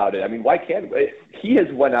 forget about it. I mean, why can't he has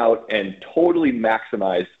went out and totally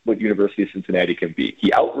maximized what University of Cincinnati can be.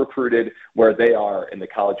 He out-recruited where they are in the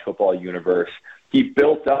college football universe. He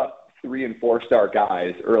built up 3- and 4-star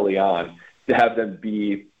guys early on to have them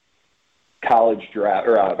be college draft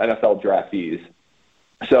or NFL draftees.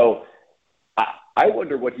 So I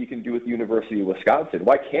wonder what he can do with the University of Wisconsin.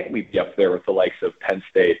 Why can't we be up there with the likes of Penn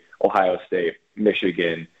State, Ohio State,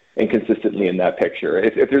 Michigan, and consistently in that picture?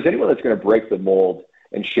 If there's anyone that's going to break the mold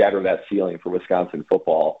and shatter that ceiling for Wisconsin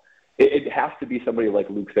football, it has to be somebody like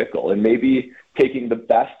Luke Fickell, and maybe taking the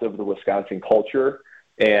best of the Wisconsin culture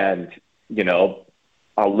and,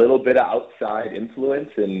 a little bit of outside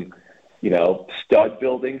influence and, stud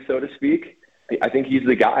building, so to speak. I think he's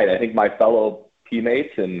the guy. And I think my fellow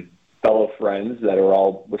teammates and fellow friends that are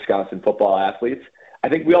all Wisconsin football athletes, I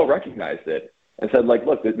think we all recognized it and said,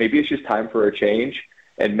 look, maybe it's just time for a change.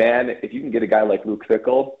 And, man, if you can get a guy like Luke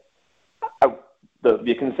Fickell,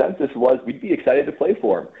 the consensus was we'd be excited to play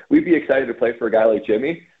for him. We'd be excited to play for a guy like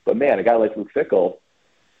Jimmy. But, man, a guy like Luke Fickell,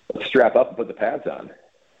 let's strap up and put the pads on.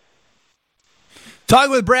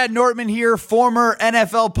 Talking with Brad Nortman here, former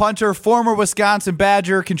NFL punter, former Wisconsin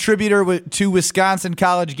Badger, contributor to Wisconsin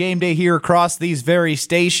College Game Day here across these very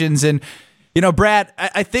stations. And, you know, Brad,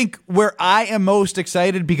 I think where I am most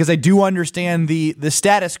excited, because I do understand the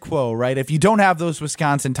status quo, right? If you don't have those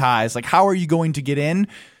Wisconsin ties, like, how are you going to get in?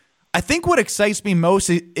 I think what excites me most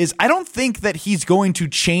is I don't think that he's going to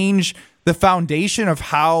change the foundation of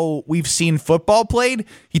how we've seen football played.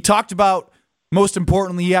 He talked about, most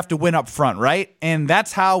importantly, you have to win up front, right? And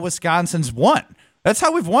that's how Wisconsin's won. That's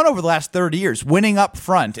how we've won over the last 30 years, winning up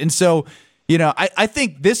front. And so, you know, I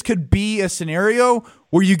think this could be a scenario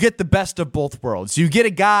where you get the best of both worlds. You get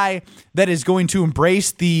a guy that is going to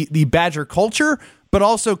embrace the Badger culture, but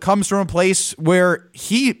also comes from a place where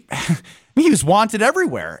he was wanted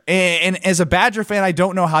everywhere. And as a Badger fan, I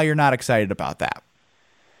don't know how you're not excited about that.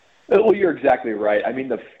 Well, you're exactly right. I mean,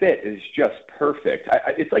 the fit is just perfect.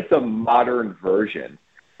 It's like the modern version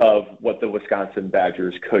of what the Wisconsin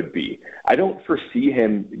Badgers could be. I don't foresee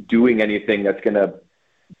him doing anything that's going to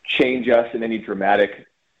change us in any dramatic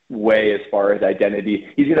way as far as identity.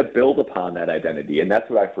 He's going to build upon that identity, and that's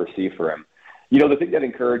what I foresee for him. You know, the thing that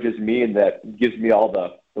encourages me and that gives me all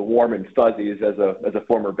the warm and fuzzies as a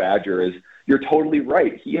former Badger is you're totally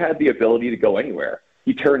right. He had the ability to go anywhere.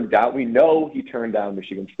 We know he turned down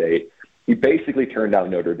Michigan State. He basically turned down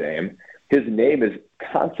Notre Dame. His name is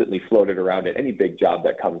constantly floated around at any big job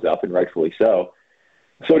that comes up, and rightfully so.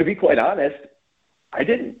 So to be quite honest, I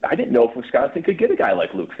didn't know if Wisconsin could get a guy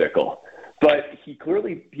like Luke Fickell, but he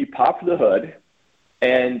popped the hood,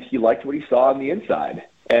 and he liked what he saw on the inside.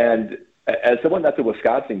 And as someone that's a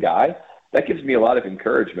Wisconsin guy, that gives me a lot of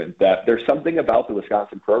encouragement that there's something about the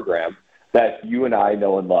Wisconsin program that you and I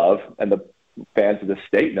know and love, and the fans of the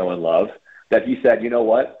state know and love, that he said, you know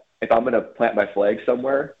what, if I'm going to plant my flag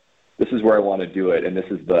somewhere, this is where I want to do it, and this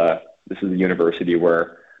is the university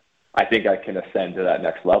where I think I can ascend to that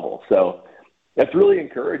next level. So that's really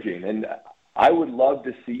encouraging, and I would love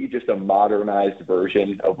to see just a modernized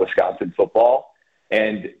version of Wisconsin football,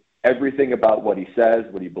 and everything about what he says,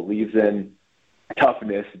 what he believes in,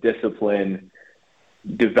 toughness, discipline,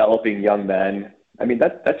 developing young men. I mean,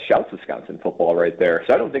 that shouts Wisconsin football right there.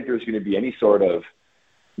 So I don't think there's going to be any sort of,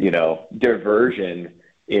 you know, diversion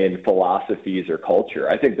in philosophies or culture.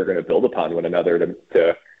 I think they're going to build upon one another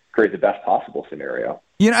to create the best possible scenario.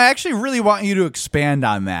 You know, I actually really want you to expand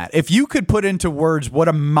on that. If you could put into words what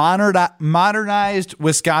a modernized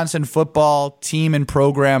Wisconsin football team and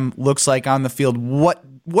program looks like on the field, what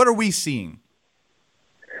are we seeing?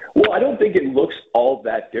 Well, I don't think it looks all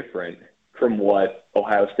that different from what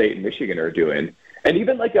Ohio State and Michigan are doing. And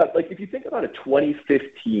even like if you think about a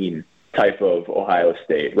 2015 type of Ohio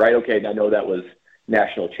State, right? Okay, I know that was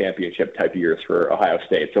national championship type of years for Ohio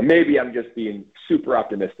State. So maybe I'm just being super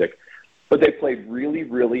optimistic. But they played really,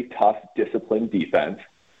 really tough, disciplined defense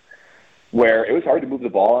where it was hard to move the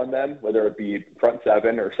ball on them, whether it be front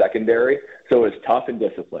seven or secondary. So it was tough and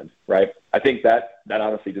disciplined, right? I think that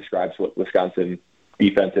honestly describes what Wisconsin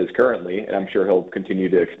defense is currently, and I'm sure he'll continue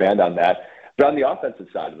to expand on that. But on the offensive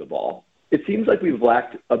side of the ball, it seems like we've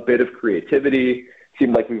lacked a bit of creativity. It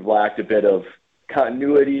seems like we've lacked a bit of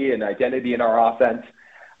continuity and identity in our offense.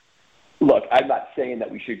 Look, I'm not saying that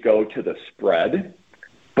we should go to the spread,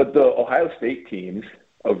 but the Ohio State teams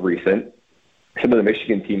of recent, some of the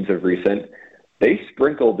Michigan teams of recent, they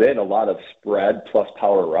sprinkled in a lot of spread plus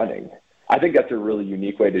power running. I think that's a really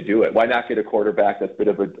unique way to do it. Why not get a quarterback that's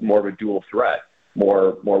more of a dual threat,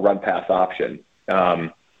 more run pass option?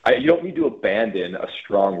 You don't need to abandon a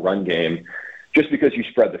strong run game just because you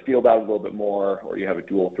spread the field out a little bit more or you have a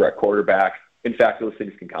dual threat quarterback. In fact, those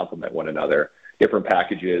things can complement one another. Different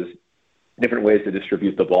packages, different ways to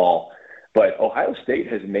distribute the ball. But Ohio State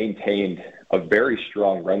has maintained a very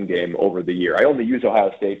strong run game over the year. I only use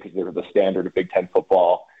Ohio State because they're the standard of Big Ten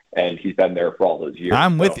football, and he's been there for all those years.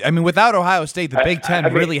 I'm with you. I mean, without Ohio State, the Big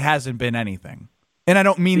Ten really hasn't been anything. And I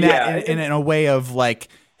don't mean that in a way of like,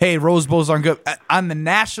 hey, Rose Bowls aren't good. On the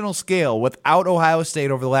national scale, without Ohio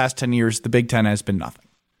State over the last 10 years, the Big Ten has been nothing.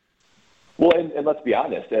 Well, and let's be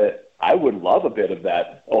honest, I would love a bit of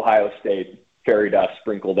that Ohio State fairy dust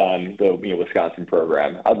sprinkled on the Wisconsin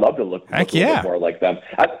program. I'd love to look a little bit more like them.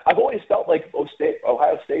 I've always felt like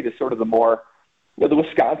Ohio State is sort of the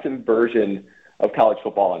Wisconsin version of college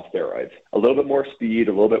football on steroids. A little bit more speed,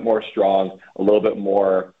 a little bit more strong, a little bit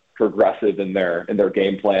more progressive in their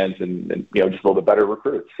game plans, and just a little bit better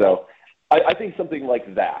recruits. So I think something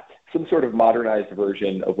like that, some sort of modernized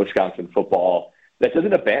version of Wisconsin football that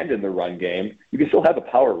doesn't abandon the run game. You can still have a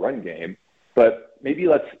power run game, but maybe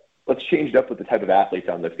let's change it up with the type of athletes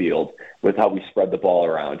on the field, with how we spread the ball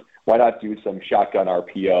around. Why not do some shotgun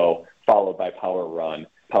RPO followed by power run,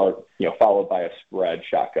 followed by a spread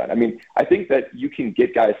shotgun? I mean, I think that you can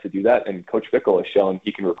get guys to do that, and Coach Fickell has shown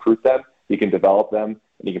he can recruit them, he can develop them,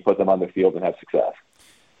 and he can put them on the field and have success.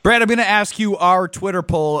 Brad, I'm going to ask you our Twitter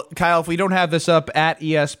poll. Kyle, if we don't have this up at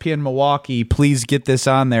ESPN Milwaukee, please get this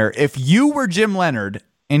on there. If you were Jim Leonard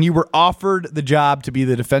and you were offered the job to be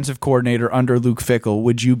the defensive coordinator under Luke Fickell,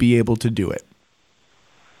 would you be able to do it?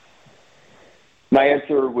 My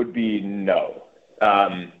answer would be no.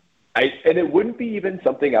 And it wouldn't be even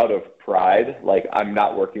something out of pride, like I'm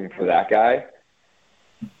not working for that guy.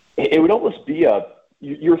 It would almost be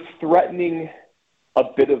you're threatening a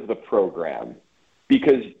bit of the program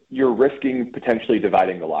because you're risking potentially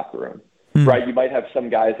dividing the locker room, right? You might have some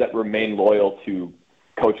guys that remain loyal to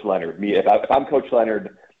Coach Leonard. Me, if I'm Coach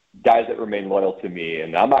Leonard, guys that remain loyal to me,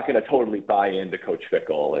 and I'm not going to totally buy into Coach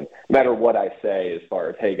Fickell. And no matter what I say, as far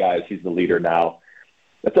as, hey guys, he's the leader now,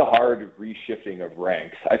 that's a hard reshifting of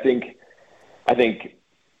ranks. I think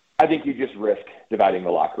you just risk dividing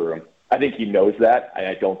the locker room. I think he knows that, and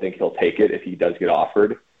I don't think he'll take it if he does get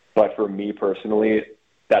offered. But for me personally,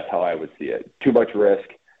 that's how I would see it. Too much risk,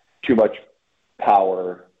 too much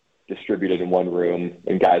power distributed in one room,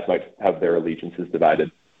 and guys might have their allegiances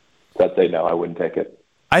divided. So I'd say no, I wouldn't take it.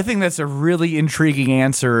 I think that's a really intriguing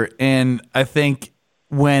answer, and I think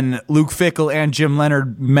when Luke Fickell and Jim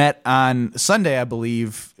Leonard met on Sunday, I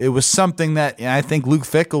believe, it was something that I think Luke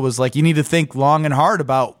Fickell was like, you need to think long and hard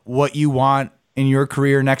about what you want in your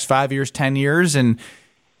career next 5 years, 10 years, and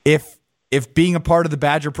if being a part of the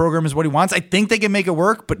Badger program is what he wants, I think they can make it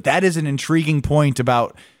work, but that is an intriguing point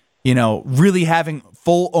about, really having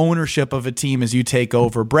full ownership of a team as you take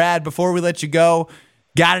over. Brad, before we let you go,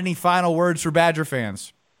 got any final words for Badger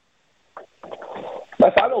fans?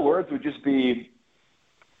 My final words would just be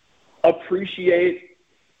appreciate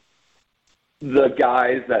the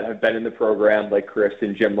guys that have been in the program, like Chris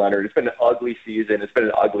and Jim Leonard. It's been an ugly season. It's been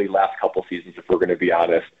an ugly last couple seasons, if we're going to be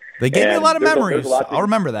honest. They gave me a lot of memories. I'll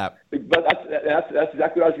remember that. But that's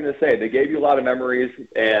exactly what I was going to say. They gave you a lot of memories,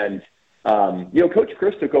 and Coach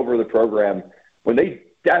Chris took over the program when they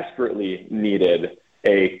desperately needed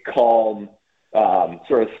a calm,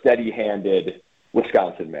 sort of steady-handed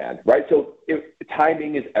Wisconsin man, right? So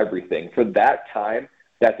timing is everything. For that time,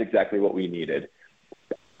 that's exactly what we needed.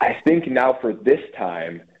 I think now for this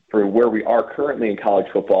time, for where we are currently in college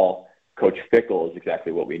football, Coach Fickell is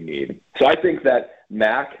exactly what we need. So I think that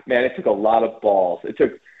Mac, man, it took a lot of balls. It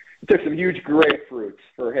took some huge grapefruits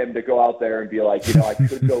for him to go out there and be like, I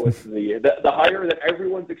could go with the hire that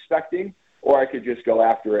everyone's expecting, or I could just go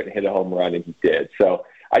after it and hit a home run, and he did. So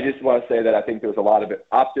I just want to say that I think there's a lot of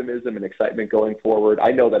optimism and excitement going forward.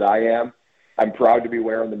 I know that I am. I'm proud to be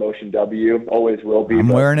wearing the Motion W. Always will be. I'm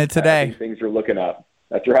wearing it today. I think things are looking up.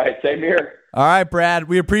 That's right. Same here. All right, Brad.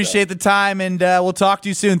 We appreciate the time, and we'll talk to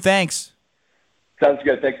you soon. Thanks. Sounds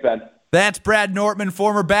good. Thanks, Ben. That's Brad Nortman,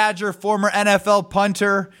 former Badger, former NFL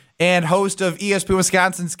punter, and host of ESPN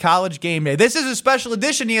Wisconsin's College Game Day. This is a special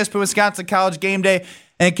edition of ESPN Wisconsin College Game Day,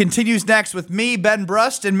 and it continues next with me, Ben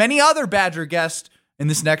Brust, and many other Badger guests in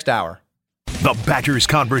this next hour. The Badgers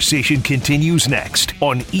conversation continues next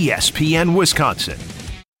on ESPN Wisconsin.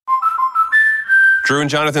 Drew and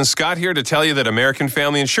Jonathan Scott here to tell you that American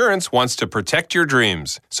Family Insurance wants to protect your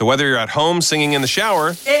dreams. So whether you're at home singing in the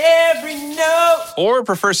shower, every note, or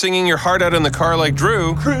prefer singing your heart out in the car like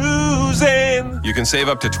Drew, cruising, you can save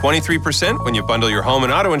up to 23% when you bundle your home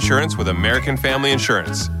and auto insurance with American Family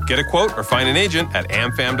Insurance. Get a quote or find an agent at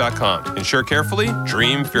amfam.com. Insure carefully,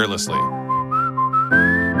 dream fearlessly.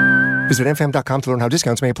 Visit amfam.com to learn how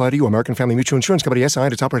discounts may apply to you. American Family Mutual Insurance Company, SI,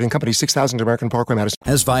 and its operating company, 6000 American Parkway, Madison.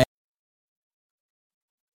 As via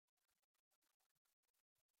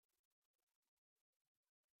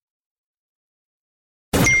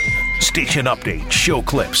Station updates, show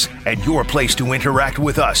clips, and your place to interact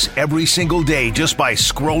with us every single day just by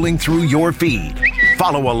scrolling through your feed.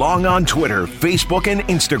 Follow along on Twitter, Facebook, and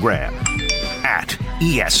Instagram at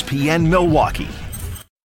ESPN Milwaukee.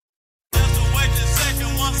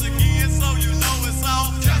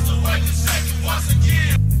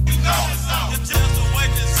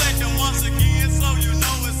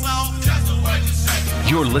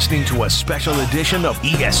 You're listening to a special edition of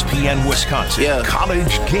ESPN Wisconsin. Yeah.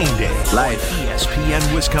 College Game Day. Life.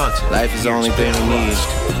 ESPN Wisconsin. Life is the only thing we need.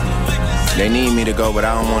 They need me to go, but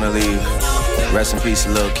I don't want to leave. Rest in peace,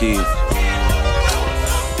 Lil Keith.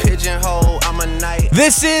 Pigeonhole, I'm a knight.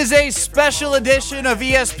 This is a special edition of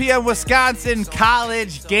ESPN Wisconsin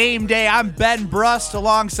College Game Day. I'm Ben Brust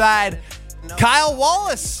alongside Kyle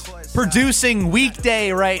Wallace producing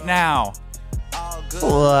Weekday right now.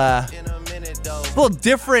 A little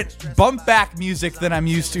different bump back music than I'm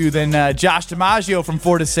used to than Josh DiMaggio from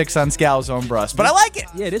 4 to 6 on Scalzo and Brust, but I like it.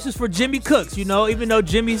 Yeah, this is for Jimmy Cooks. Even though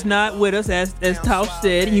Jimmy's not with us, as Tausch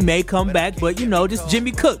said, he may come back, but just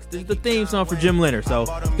Jimmy Cooks. This is the theme song for Jim Leonard, so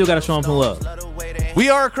still got to show him some love. We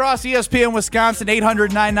are across ESPN Wisconsin,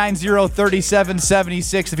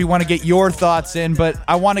 800-990-3776 if you want to get your thoughts in, but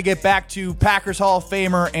I want to get back to Packers Hall of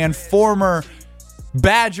Famer and former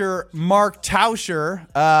Badger Mark Tauscher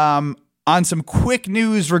on some quick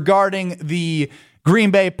news regarding the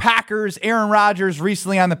Green Bay Packers. Aaron Rodgers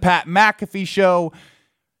recently on the Pat McAfee show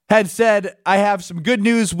had said, I have some good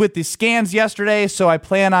news with the scans yesterday, so I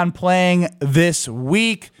plan on playing this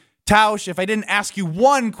week. Tausch, if I didn't ask you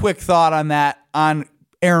one quick thought on that, on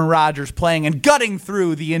Aaron Rodgers playing and gutting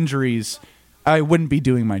through the injuries, I wouldn't be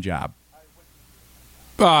doing my job.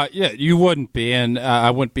 Yeah, you wouldn't be, and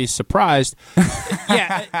I wouldn't be surprised.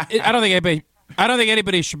 I don't think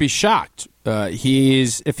anybody should be shocked.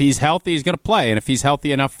 If he's healthy, he's going to play, and if he's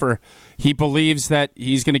healthy enough he believes that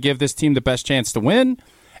he's going to give this team the best chance to win,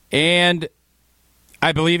 and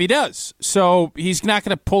I believe he does. So he's not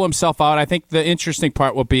going to pull himself out. I think the interesting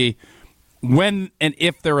part will be when and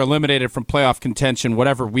if they're eliminated from playoff contention,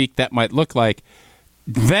 whatever week that might look like.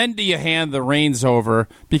 Then do you hand the reins over?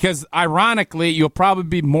 Because ironically, you'll probably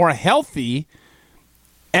be more healthy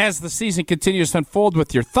as the season continues to unfold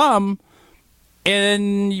with your thumb,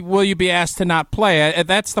 and will you be asked to not play?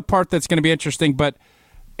 That's the part that's going to be interesting, but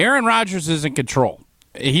Aaron Rodgers is in control.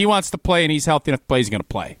 He wants to play, and he's healthy enough to play, he's going to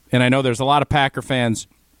play. And I know there's a lot of Packer fans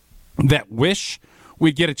that wish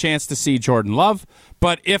we'd get a chance to see Jordan Love,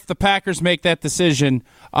 but if the Packers make that decision,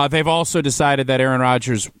 they've also decided that Aaron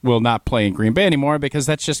Rodgers will not play in Green Bay anymore because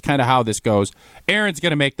that's just kind of how this goes. Aaron's going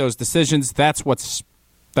to make those decisions. That's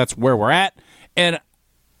where we're at. And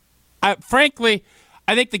frankly,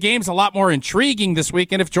 I think the game's a lot more intriguing this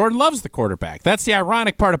weekend if Jordan Love's the quarterback. That's the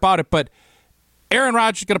ironic part about it, but Aaron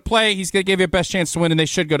Rodgers is going to play. He's going to give you the best chance to win, and they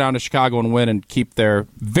should go down to Chicago and win and keep their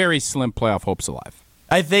very slim playoff hopes alive.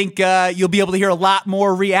 I think you'll be able to hear a lot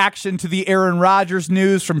more reaction to the Aaron Rodgers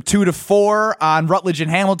news from 2 to 4 on Rutledge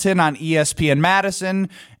and Hamilton on ESPN Madison,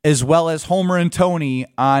 as well as Homer and Tony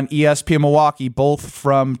on ESPN Milwaukee, both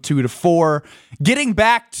from 2 to 4. Getting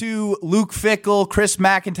back to Luke Fickell, Chris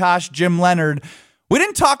McIntosh, Jim Leonard, we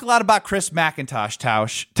didn't talk a lot about Chris McIntosh,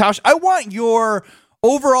 Tausch. Tausch, I want your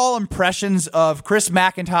overall impressions of Chris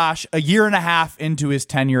McIntosh a year and a half into his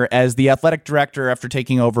tenure as the athletic director after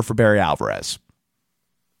taking over for Barry Alvarez.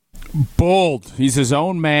 Bold. He's his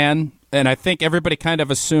own man, and I think everybody kind of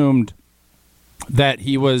assumed that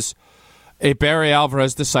he was a Barry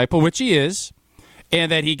Alvarez disciple, which he is, and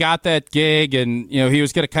that he got that gig and he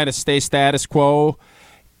was going to kind of stay status quo.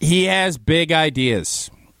 He has big ideas.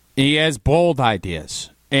 He has bold ideas,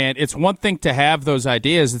 and it's one thing to have those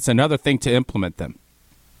ideas. It's another thing to implement them.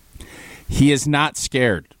 He is not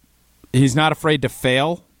scared. He's not afraid to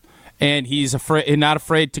fail, and he's not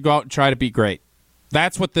afraid to go out and try to be great.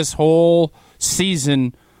 That's what this whole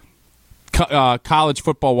season, college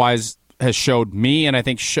football-wise, has showed me, and I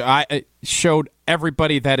think showed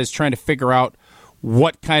everybody that is trying to figure out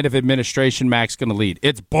what kind of administration Mac's going to lead.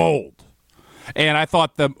 It's bold. And I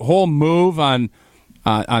thought the whole move on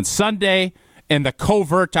Sunday and the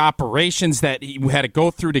covert operations that he had to go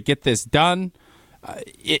through to get this done,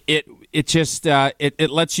 it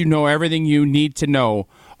lets you know everything you need to know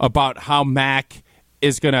about how Mac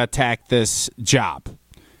is going to attack this job.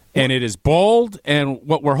 And it is bold, and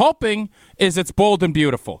what we're hoping is it's bold and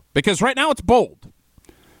beautiful. Because right now it's bold.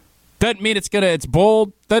 Doesn't mean it's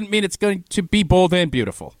bold. Doesn't mean it's going to be bold and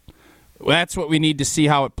beautiful. That's what we need to see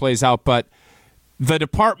how it plays out. But the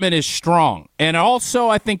department is strong. And also,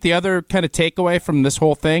 I think the other kind of takeaway from this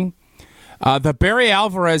whole thing, the Barry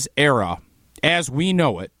Alvarez era, as we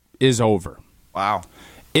know it, is over. Wow.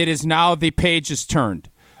 It is now the page is turned.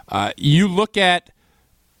 You look at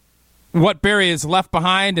what Barry has left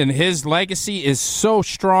behind, and his legacy is so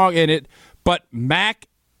strong in it. But Mac,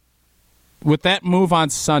 with that move on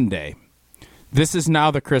Sunday, this is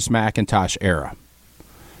now the Chris McIntosh era.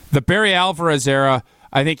 The Barry Alvarez era,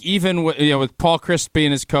 I think even with Paul Chryst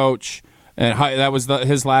being his coach, and that was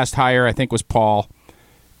his last hire, I think was Paul,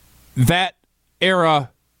 that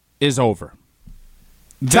era is over.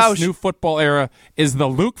 This new football era is the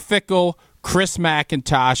Luke Fickell, Chris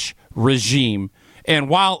McIntosh regime. And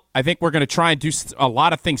while I think we're going to try and do a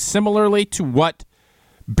lot of things similarly to what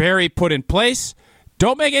Barry put in place,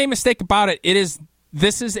 don't make any mistake about it.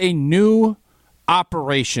 This is a new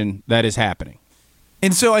operation that is happening.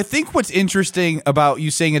 And so I think what's interesting about you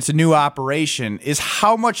saying it's a new operation is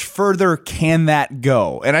how much further can that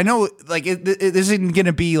go? And I know like it isn't going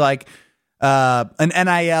to be like an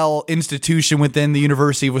NIL institution within the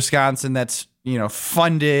University of Wisconsin that's,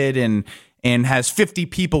 funded and has 50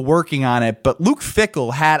 people working on it. But Luke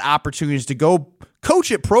Fickell had opportunities to go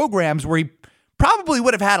coach at programs where he probably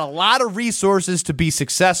would have had a lot of resources to be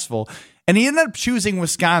successful. And he ended up choosing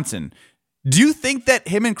Wisconsin. Do you think that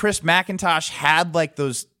him and Chris McIntosh had like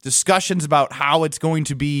those discussions about how it's going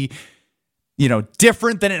to be,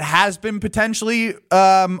 different than it has been potentially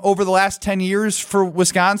over the last 10 years for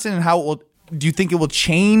Wisconsin, and do you think it will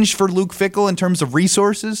change for Luke Fickell in terms of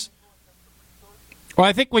resources? Well,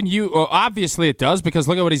 I think obviously it does, because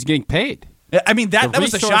look at what he's getting paid. I mean, that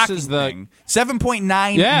was a shocking thing.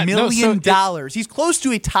 $7.9 million. He's close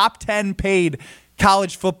to a top 10 paid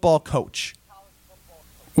college football coach.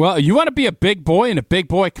 Well, you want to be a big boy in a big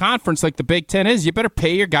boy conference like the Big Ten is, you better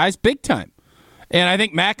pay your guys big time. And I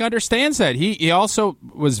think Mac understands that. He also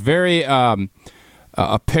was very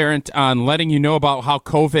apparent on letting you know about how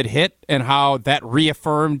COVID hit and how that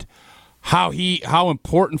reaffirmed how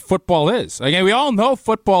important football is. Again, we all know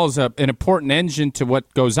football is an important engine to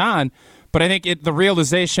what goes on, but I think the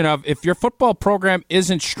realization of if your football program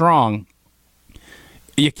isn't strong,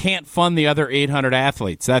 you can't fund the other 800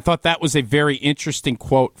 athletes. I thought that was a very interesting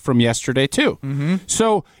quote from yesterday, too. Mm-hmm.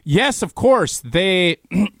 So, yes, of course, they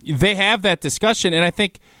have that discussion, and I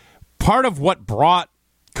think part of what brought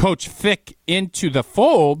Coach Fick into the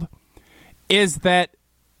fold is that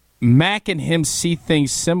Mac and him see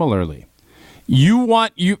things similarly. You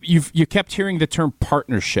kept hearing the term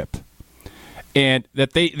partnership, and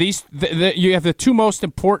that you have the two most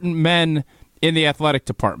important men in the athletic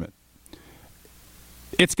department.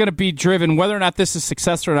 It's going to be driven whether or not this is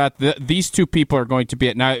successful or not. These two people are going to be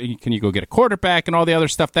at now. Can you go get a quarterback and all the other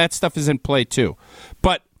stuff? That stuff is in play too.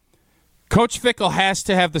 But Coach Fickell has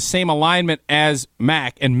to have the same alignment as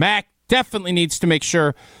Mac, and Mac definitely needs to make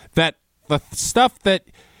sure that the stuff that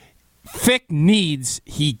Fick needs,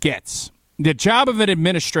 he gets. The job of an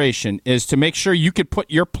administration is to make sure you can put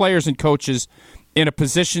your players and coaches in a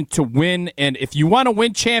position to win. And if you want to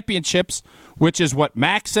win championships, which is what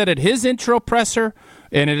Mac said at his intro presser,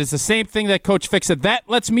 and it is the same thing that Coach Fick said, that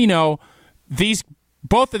lets me know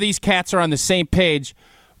both of these cats are on the same page.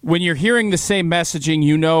 When you're hearing the same messaging,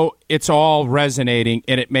 you know it's all resonating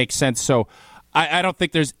and it makes sense. So I don't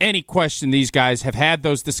think there's any question these guys have had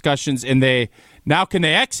those discussions, and now can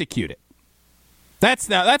they execute it? That's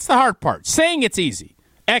the hard part. Saying it's easy.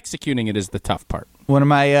 Executing it is the tough part. One of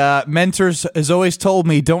my mentors has always told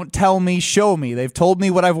me, don't tell me, show me. They've told me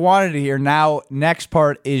what I've wanted to hear. Now, next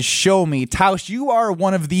part is show me. Tausch, you are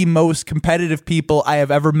one of the most competitive people I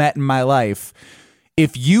have ever met in my life.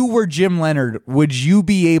 If you were Jim Leonhard, would you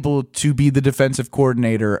be able to be the defensive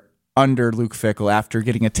coordinator under Luke Fickell after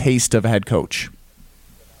getting a taste of a head coach?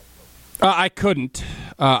 I couldn't.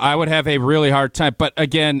 I would have a really hard time. But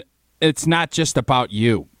again, it's not just about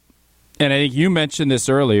you. And I think you mentioned this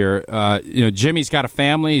earlier. Jimmy's got a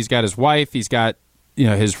family. He's got his wife. He's got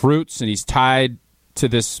his roots, and he's tied to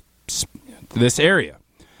this area.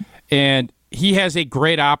 And he has a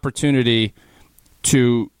great opportunity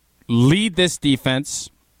to lead this defense.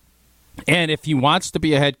 And if he wants to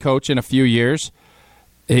be a head coach in a few years,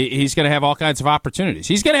 he's going to have all kinds of opportunities.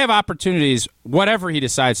 He's going to have opportunities whatever he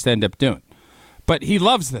decides to end up doing. But he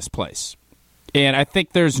loves this place. And I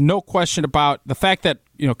think there's no question about the fact that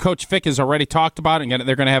Coach Fick has already talked about it, and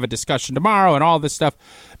they're going to have a discussion tomorrow and all this stuff.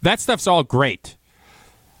 That stuff's all great.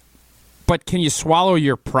 But can you swallow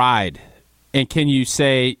your pride? And can you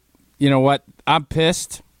say, you know what, I'm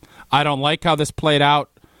pissed. I don't like how this played out.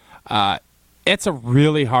 It's a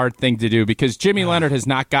really hard thing to do because Jimmy Leonhard has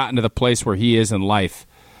not gotten to the place where he is in life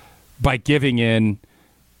by giving in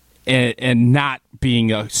and not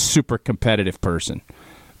being a super competitive person.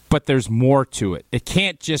 But there's more to it. It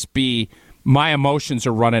can't just be my emotions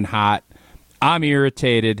are running hot. I'm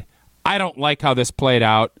irritated. I don't like how this played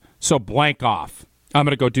out, so blank off. I'm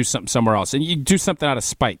going to go do something somewhere else. And you do something out of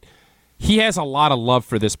spite. He has a lot of love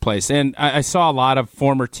for this place. And I saw a lot of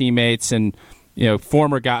former teammates and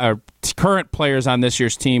current players on this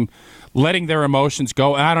year's team letting their emotions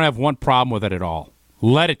go. And I don't have one problem with it at all.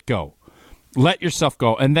 Let it go. Let yourself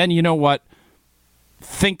go. And then you know what?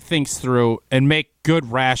 Think things through and make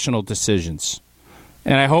good, rational decisions.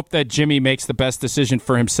 And I hope that Jimmy makes the best decision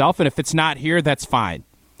for himself. And if it's not here, that's fine.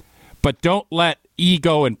 But don't let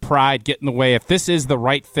ego and pride get in the way. If this is the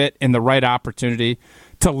right fit and the right opportunity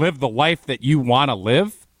to live the life that you want to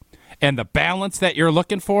live and the balance that you're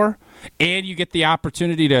looking for, and you get the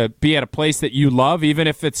opportunity to be at a place that you love, even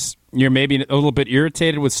if you're maybe a little bit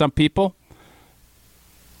irritated with some people,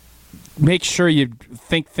 make sure you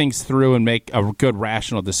think things through and make a good,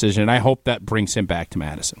 rational decision. And I hope that brings him back to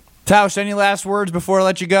Madison. Tausch, any last words before I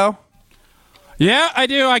let you go? Yeah, I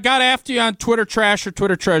do. I got after you on Twitter Trash or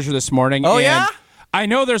Twitter Treasure this morning. Oh, yeah? I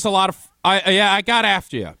know there's a lot of... I got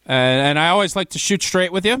after you. And I always like to shoot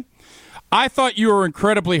straight with you. I thought you were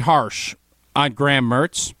incredibly harsh on Graham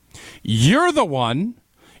Mertz. You're the one...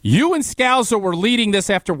 You and Scalzo were leading this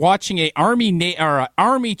after watching a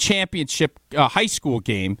Army championship high school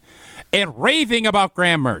game and raving about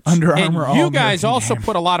Graham Mertz. Under Armour, and you guys also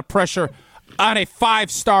put a lot of pressure on a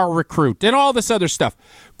 5-star recruit and all this other stuff.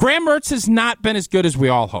 Graham Mertz has not been as good as we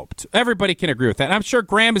all hoped. Everybody can agree with that. And I'm sure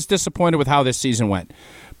Graham is disappointed with how this season went.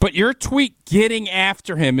 But your tweet getting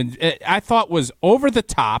after him, and I thought was over the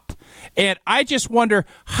top. And I just wonder,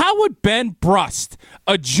 how would Ben Brust,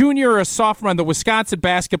 a junior or a sophomore on the Wisconsin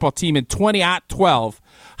basketball team in 2012,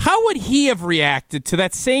 how would he have reacted to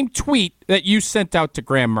that same tweet that you sent out to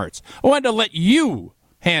Graham Mertz? I wanted to let you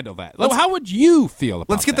handle that. How would you feel about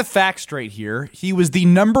that? Let's get the facts straight here. He was the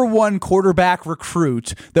number 1 quarterback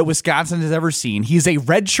recruit that Wisconsin has ever seen. He's a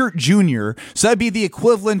redshirt junior, so that'd be the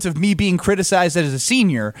equivalent of me being criticized as a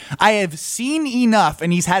senior. I have seen enough,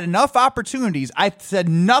 and he's had enough opportunities. I've said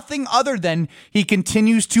nothing other than he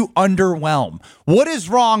continues to underwhelm. What is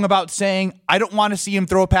wrong about saying, I don't want to see him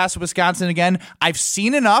throw a pass at Wisconsin again? I've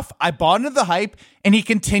seen enough. I bought into the hype, and he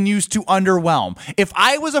continues to underwhelm. If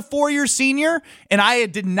I was a 4-year senior and I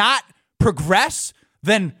did not progress,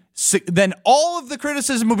 then all of the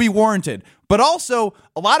criticism would be warranted. But also,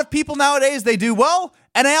 a lot of people nowadays, they do,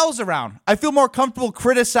 NIL's around. I feel more comfortable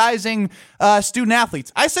criticizing student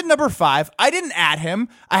athletes. I said number 5. I didn't add him.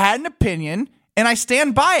 I had an opinion, and I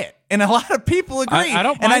stand by it. And a lot of people agree. I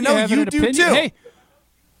don't and mind I know you you do opinion. too. Hey,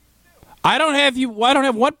 I don't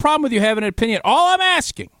have one problem with you having an opinion. All I'm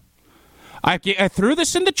asking, I threw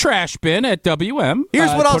this in the trash bin at WM. Here's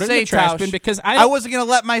what I'll put it say, in the trash Tausch. bin because I wasn't going to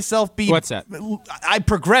let myself be... What's that? I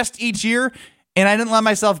progressed each year, and I didn't let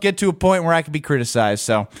myself get to a point where I could be criticized.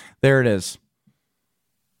 So there it is.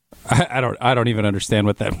 I don't even understand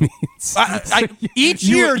what that means. Each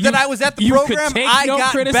year that I was at the program, I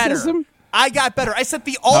got criticism? better. I got better. I set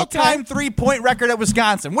the all-time three-point record at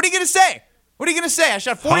Wisconsin. What are you going to say? What are you going to say? I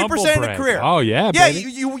shot 40% in a career. Oh, yeah, yeah.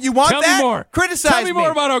 baby. You want Tell that? me more. Criticize Tell me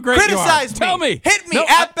more about how great you are. Criticize me. Tell me. Hit me No,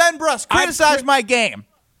 at Ben Brust. Criticize my game.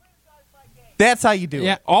 That's how you do it.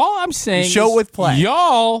 Yeah. All I'm saying show is with play.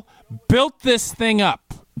 Y'all built this thing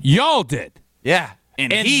up. Y'all did. Yeah.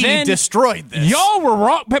 And he then destroyed this. Y'all were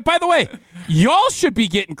wrong. But by the way, y'all should be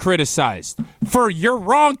getting criticized for your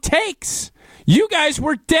wrong takes. You guys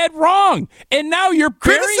were dead wrong. And now you're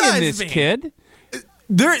burying this kid.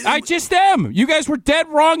 I just am. You guys were dead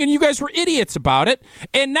wrong, and you guys were idiots about it.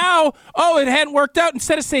 And now, it hadn't worked out.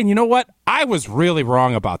 Instead of saying, you know what, I was really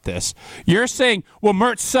wrong about this, you're saying, well,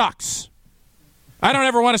 Mertz sucks. I don't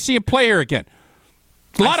ever want to see him play here again.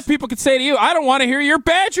 A lot of people could say to you, I don't want to hear your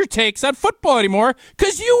Badger takes on football anymore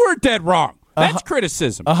because you were dead wrong. That's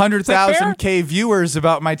criticism. 100,000 K viewers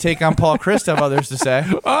about my take on Paul Christ have others to say.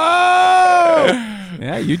 Oh!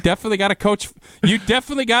 Yeah, you definitely got a coach. You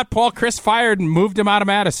definitely got Paul Christ fired and moved him out of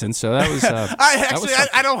Madison. So that was.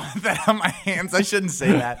 I don't want that on my hands. I shouldn't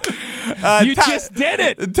say that. You just did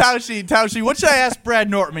it, Tauschy. What should I ask Brad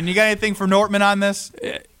Nortman? You got anything for Nortman on this?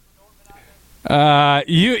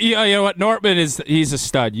 You know what, Nortman he's a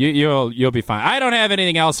stud. You'll be fine. I don't have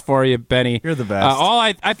anything else for you, Benny. You're the best.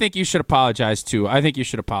 I think you should apologize to. I think you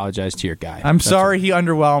should apologize to your guy. I'm sorry he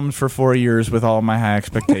underwhelmed for 4 years with all my high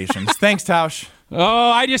expectations. Thanks, Tausch. Oh,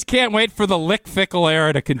 I just can't wait for the Lick Fickle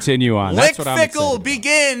era to continue on. Lick That's what I'm Fickle excited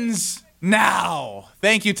begins now.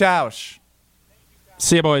 Thank you, Tausch.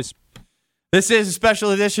 See you, boys. This is a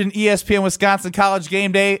special edition ESPN Wisconsin College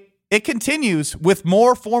Game Day. It continues with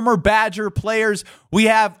more former Badger players. We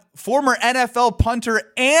have former NFL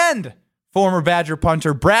punter and former Badger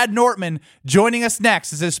punter Brad Nortman joining us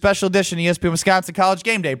next. This is a special edition ESPN Wisconsin College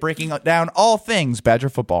Game Day, breaking down all things Badger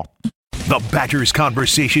football. The Badgers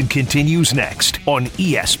conversation continues next on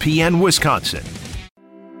ESPN Wisconsin.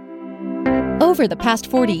 Over the past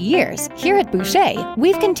 40 years, here at Boucher,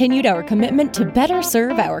 we've continued our commitment to better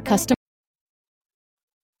serve our customers.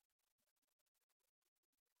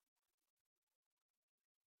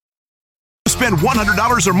 Spend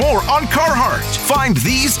 $100 or more on Carhartt. Find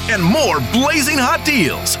these and more blazing hot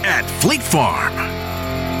deals at Fleet Farm.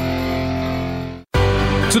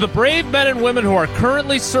 To the brave men and women who are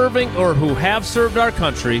currently serving or who have served our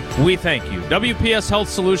country, we thank you. WPS Health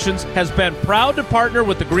Solutions has been proud to partner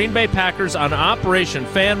with the Green Bay Packers on Operation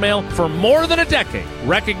Fan Mail for more than a decade,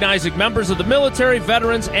 recognizing members of the military,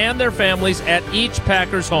 veterans, and their families at each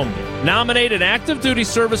Packers home game. Nominate an active duty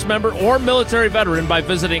service member or military veteran by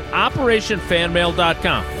visiting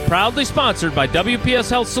OperationFanMail.com. Proudly sponsored by WPS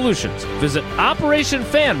Health Solutions. Visit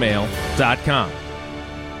OperationFanMail.com.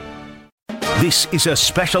 This is a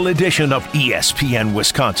special edition of ESPN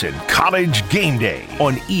Wisconsin College Game Day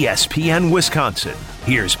on ESPN Wisconsin.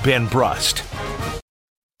 Here's Ben Brust.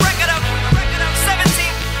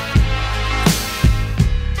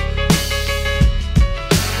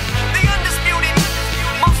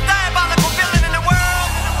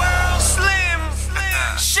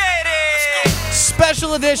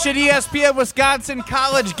 Special edition ESPN Wisconsin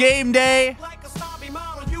College Game Day.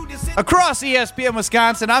 Across ESPN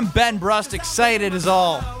Wisconsin, I'm Ben Brust, excited as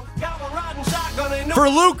all. For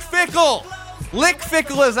Luke Fickell. Lick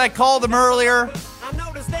Fickell, as I called him earlier.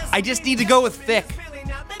 I just need to go with Fick.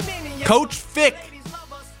 Coach Fick.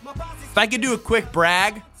 If I could do a quick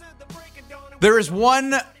brag, there is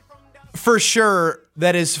one for sure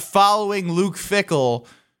that is following Luke Fickell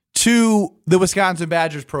to the Wisconsin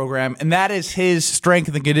Badgers program, and that is his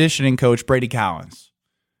strength and conditioning coach, Brady Collins.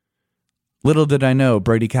 Little did I know,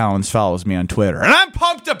 Brady Collins follows me on Twitter, and I'm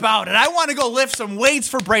pumped about it. I want to go lift some weights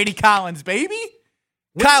for Brady Collins, baby.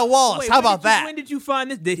 Kyle Wallace, how about that? When did you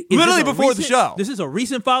find this? Literally before the show. This is a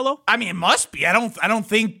recent follow? I mean, it must be. I don't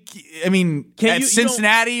think. I mean, at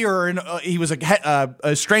Cincinnati or he was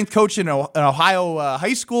a strength coach in Ohio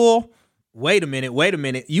high school. Wait a minute.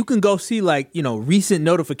 You can go see recent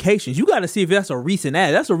notifications. You got to see if that's a recent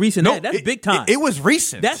ad. That's a recent ad. That's big time. It was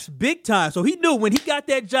recent. That's big time. So he knew when he got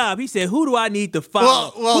that job, he said, who do I need to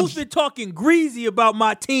follow? Who's been talking greasy about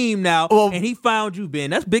my team now? And he found you,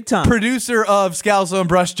 Ben. That's big time. Producer of Scalzo and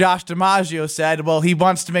Brush, Josh DiMaggio, said, he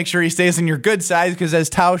wants to make sure he stays on your good side because as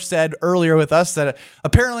Tausch said earlier with us, that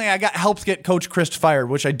apparently I helped get Coach Christ fired,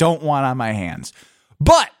 which I don't want on my hands.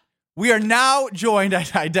 But we are now joined,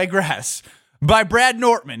 I digress, by Brad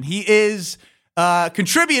Nortman. He is a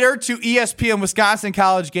contributor to ESPN Wisconsin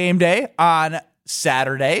College Game Day on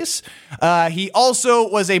Saturdays. He also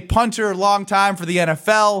was a punter long time for the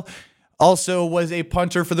NFL, also was a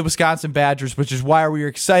punter for the Wisconsin Badgers, which is why we are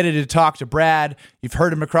excited to talk to Brad. You've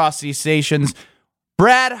heard him across these stations.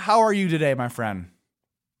 Brad, how are you today, my friend?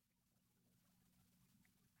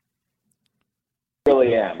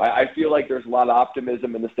 Really am. I feel like there's a lot of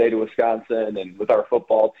optimism in the state of Wisconsin and with our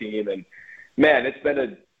football team. And man, it's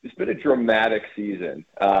been a dramatic season.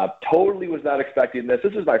 Totally was not expecting this.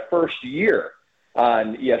 This is my first year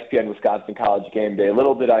on ESPN Wisconsin College Game Day.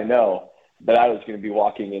 Little did I know that I was going to be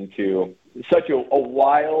walking into such a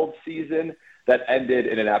wild season that ended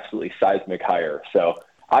in an absolutely seismic hire. So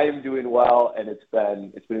I am doing well, and it's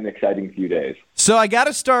been an exciting few days. So I got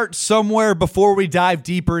to start somewhere before we dive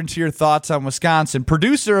deeper into your thoughts on Wisconsin.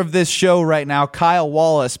 Producer of this show right now, Kyle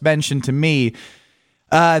Wallace, mentioned to me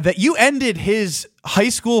that you ended his high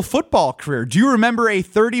school football career. Do you remember a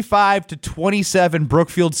 35-27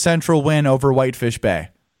 Brookfield Central win over Whitefish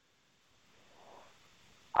Bay?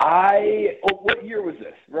 What year was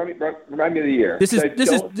this? Remind me of the year.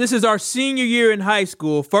 This is our senior year in high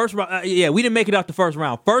school. First round. We didn't make it out the first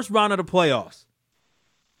round. First round of the playoffs.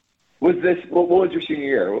 What was your senior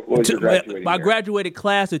year? What was your graduating My year? graduated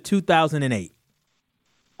class of 2008.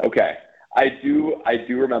 Okay, I do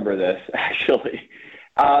remember this actually.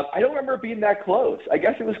 I don't remember it being that close. I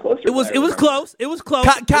guess it was closer. It was close. It was close.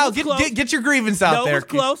 Kyle, get your grievance out there. No, it was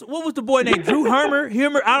close. What was the boy named? Drew Hermer.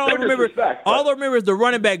 I don't remember. All I remember is the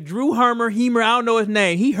running back, Drew Hermer. I don't know his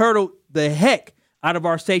name. He hurdled the heck out of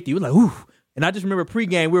our safety. We were like, ooh. And I just remember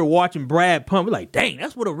pregame, we were watching Brad punt. We're like, dang,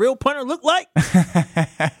 that's what a real punter looked like.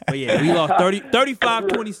 But yeah, we lost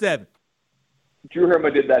 35-27. Drew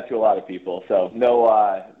Hermer did that to a lot of people. So no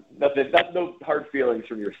hard feelings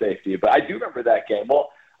from your safety. But I do remember that game. Well,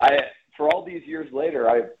 for all these years later,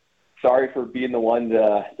 I'm sorry for being the one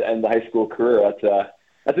to end the high school career.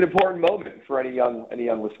 That's an important moment for any young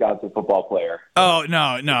Wisconsin football player. Oh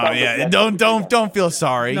no, yeah. Don't feel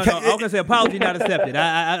sorry. No, I was gonna say apology not accepted.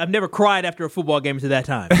 I've never cried after a football game to that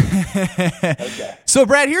time. Okay. So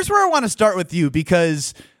Brad, here's where I want to start with you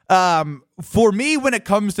because for me, when it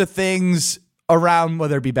comes to things around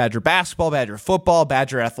whether it be Badger basketball, Badger football,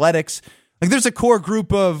 Badger athletics, like there's a core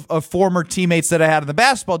group of former teammates that I had on the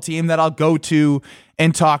basketball team that I'll go to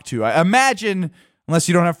and talk to. I imagine, unless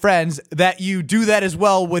you don't have friends, that you do that as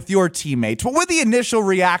well with your teammates. What were the initial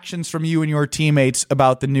reactions from you and your teammates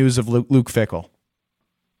about the news of Luke Fickell?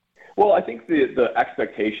 Well, I think the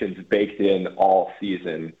expectations baked in all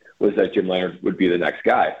season was that Jim Leonhard would be the next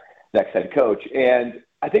head coach. And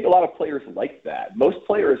I think a lot of players like that. Most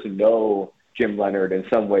players know Jim Leonhard in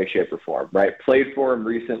some way, shape, or form, right? Played for him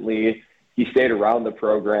recently. He stayed around the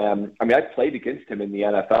program. I mean, I played against him in the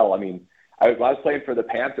NFL. I mean, I was playing for the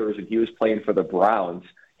Panthers and he was playing for the Browns.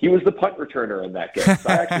 He was the punt returner in that game. So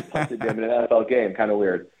I actually punted him in an NFL game. Kind of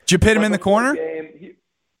weird. Did you pit him in the corner? Game,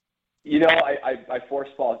 I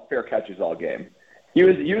forced fair catches all game. He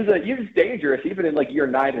was dangerous even in like year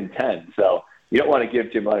 9 and 10. So you don't want to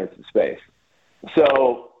give Jim Leonhard some space.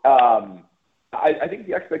 So I think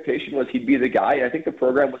the expectation was he'd be the guy. And I think the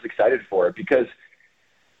program was excited for it because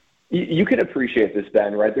you can appreciate this,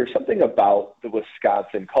 Ben, right? There's something about the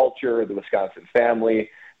Wisconsin culture, the Wisconsin family,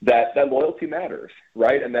 that loyalty matters,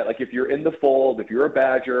 right? And that, like, if you're in the fold, if you're a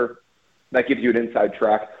Badger, that gives you an inside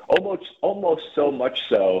track, almost so much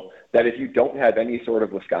so that if you don't have any sort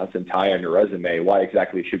of Wisconsin tie on your resume, why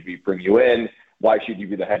exactly should we bring you in? Why should you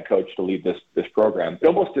be the head coach to lead this program? It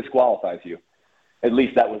almost disqualifies you. At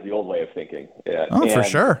least that was the old way of thinking. Yeah. For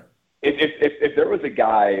sure. If there was a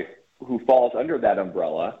guy who falls under that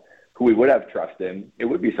umbrella, who we would have trust in, it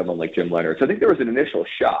would be someone like Jim Leonhard. So I think there was an initial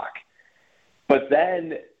shock. But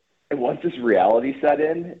then once this reality set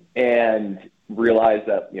in and realized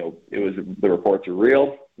that, the reports are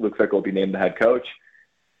real, Luke Fickell will be named the head coach,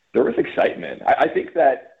 there was excitement. I think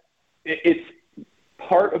that it's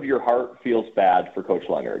part of your heart feels bad for Coach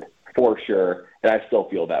Leonhard, for sure, and I still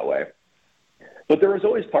feel that way. But there was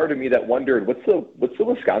always part of me that wondered, what's the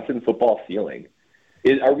Wisconsin football ceiling?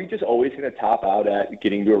 Are we just always going to top out at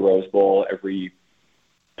getting to a Rose Bowl every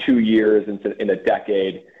 2 years in a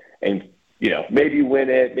decade and, maybe win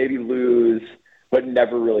it, maybe lose, but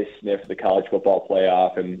never really sniff the college football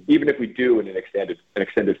playoff? And even if we do in an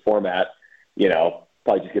extended format,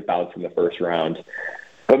 probably just get bounced in the first round.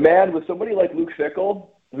 But, man, with somebody like Luke Fickell,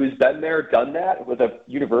 who's been there, done that, with a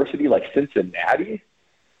university like Cincinnati,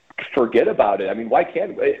 forget about it. I mean, why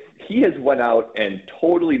can't he has went out and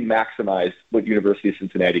totally maximized what University of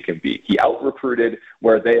Cincinnati can be. He out-recruited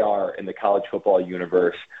where they are in the college football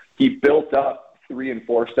universe. He built up 3- and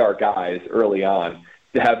 4-star guys early on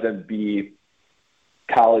to have them be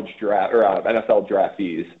college draft or NFL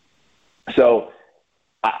draftees. So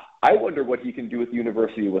I wonder what he can do with the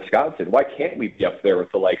University of Wisconsin. Why can't we be up there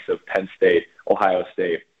with the likes of Penn State, Ohio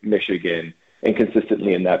State, Michigan, and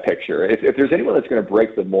consistently in that picture? If there's anyone that's going to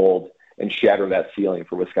break the mold and shatter that ceiling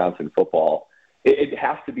for Wisconsin football, it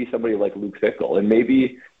has to be somebody like Luke Fickell, and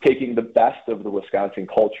maybe taking the best of the Wisconsin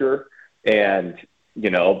culture and,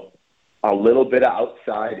 a little bit of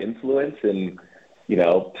outside influence and,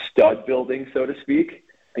 stud building, so to speak.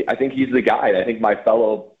 I think he's the guy. I think my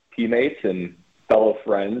fellow teammates and fellow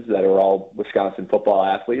friends that are all Wisconsin football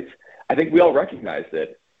athletes, I think we all recognized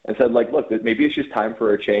it and said, like, look, maybe it's just time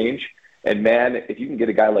for a change. And, man, if you can get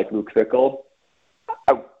a guy like Luke Fickell,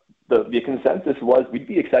 the consensus was we'd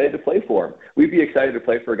be excited to play for him. We'd be excited to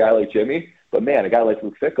play for a guy like Jimmy. But, man, a guy like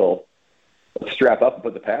Luke Fickell, let's strap up and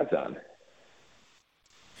put the pads on.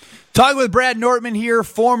 Talking with Brad Nortman here,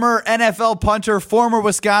 former NFL punter, former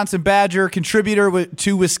Wisconsin Badger, contributor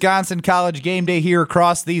to Wisconsin College Game Day here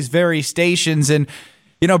across these very stations. And,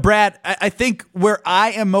 Brad, I think where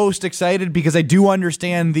I am most excited, because I do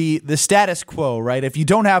understand the status quo, right? If you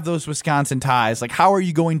don't have those Wisconsin ties, like, how are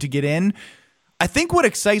you going to get in? I think what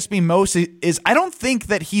excites me most is I don't think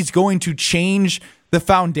that he's going to change the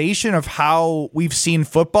foundation of how we've seen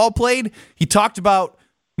football played. He talked about,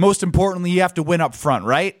 most importantly, you have to win up front,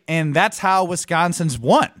 right? And that's how Wisconsin's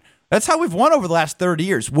won. That's how we've won over the last 30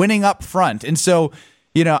 years, winning up front. And so,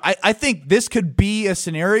 I think this could be a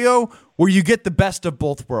scenario where you get the best of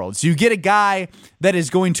both worlds. You get a guy that is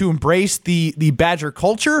going to embrace the Badger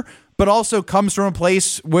culture, but also comes from a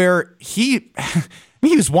place where he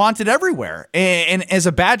was wanted everywhere. And as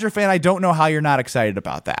a Badger fan, I don't know how you're not excited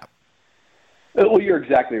about that. Well, you're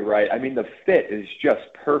exactly right. I mean, the fit is just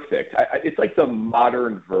perfect. It's like the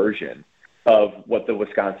modern version of what the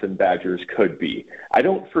Wisconsin Badgers could be. I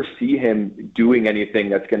don't foresee him doing anything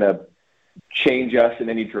that's going to change us in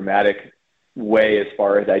any dramatic way as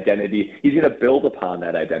far as identity. He's going to build upon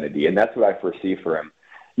that identity, and that's what I foresee for him.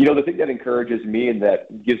 The thing that encourages me and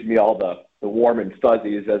that gives me all the warm and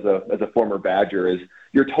fuzzies as a former Badger is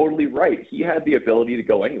you're totally right. He had the ability to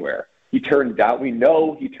go anywhere. We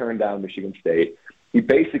know he turned down Michigan State. He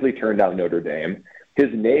basically turned down Notre Dame. His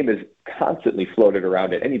name is constantly floated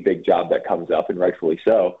around at any big job that comes up, and rightfully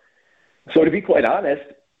so. So to be quite honest,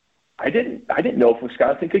 I didn't know if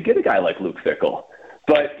Wisconsin could get a guy like Luke Fickell.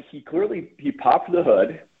 But he popped the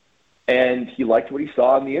hood, and he liked what he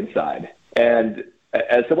saw on the inside. And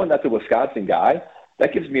as someone that's a Wisconsin guy,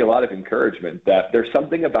 that gives me a lot of encouragement that there's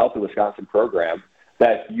something about the Wisconsin program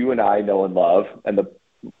that you and I know and love, and the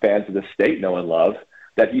fans of the state know and love,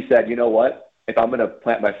 that he said, you know what, if I'm going to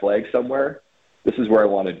plant my flag somewhere, this is where I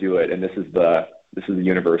want to do it, and this is the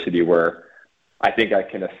university where I think I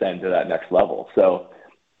can ascend to that next level. So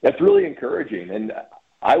That's really encouraging. And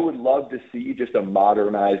I would love to see just a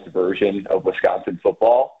modernized version of Wisconsin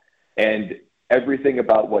football, and everything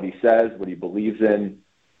about what he says, what he believes in,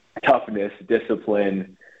 toughness,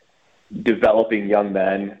 discipline, developing young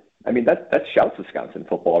men. I mean, that shouts Wisconsin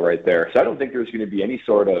football right there. So I don't think there's going to be any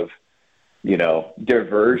sort of,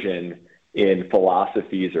 diversion in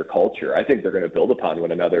philosophies or culture. I think they're going to build upon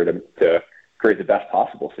one another to create the best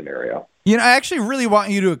possible scenario. I actually really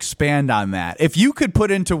want you to expand on that. If you could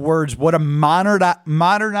put into words what a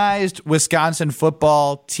modernized Wisconsin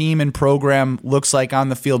football team and program looks like on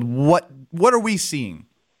the field, what are we seeing?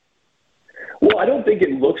 Well, I don't think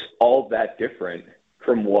it looks all that different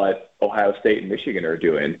from what Ohio State and Michigan are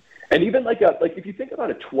doing. And even like if you think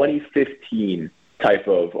about a 2015 type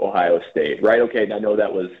of Ohio State, right? Okay, I know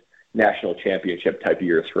that was national championship type of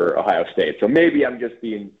years for Ohio State. So maybe I'm just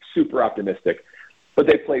being super optimistic. But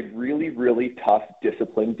they played really, really tough,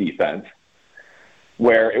 disciplined defense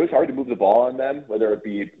where it was hard to move the ball on them, whether it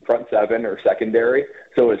be front seven or secondary.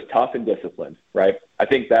 So it was tough and disciplined, right? I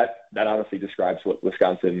think that honestly describes what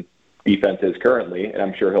Wisconsin defense is currently, and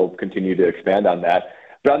I'm sure he'll continue to expand on that.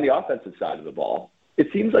 But on the offensive side of the ball, it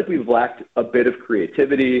seems like we've lacked a bit of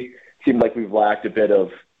creativity. Seemed like we've lacked a bit of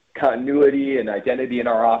continuity and identity in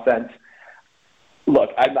our offense. Look,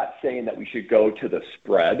 I'm not saying that we should go to the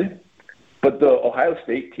spread, but the Ohio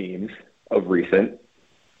State teams of recent,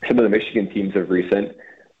 some of the Michigan teams of recent,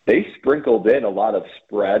 they sprinkled in a lot of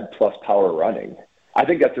spread plus power running. I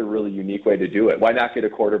think that's a really unique way to do it. Why not get a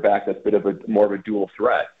quarterback that's more of a dual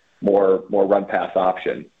threat, more run pass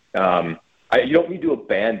option? You don't need to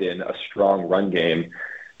abandon a strong run game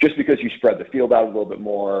just because you spread the field out a little bit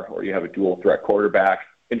more or you have a dual threat quarterback.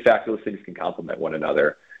 In fact, those things can complement one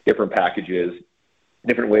another. Different packages,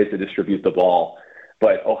 different ways to distribute the ball.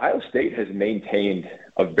 But Ohio State has maintained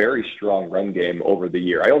a very strong run game over the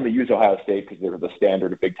year. I only use Ohio State because they're the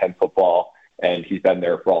standard of Big Ten football, and he's been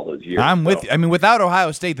there for all those years. I'm with you. I mean, without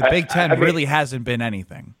Ohio State, the Big Ten really hasn't been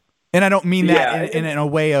anything. And I don't mean that in a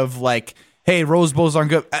way of like, hey, Rose Bowls aren't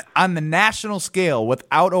good. On the national scale,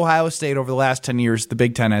 without Ohio State over the last 10 years, the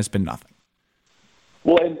Big Ten has been nothing.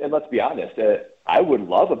 Well, and let's be honest, I would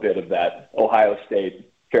love a bit of that Ohio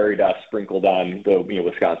State fairy dust sprinkled on the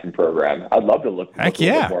Wisconsin program. I'd love to look a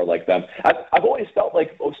little bit more like them. I've always felt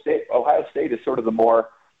like Ohio State is sort of the more,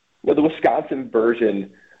 the Wisconsin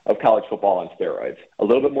version of college football on steroids. A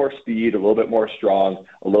little bit more speed, a little bit more strong,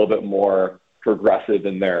 a little bit more progressive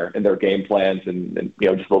in their game plans, and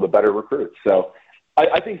just a little bit better recruits. So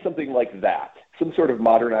I think something like that, some sort of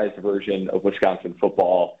modernized version of Wisconsin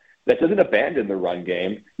football that doesn't abandon the run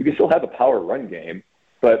game. You can still have a power run game,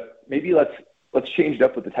 but maybe let's change it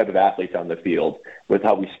up with the type of athletes on the field, with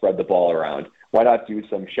how we spread the ball around. Why not do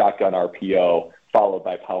some shotgun RPO followed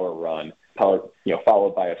by power run,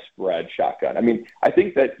 followed by a spread shotgun? I mean, I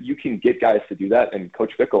think that you can get guys to do that, and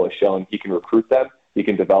Coach Fickell has shown he can recruit them, he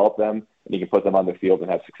can develop them, and he can put them on the field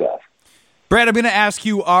and have success. Brad, I'm going to ask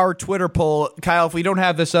you our Twitter poll. Kyle, if we don't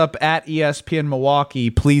have this up at ESPN Milwaukee,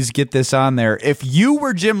 please get this on there. If you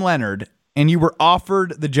were Jim Leonhard and you were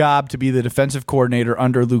offered the job to be the defensive coordinator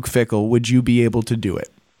under Luke Fickell, would you be able to do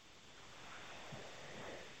it?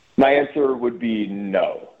 My answer would be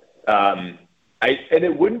no. And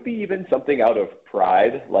it wouldn't be even something out of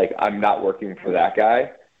pride, like I'm not working for that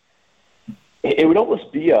guy. It would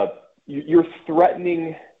almost be you're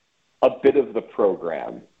threatening a bit of the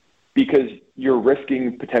program because you're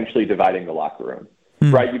risking potentially dividing the locker room,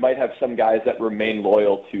 right? You might have some guys that remain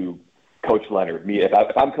loyal to Coach Leonhard.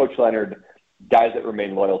 If I'm Coach Leonhard, guys that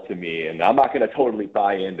remain loyal to me, and I'm not going to totally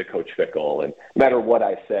buy into Coach Fickell. And no matter what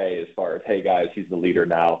I say as far as, hey, guys, he's the leader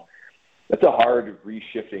now, that's a hard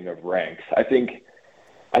reshifting of ranks. I think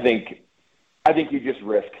you just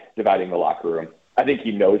risk dividing the locker room. I think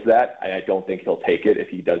he knows that, and I don't think he'll take it if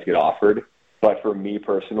he does get offered. But for me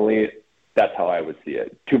personally, that's how I would see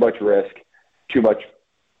it. Too much risk, too much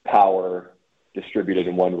power distributed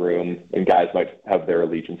in one room, and guys might have their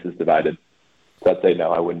allegiances divided. So I'd say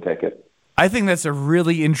no, I wouldn't take it. I think that's a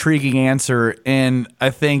really intriguing answer, and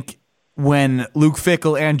I think when Luke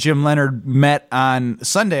Fickell and Jim Leonhard met on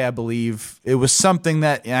Sunday, I believe, it was something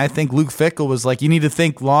that I think Luke Fickell was like, you need to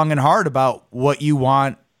think long and hard about what you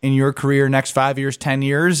want in your career next 5 years, 10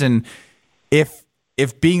 years, and if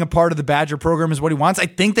being a part of the Badger program is what he wants, I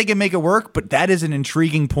think they can make it work, but that is an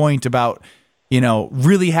intriguing point about,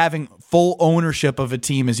 really having full ownership of a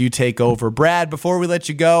team as you take over. Brad, before we let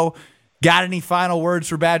you go, got any final words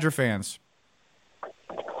for Badger fans?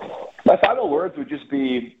 My final words would just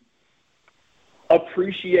be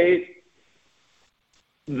appreciate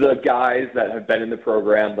the guys that have been in the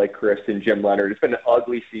program, like Chris and Jim Leonard, it's been an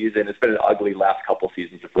ugly season. It's been an ugly last couple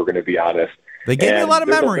seasons, if we're going to be honest. They gave me a lot of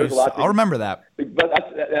memories. I'll remember that. But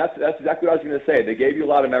that's exactly what I was going to say. They gave you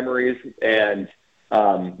a lot of memories, and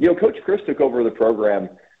Coach Chris took over the program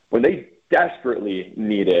when they desperately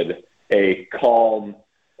needed a calm,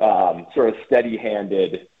 sort of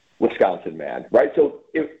steady-handed Wisconsin man, right? So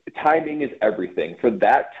timing is everything. For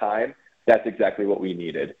that time, that's exactly what we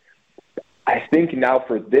needed. I think now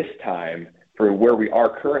for this time, for where we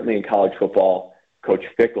are currently in college football, Coach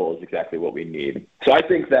Fickell is exactly what we need. So I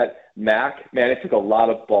think that Mac, man, it took a lot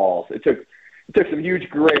of balls. It took some huge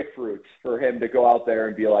grapefruits for him to go out there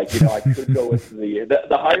and be like, I could go with the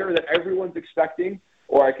hire that everyone's expecting,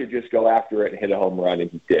 or I could just go after it and hit a home run,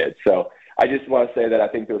 and he did. So I just want to say that I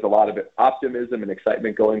think there's a lot of optimism and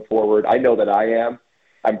excitement going forward. I know that I am.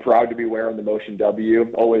 I'm proud to be wearing the Motion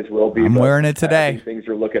W. Always will be. I'm wearing it today. I think things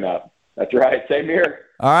are looking up. That's right. Same here.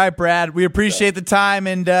 All right, Brad. We appreciate the time,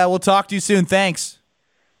 and we'll talk to you soon. Thanks.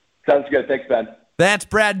 Sounds good. Thanks, Ben. That's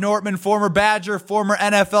Brad Nortman, former Badger, former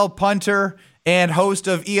NFL punter, and host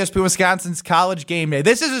of ESPN Wisconsin's College Game Day.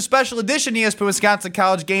 This is a special edition ESPN Wisconsin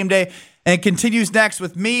College Game Day, and it continues next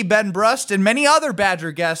with me, Ben Brust, and many other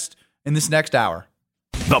Badger guests in this next hour.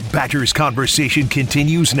 The Badgers conversation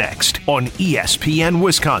continues next on ESPN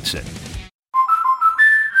Wisconsin.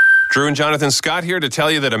 Drew and Jonathan Scott here to tell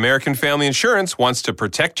you that American Family Insurance wants to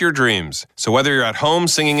protect your dreams. So whether you're at home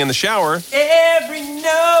singing in the shower, every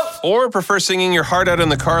note, or prefer singing your heart out in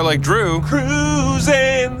the car like Drew,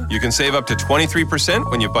 cruising, you can save up to 23%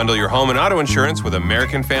 when you bundle your home and auto insurance with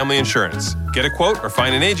American Family Insurance. Get a quote or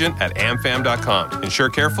find an agent at amfam.com. Insure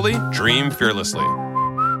carefully, dream fearlessly.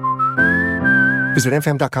 Visit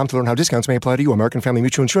amfam.com to learn how discounts may apply to you. American Family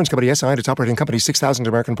Mutual Insurance Company, SI, and its operating company, 6000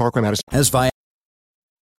 American Parkway, Madison. As via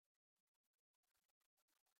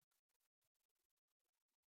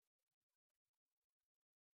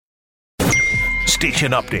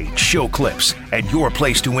Station updates, show clips, and your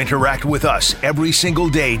place to interact with us every single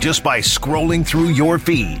day just by scrolling through your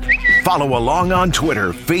feed. Follow along on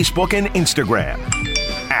Twitter, Facebook, and Instagram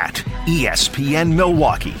at ESPN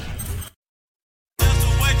Milwaukee.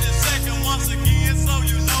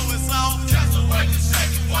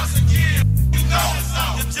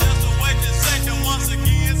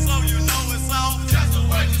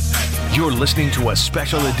 You're listening to a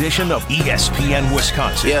special edition of ESPN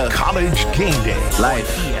Wisconsin College Game Day. Life.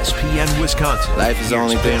 ESPN Wisconsin. Life is the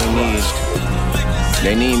only thing we need.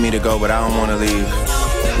 They need me to go, but I don't want to leave.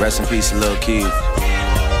 Rest in peace, Lil Keith.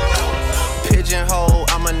 Pigeonhole,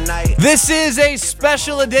 I'm a knight. This is a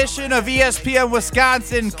special edition of ESPN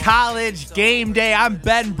Wisconsin College Game Day. I'm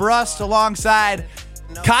Ben Brust alongside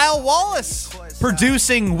Kyle Wallace,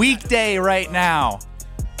 producing Weekday right now.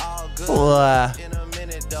 A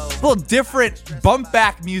little different bump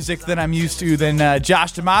back music than I'm used to than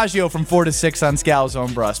Josh DiMaggio from 4 to 6 on Scal's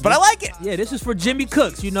Own Brust, but I like it. Yeah, this is for Jimmy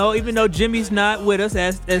Cooks. Even though Jimmy's not with us,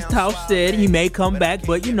 as Tausch said, he may come back,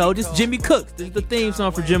 but just Jimmy Cooks. This is the theme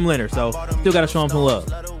song for Jim Leonard, so still got to show him some love.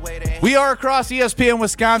 We are across ESPN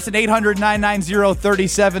Wisconsin,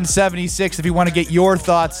 800-990-3776 if you want to get your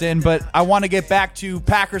thoughts in, but I want to get back to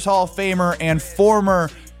Packers Hall of Famer and former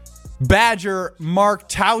Badger Mark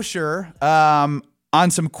Tauscher on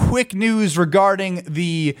some quick news regarding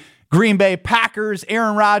the Green Bay Packers.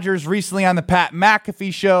 Aaron Rodgers recently on the Pat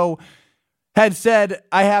McAfee show had said,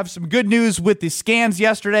 I have some good news with the scans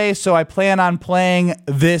yesterday, so I plan on playing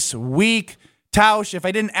this week. Tausch, if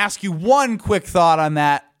I didn't ask you one quick thought on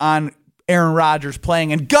that, on Aaron Rodgers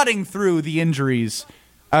playing and gutting through the injuries,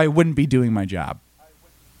 I wouldn't be doing my job.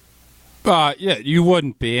 Yeah, you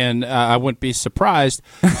wouldn't be, and I wouldn't be surprised.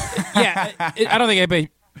 I don't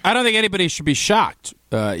think anybody should be shocked.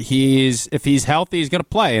 If he's healthy, he's going to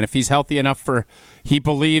play, and if he's healthy enough he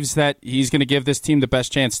believes that he's going to give this team the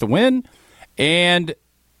best chance to win, and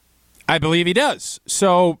I believe he does.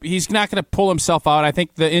 So he's not going to pull himself out. I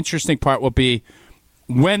think the interesting part will be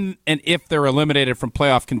when and if they're eliminated from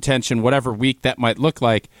playoff contention, whatever week that might look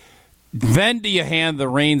like. Then do you hand the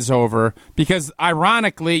reins over? Because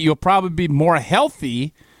ironically, you'll probably be more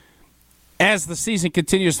healthy as the season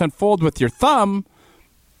continues to unfold with your thumb.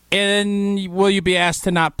 And will you be asked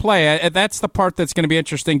to not play? That's the part that's going to be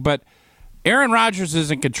interesting. But Aaron Rodgers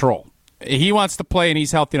is in control. He wants to play, and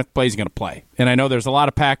he's healthy enough to play. He's going to play. And I know there's a lot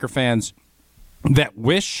of Packer fans that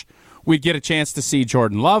wish we'd get a chance to see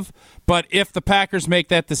Jordan Love. But if the Packers make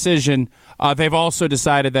that decision, they've also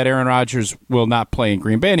decided that Aaron Rodgers will not play in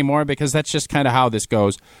Green Bay anymore, because that's just kind of how this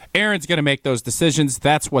goes. Aaron's going to make those decisions.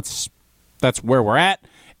 That's where we're at.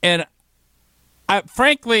 And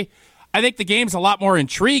frankly, I think the game's a lot more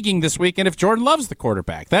intriguing this weekend if Jordan Love's the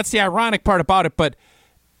quarterback. That's the ironic part about it. But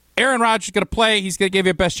Aaron Rodgers is going to play. He's going to give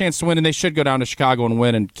you the best chance to win, and they should go down to Chicago and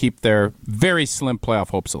win and keep their very slim playoff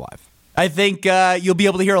hopes alive. I think you'll be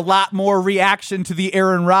able to hear a lot more reaction to the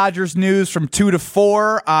Aaron Rodgers news from 2 to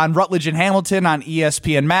 4 on Rutledge and Hamilton on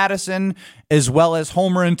ESPN Madison, as well as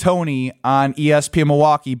Homer and Tony on ESPN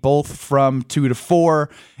Milwaukee, both from 2 to 4.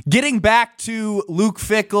 Getting back to Luke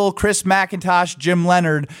Fickell, Chris McIntosh, Jim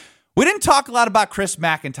Leonhard, we didn't talk a lot about Chris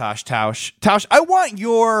McIntosh, Tausch. Tausch, I want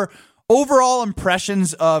your overall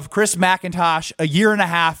impressions of Chris McIntosh a year and a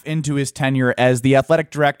half into his tenure as the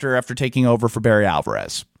athletic director after taking over for Barry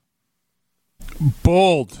Alvarez.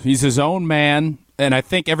 Bold. He's his own man, and I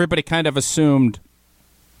think everybody kind of assumed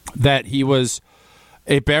that he was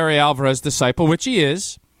a Barry Alvarez disciple, which he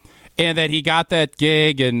is, and that he got that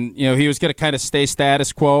gig and he was going to kind of stay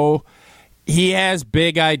status quo. He has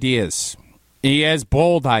big ideas. He has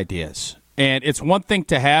bold ideas, and it's one thing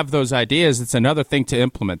to have those ideas. It's another thing to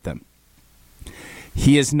implement them.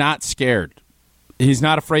 He is not scared. He's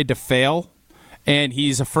not afraid to fail, and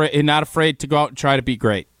he's not afraid to go out and try to be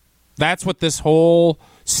great. That's what this whole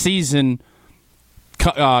season,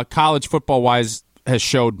 college football-wise, has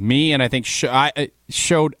showed me, and I think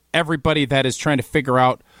showed everybody that is trying to figure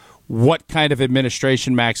out what kind of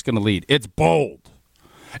administration Mac's going to lead. It's bold.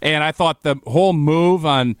 And I thought the whole move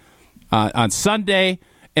on Sunday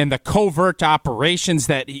and the covert operations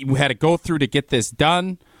that he had to go through to get this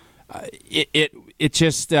done,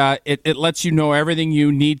 it lets you know everything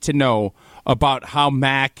you need to know about how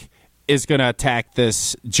Mac is going to attack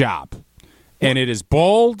this job. And it is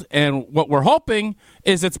bold, and what we're hoping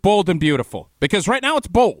is it's bold and beautiful. Because right now it's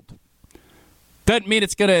bold. Doesn't mean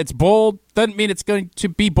it's bold. Doesn't mean it's going to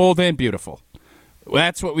be bold and beautiful.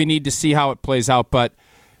 That's what we need to see how it plays out. But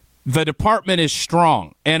the department is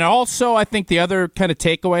strong. And also, I think the other kind of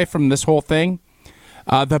takeaway from this whole thing,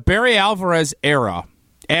 the Barry Alvarez era,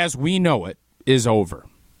 as we know it, is over.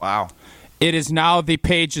 Wow. It is now the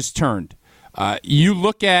page is turned. You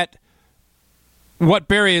look at what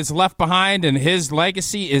Barry has left behind, and his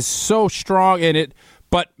legacy is so strong in it.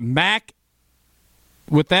 But Mac,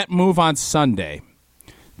 with that move on Sunday,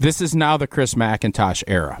 this is now the Chris McIntosh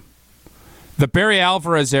era. The Barry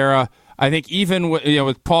Alvarez era, I think even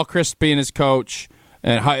with Paul Chryst being his coach,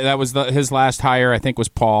 and that was his last hire, I think, was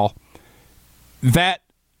Paul. That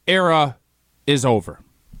era is over.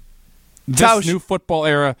 This new football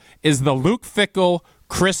era is the Luke Fickell,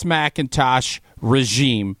 Chris McIntosh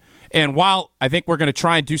regime. And while I think we're going to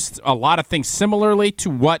try and do a lot of things similarly to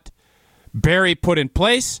what Barry put in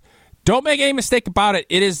place, don't make any mistake about it.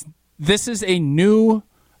 This is a new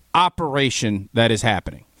operation that is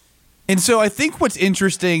happening. And so I think what's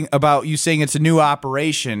interesting about you saying it's a new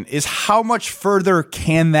operation is how much further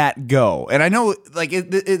can that go? And I know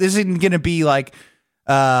it isn't going to be like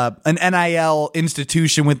an NIL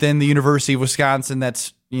institution within the University of Wisconsin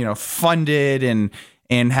that's funded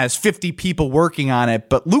and has 50 people working on it.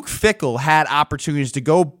 But Luke Fickell had opportunities to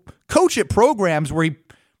go coach at programs where he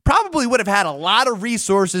probably would have had a lot of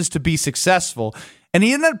resources to be successful. And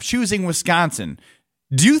he ended up choosing Wisconsin.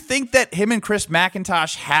 Do you think that him and Chris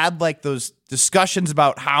McIntosh had those discussions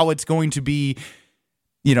about how it's going to be,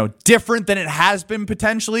 different than it has been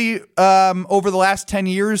potentially over the last 10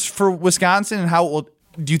 years for Wisconsin? And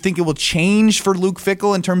do you think it will change for Luke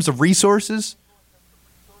Fickell in terms of resources?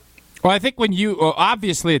 Well, I think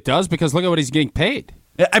obviously it does, because look at what he's getting paid.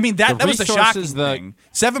 I mean, that was a shocking thing.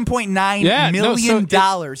 $7.9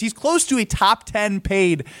 million. He's close to a top 10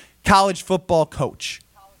 paid college football coach.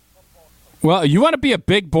 Well, you want to be a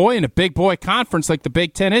big boy in a big boy conference like the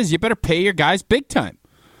Big Ten is, you better pay your guys big time.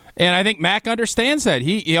 And I think Mac understands that.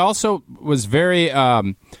 He also was very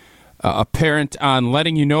apparent on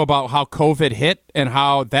letting you know about how COVID hit and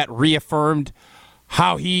how that reaffirmed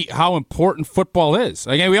how important football is.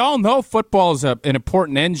 Again, we all know football is an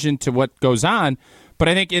important engine to what goes on, but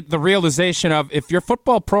I think the realization of if your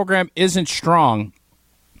football program isn't strong,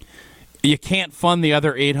 you can't fund the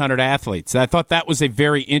other 800 athletes. I thought that was a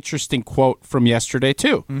very interesting quote from yesterday,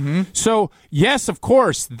 too. Mm-hmm. So, yes, of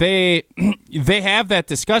course, they have that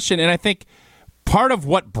discussion, and I think part of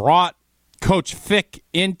what brought Coach Fick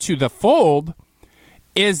into the fold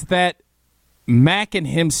is that Mac and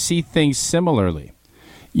him see things similarly.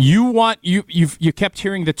 You kept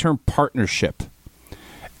hearing the term partnership,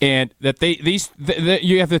 and that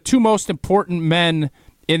you have the two most important men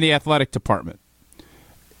in the athletic department.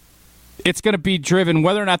 It's going to be driven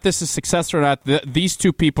whether or not this is successful or not. These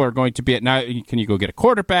two people are going to be at now. Can you go get a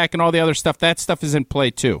quarterback and all the other stuff? That stuff is in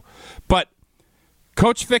play too. But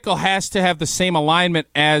Coach Fickell has to have the same alignment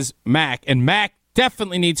as Mac, and Mac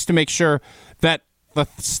definitely needs to make sure that the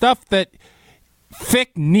stuff that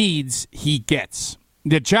Fick needs, he gets.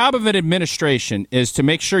 The job of an administration is to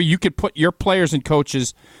make sure you can put your players and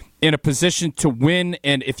coaches in a position to win.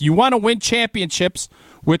 And if you want to win championships,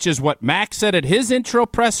 which is what Max said at his intro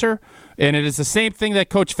presser, and it is the same thing that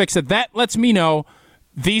Coach Fick said, that lets me know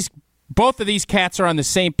both of these cats are on the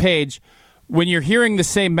same page. When you're hearing the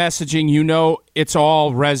same messaging, you know it's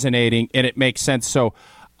all resonating and it makes sense. So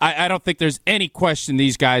I don't think there's any question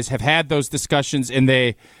these guys have had those discussions,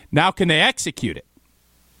 and now can they execute it?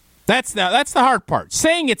 That's the hard part.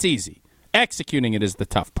 Saying it's easy. Executing it is the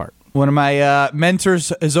tough part. One of my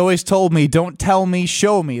mentors has always told me, don't tell me,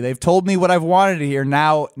 show me. They've told me what I've wanted to hear.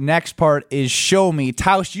 Now, next part is show me.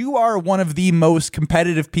 Tausch, you are one of the most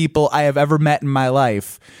competitive people I have ever met in my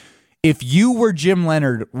life. If you were Jim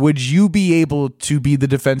Leonhard, would you be able to be the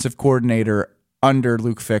defensive coordinator under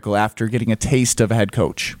Luke Fickell after getting a taste of a head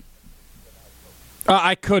coach?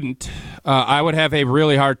 I couldn't. I would have a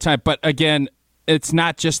really hard time. But again, it's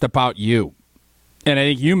not just about you. And I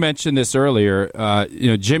think you mentioned this earlier.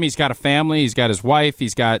 Jimmy's got a family. He's got his wife.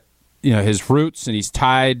 He's got his roots, and he's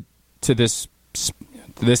tied to this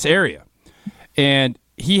area. And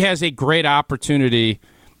he has a great opportunity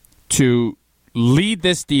to lead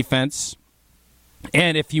this defense.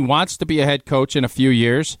 And if he wants to be a head coach in a few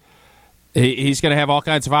years, he's going to have all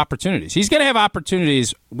kinds of opportunities. He's going to have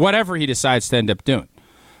opportunities whatever he decides to end up doing.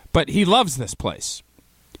 But he loves this place.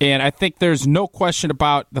 And I think there's no question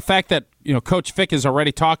about the fact that Coach Fick has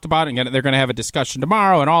already talked about it, and they're going to have a discussion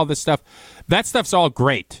tomorrow and all this stuff. That stuff's all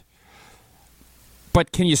great.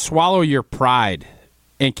 But can you swallow your pride?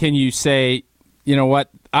 And can you say, you know what,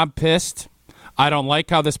 I'm pissed. I don't like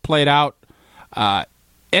how this played out.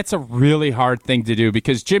 It's a really hard thing to do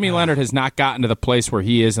because Jimmy Leonhard has not gotten to the place where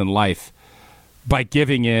he is in life by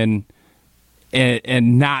giving in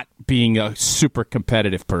and not being a super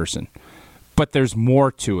competitive person. But there's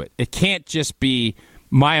more to it. It can't just be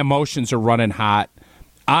my emotions are running hot.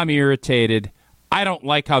 I'm irritated. I don't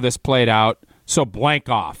like how this played out, so blank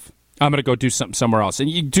off. I'm going to go do something somewhere else. And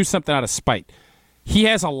you do something out of spite. He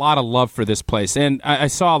has a lot of love for this place. And I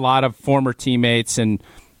saw a lot of former teammates and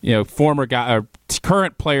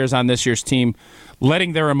current players on this year's team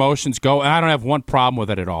letting their emotions go. And I don't have one problem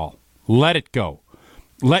with it at all. Let it go.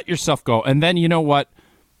 Let yourself go. And then you know what?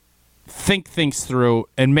 Think things through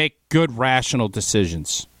and make good, rational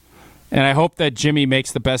decisions. And I hope that Jimmy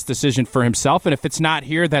makes the best decision for himself. And if it's not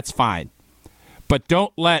here, that's fine. But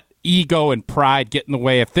don't let ego and pride get in the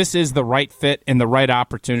way. If this is the right fit and the right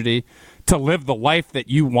opportunity to live the life that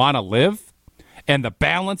you want to live and the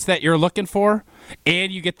balance that you're looking for,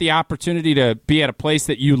 and you get the opportunity to be at a place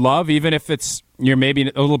that you love, even if you're maybe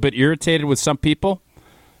a little bit irritated with some people,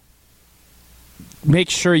 make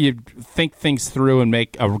sure you think things through and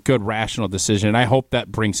make a good, rational decision. And I hope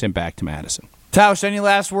that brings him back to Madison. Tausch, any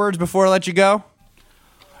last words before I let you go?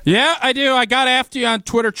 Yeah, I do. I got after you on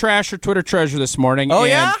Twitter Trash or Twitter Treasure this morning. Oh,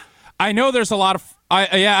 yeah? I know there's a lot of...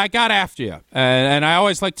 I got after you. And I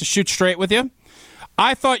always like to shoot straight with you.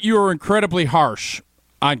 I thought you were incredibly harsh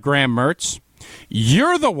on Graham Mertz.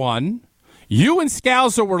 You're the one. You and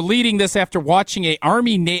Scalzo were leading this after watching a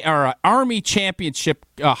Army championship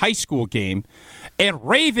high school game and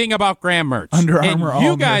raving about Graham Mertz. Under Armour, and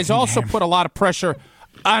you guys also put a lot of pressure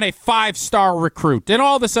on a 5-star recruit and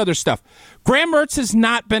all this other stuff. Graham Mertz has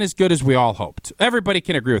not been as good as we all hoped. Everybody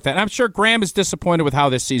can agree with that. And I'm sure Graham is disappointed with how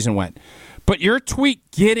this season went. But your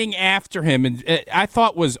tweet getting after him, I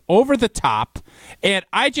thought was over the top. And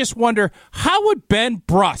I just wonder, how would Ben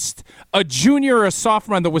Brust, a junior or a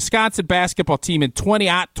sophomore on the Wisconsin basketball team in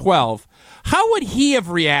 2012, how would he have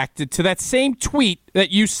reacted to that same tweet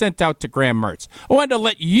that you sent out to Graham Mertz? I wanted to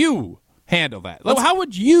let you handle that. How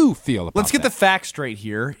would you feel about that? Let's get the facts straight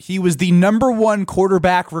here. He was the #1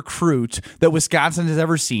 quarterback recruit that Wisconsin has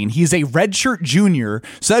ever seen. He's a redshirt junior,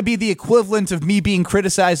 so that'd be the equivalent of me being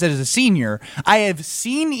criticized as a senior. I have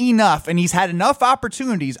seen enough, and he's had enough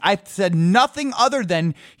opportunities. I've said nothing other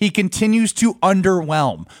than he continues to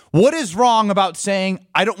underwhelm. What is wrong about saying,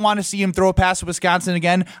 I don't want to see him throw a pass at Wisconsin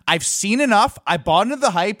again? I've seen enough. I bought into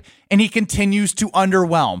the hype, and he continues to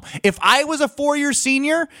underwhelm. If I was a 4-year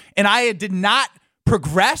senior and I did not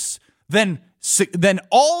progress, then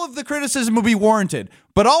all of the criticism would be warranted.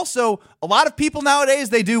 But also, a lot of people nowadays,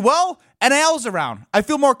 they do, NIL's around. I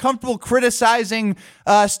feel more comfortable criticizing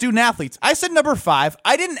student athletes. I said number 5.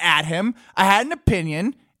 I didn't add him. I had an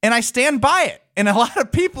opinion, and I stand by it. And a lot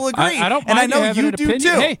of people agree. I don't mind, and I know you do opinion.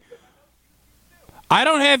 too. Hey, I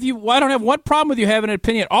don't have one problem with you having an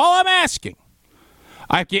opinion. All I'm asking,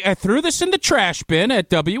 I threw this in the trash bin at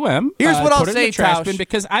WM. Here's what I'll say, Tausch,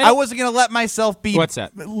 because I wasn't going to let myself be... What's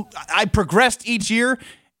that? I progressed each year,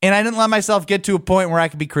 and I didn't let myself get to a point where I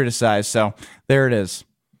could be criticized. So there it is.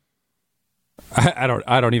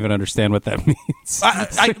 I don't even understand what that means.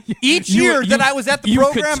 Each year that I was at the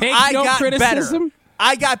program, I got criticism? better.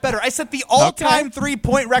 I got better. I set the all-time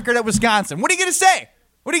 3-point record at Wisconsin. What are you going to say?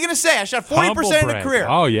 What are you going to say? I shot 40% in a career.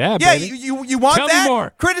 Oh, yeah, yeah. baby. You want Tell that? Me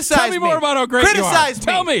more. Criticize Tell me more about how great you are. Criticize me.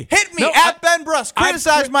 Tell me. Hit me at Ben Brust.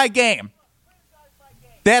 Criticize my game.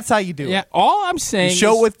 That's how you do it. Yeah. All I'm saying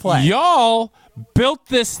show is with play. Y'all built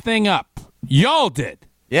this thing up. Y'all did.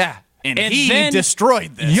 Yeah. And he then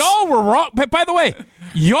destroyed this. Y'all were wrong. But by the way,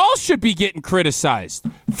 y'all should be getting criticized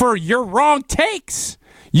for your wrong takes.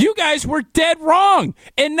 You guys were dead wrong.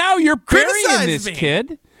 And now you're burying this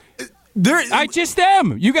kid. I just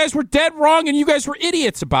am. You guys were dead wrong, and you guys were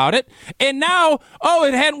idiots about it. And now,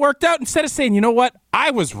 it hadn't worked out. Instead of saying, you know what,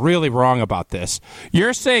 I was really wrong about this,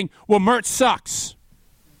 you're saying, well, Mert sucks.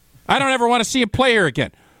 I don't ever want to see him play here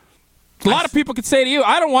again. A lot of people could say to you,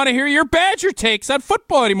 I don't want to hear your Badger takes on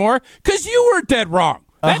football anymore because you were dead wrong.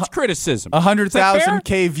 That's criticism. 100,000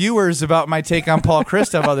 K viewers about my take on Paul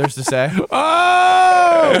Christ have others to say.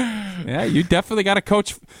 Oh! Yeah, you definitely got a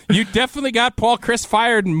coach. You definitely got Paul Christ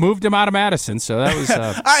fired and moved him out of Madison. So that was.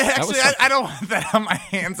 I don't want that on my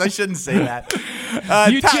hands. I shouldn't say that.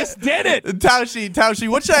 You just did it, Tausche.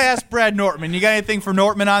 What should I ask Brad Nortman? You got anything for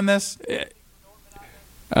Nortman on this?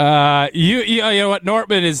 You know what,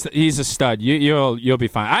 Nortman he's a stud. You'll be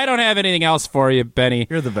fine. I don't have anything else for you, Benny.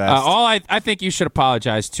 You're the best. I think you should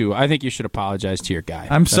apologize to. I think you should apologize to your guy.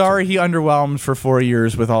 I'm sorry he underwhelmed for 4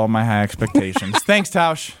 years with all my high expectations. Thanks,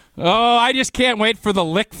 Tausch. Oh, I just can't wait for the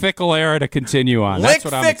Lick Fickle era to continue on. Lick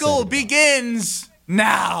Fickle begins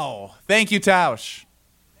now. Thank you, Tausch.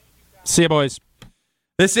 See you, boys.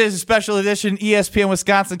 This is a special edition ESPN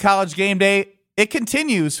Wisconsin College Game Day. It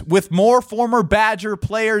continues with more former Badger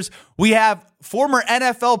players. We have former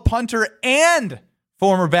NFL punter and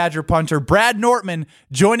former Badger punter Brad Nortman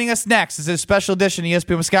joining us next. This is a special edition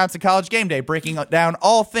ESPN Wisconsin College Game Day, breaking down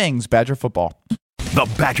all things Badger football. The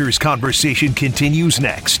Badgers conversation continues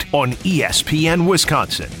next on ESPN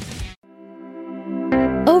Wisconsin.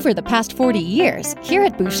 Over the past 40 years, here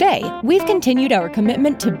at Boucher, we've continued our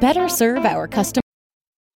commitment to better serve our customers.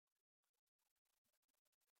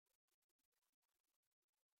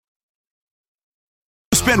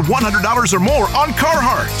 Spend $100 or more on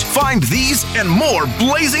Carhartt. Find these and more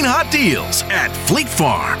blazing hot deals at Fleet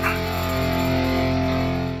Farm.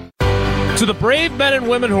 To the brave men and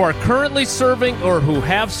women who are currently serving or who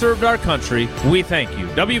have served our country, we thank you.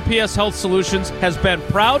 WPS Health Solutions has been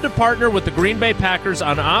proud to partner with the Green Bay Packers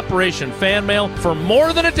on Operation Fan Mail for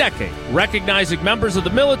more than a decade, recognizing members of the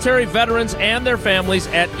military, veterans, and their families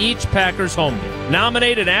at each Packers home game.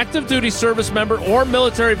 Nominate an active duty service member or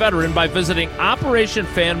military veteran by visiting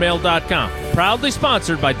OperationFanMail.com. Proudly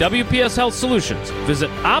sponsored by WPS Health Solutions. Visit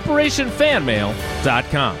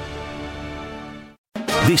OperationFanMail.com.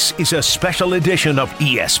 This is a special edition of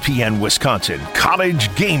ESPN Wisconsin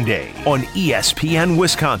College Game Day on ESPN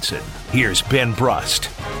Wisconsin. Here's Ben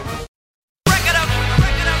Brust.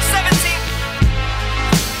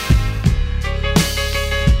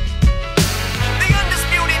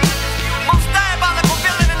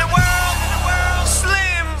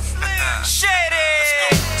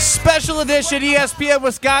 Special edition ESPN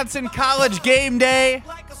Wisconsin College Game Day.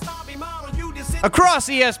 Across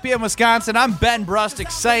ESPN Wisconsin, I'm Ben Brust,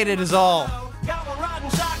 excited as all.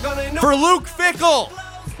 For Luke Fickell,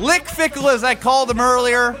 Lick Fickell as I called him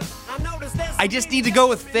earlier, I just need to go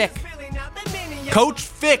with Fick. Coach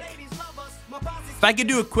Fick. If I could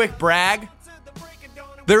do a quick brag,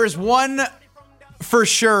 there is one for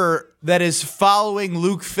sure that is following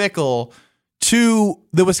Luke Fickell to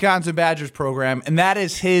the Wisconsin Badgers program, and that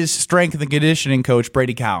is his strength and conditioning coach,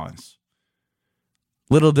 Brady Collins.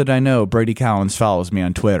 Little did I know, Brady Collins follows me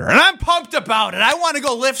on Twitter. And I'm pumped about it. I want to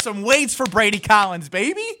go lift some weights for Brady Collins,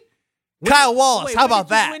 baby. Kyle Wallace, how about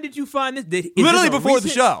that? When did you find this? Literally before the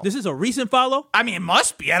show. This is a recent follow? I mean, it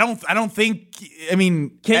must be. I don't think,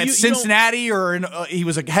 at Cincinnati or he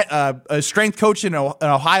was a strength coach in an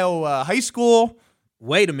Ohio high school.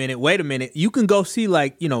 Wait a minute. You can go see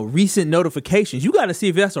recent notifications. You got to see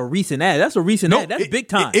if that's a recent ad. That's a recent ad. That's big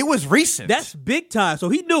time. It was recent. That's big time. So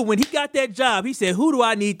he knew when he got that job, he said, who do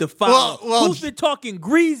I need to follow? Who's been talking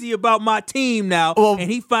greasy about my team now? And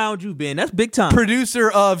he found you, Ben. That's big time. Producer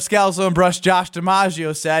of Scalzo and Brush, Josh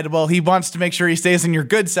DiMaggio, said, he wants to make sure he stays on your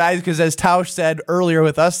good side because as Tausch said earlier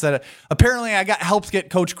with us, that apparently helps get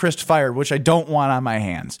Coach Christ fired, which I don't want on my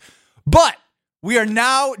hands. But we are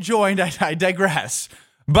now joined, I digress,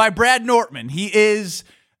 by Brad Nortman. He is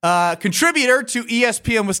a contributor to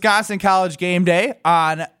ESPN Wisconsin College Game Day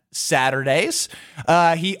on Saturdays.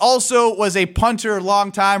 He also was a punter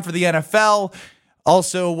long time for the NFL,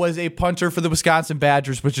 also was a punter for the Wisconsin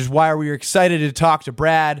Badgers, which is why we were excited to talk to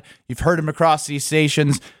Brad. You've heard him across these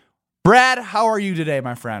stations. Brad, how are you today,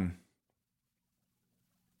 my friend?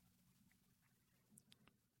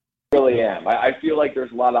 I really am. I feel like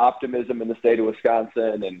there's a lot of optimism in the state of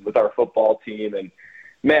Wisconsin and with our football team. And,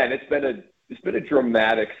 man, it's been a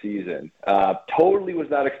dramatic season. Totally was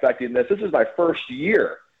not expecting this. This is my first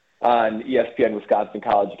year on ESPN Wisconsin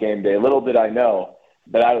College Game Day. Little did I know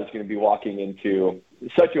that I was going to be walking into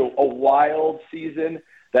such a wild season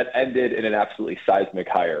that ended in an absolutely seismic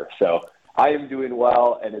hire. So I am doing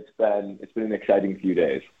well, and it's been an exciting few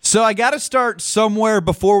days. So I got to start somewhere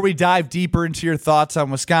before we dive deeper into your thoughts on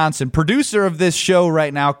Wisconsin. Producer of this show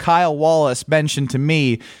right now, Kyle Wallace, mentioned to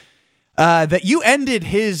me that you ended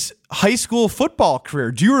his high school football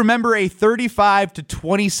career. Do you remember a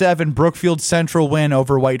 35-27 Brookfield Central win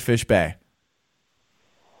over Whitefish Bay?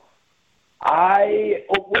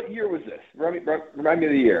 What year was this? Remind me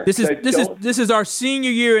of the year. This is our senior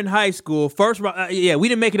year in high school. First round. We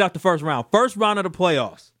didn't make it out the first round. First round of the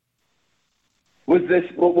playoffs. What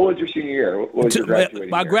was your senior year? What was your graduating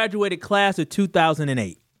My year? graduated class of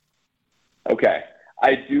 2008. Okay,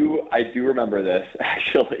 I do remember this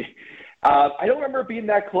actually. I don't remember it being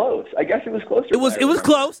that close. I guess it was closer. It was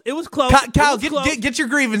close. It was close. Kyle, get your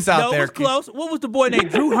grievance out there. It was close. What was the boy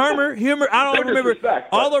named? Drew Hermer. I don't remember.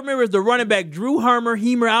 All I remember is the running back, Drew Hermer.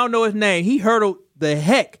 I don't know his name. He hurdled the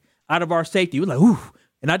heck out of our safety. We were like, ooh.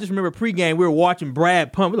 And I just remember pregame, we were watching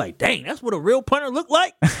Brad punt. We're like, dang, that's what a real punter looked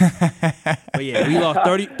like. But yeah, we lost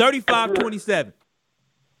 35-27.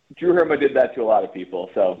 Drew Hermer did that to a lot of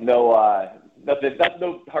people. So no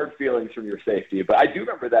hard feelings from your safety, but I do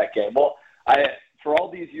remember that game. Well, for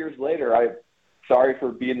all these years later, I'm sorry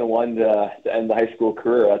for being the one to end the high school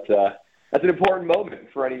career. That's an important moment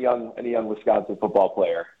for any young Wisconsin football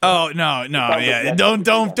player. Oh no, yeah,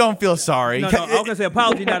 don't feel sorry. No, I was gonna say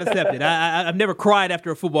apology not accepted. I've never cried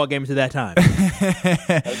after a football game to that time.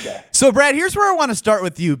 Okay. So Brad, here's where I want to start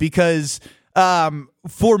with you because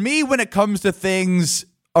for me, when it comes to things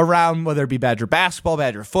around whether it be Badger basketball,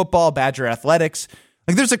 Badger football, Badger athletics,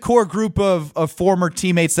 like there's a core group of former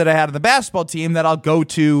teammates that I had on the basketball team that I'll go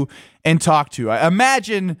to and talk to. I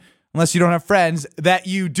imagine, unless you don't have friends, that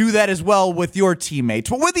you do that as well with your teammates.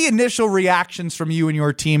 What were the initial reactions from you and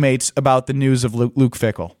your teammates about the news of Luke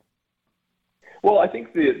Fickell? Well, I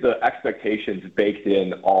think the expectations baked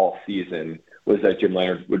in all season was that Jim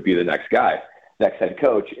Leonhard would be the next head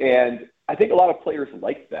coach. And I think a lot of players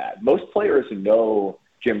like that. Most players know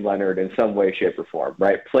Jim Leonhard in some way, shape, or form,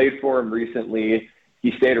 right? Played for him recently.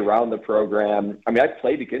 He stayed around the program. I mean, I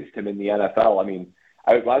played against him in the NFL. I mean,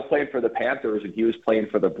 I was playing for the Panthers and he was playing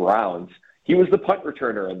for the Browns. He was the punt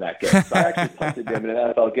returner in that game. So I actually punted him in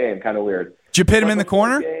an NFL game. Kind of weird. Did you pit him in the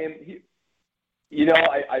corner? Game,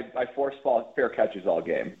 I forced fair catches all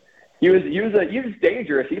game. He was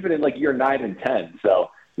dangerous even in like year 9 and 10.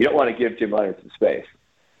 So you don't want to give Jim Leonhard some space.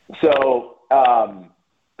 So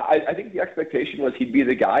I think the expectation was he'd be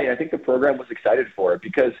the guy, and I think the program was excited for it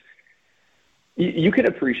because you can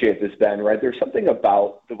appreciate this, Ben, right? There's something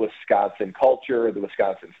about the Wisconsin culture, the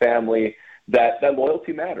Wisconsin family, that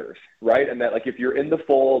loyalty matters, right? And that, like, if you're in the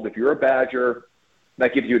fold, if you're a Badger,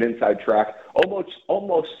 that gives you an inside track,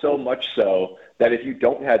 almost so much so that if you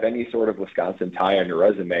don't have any sort of Wisconsin tie on your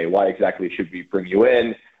resume, why exactly should we bring you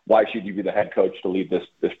in? Why should you be the head coach to lead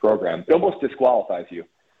this program? It almost disqualifies you.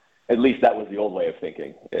 At least that was the old way of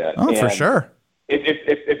thinking. Yeah. Oh, for sure.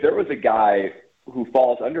 If there was a guy who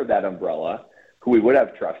falls under that umbrella, who we would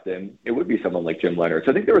have trust in, it would be someone like Jim Leonhard.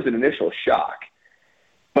 So I think there was an initial shock.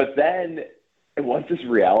 But then once this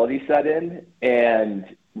reality set in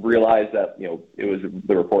and realized that,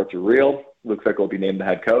 the reports are real, Luke Fickell will be named the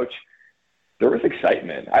head coach, there was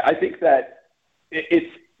excitement. I think that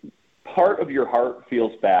it's part of your heart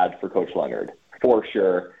feels bad for Coach Leonhard, for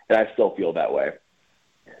sure, and I still feel that way.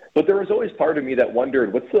 But there was always part of me that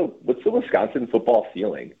wondered, what's the Wisconsin football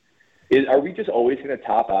ceiling? Are we just always going to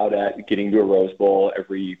top out at getting to a Rose Bowl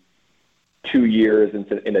every 2 years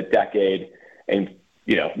in a decade and,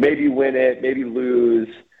 maybe win it, maybe lose,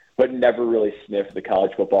 but never really sniff the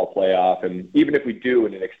college football playoff? And even if we do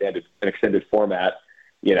in an extended format,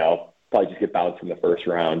 probably just get bounced in the first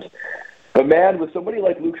round. But, man, with somebody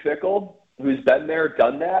like Luke Fickell, who's been there,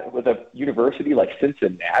 done that with a university like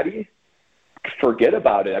Cincinnati, forget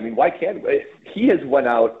about it. I mean, why can't he has went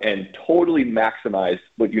out and totally maximized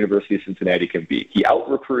what University of Cincinnati can be. He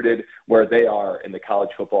out-recruited where they are in the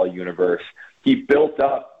college football universe. He built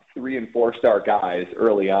up 3- and 4-star guys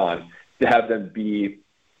early on to have them be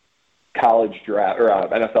college draft or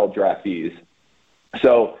NFL draftees.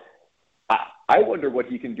 So I wonder what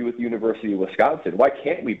he can do with the University of Wisconsin. Why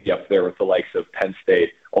can't we be up there with the likes of Penn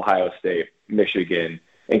State, Ohio State, Michigan,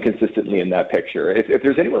 and consistently in that picture? If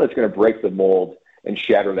there's anyone that's going to break the mold and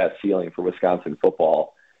shatter that ceiling for Wisconsin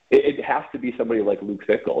football, it has to be somebody like Luke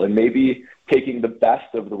Fickell, and maybe taking the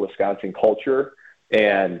best of the Wisconsin culture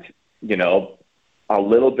and, a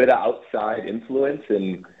little bit of outside influence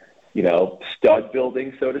and, stud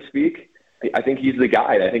building, so to speak. I think he's the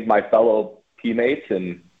guy. I think my fellow teammates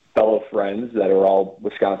and fellow friends that are all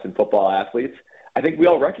Wisconsin football athletes, I think we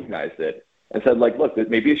all recognized it and said, look,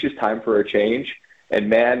 maybe it's just time for a change. And,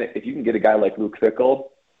 man, if you can get a guy like Luke Fickell,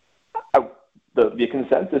 the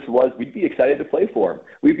consensus was we'd be excited to play for him.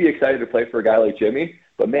 We'd be excited to play for a guy like Jimmy.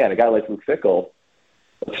 But, man, a guy like Luke Fickell,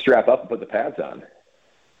 let's strap up and put the pads on.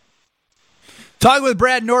 Talking with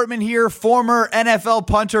Brad Nortman here, former NFL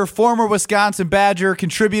punter, former Wisconsin Badger,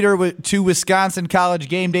 contributor to Wisconsin College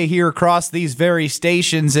Game Day here across these very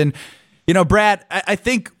stations. And, Brad, I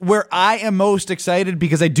think where I am most excited,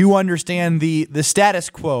 because I do understand the status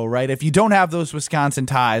quo, right? If you don't have those Wisconsin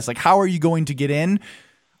ties, how are you going to get in?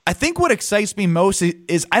 I think what excites me most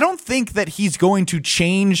is I don't think that he's going to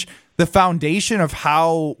change the foundation of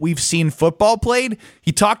how we've seen football played.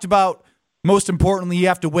 He talked about, most importantly, you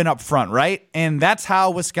have to win up front, right? And that's how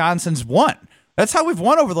Wisconsin's won. That's how we've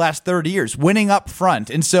won over the last 30 years, winning up front.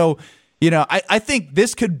 And so, I think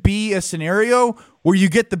this could be a scenario where you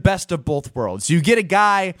get the best of both worlds. You get a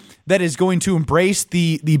guy that is going to embrace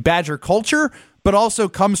the Badger culture, but also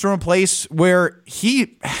comes from a place where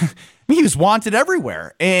he was wanted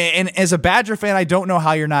everywhere. And as a Badger fan, I don't know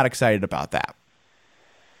how you're not excited about that.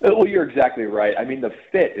 Well, you're exactly right. I mean, the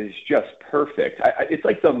fit is just perfect. It's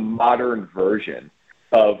like the modern version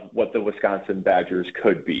of what the Wisconsin Badgers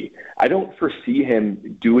could be. I don't foresee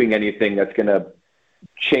him doing anything that's going to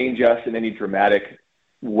change us in any dramatic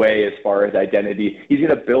way as far as identity. He's going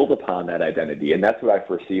to build upon that identity, and that's what I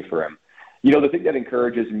foresee for him. The thing that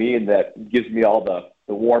encourages me and that gives me all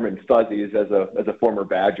the warm and fuzzies as a former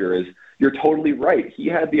Badger is you're totally right. He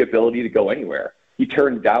had the ability to go anywhere.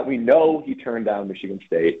 We know he turned down Michigan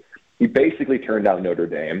State. He basically turned down Notre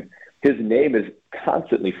Dame. His name is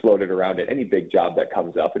constantly floated around at any big job that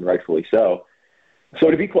comes up, and rightfully so.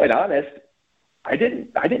 So to be quite honest, I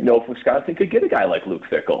didn't know if Wisconsin could get a guy like Luke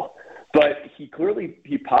Fickell, but he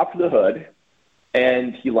popped the hood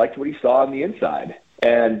and he liked what he saw on the inside.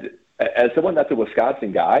 And as someone that's a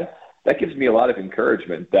Wisconsin guy, that gives me a lot of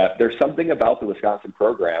encouragement that there's something about the Wisconsin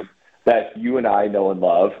program that you and I know and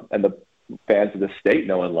love, and the fans of the state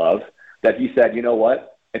know and love, that he said, you know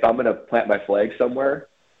what, if I'm going to plant my flag somewhere,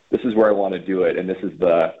 this is where I want to do it. And this is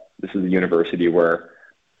the university where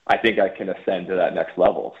I think I can ascend to that next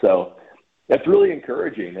level. So that's really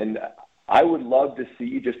encouraging. And I would love to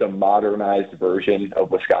see just a modernized version of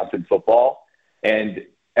Wisconsin football, and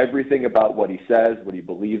everything about what he says, what he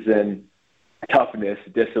believes in, toughness,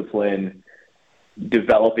 discipline,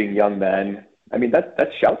 developing young men. I mean, that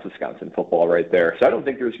shouts Wisconsin football right there. So I don't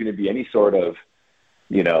think there's going to be any sort of,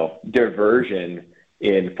 diversion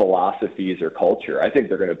in philosophies or culture. I think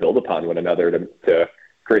they're going to build upon one another to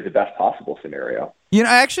create the best possible scenario.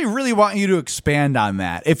 I actually really want you to expand on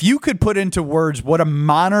that. If you could put into words what a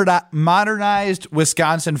modernized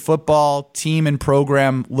Wisconsin football team and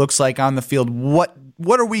program looks like on the field, what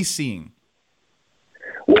are we seeing?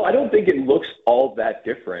 Well, I don't think it looks all that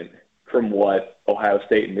different from what Ohio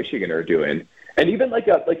State and Michigan are doing. And even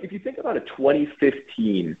if you think about a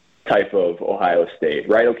 2015 type of Ohio State,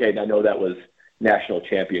 right? Okay, and I know that was national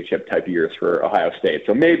championship type years for Ohio State,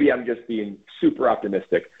 so maybe I'm just being super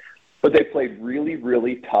optimistic. But they played really,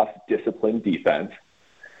 really tough, disciplined defense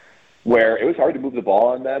where it was hard to move the ball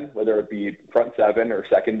on them, whether it be front seven or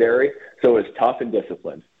secondary. So it was tough and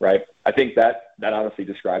disciplined, right? I think that honestly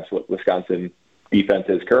describes what Wisconsin defense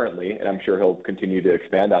is currently, and I'm sure he'll continue to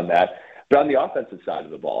expand on that. But on the offensive side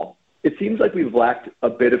of the ball, it seems like we've lacked a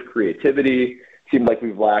bit of creativity. It seems like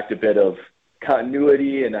we've lacked a bit of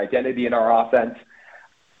continuity and identity in our offense.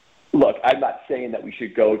 Look, I'm not saying that we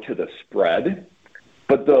should go to the spread,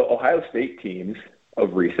 but the Ohio State teams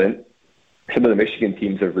of recent, some of the Michigan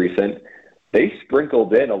teams of recent, they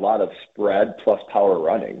sprinkled in a lot of spread plus power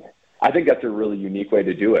running. I think that's a really unique way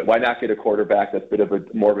to do it. Why not get a quarterback that's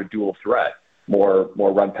more of a dual threat, more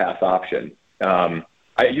run pass option?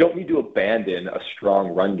 You don't need to abandon a strong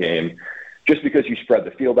run game just because you spread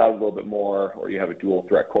the field out a little bit more or you have a dual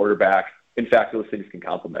threat quarterback. In fact, those things can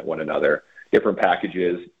complement one another. Different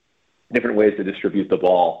packages, different ways to distribute the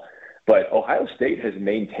ball. But Ohio State has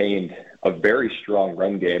maintained a very strong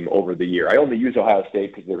run game over the year. I only use Ohio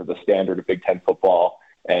State because they're the standard of Big Ten football,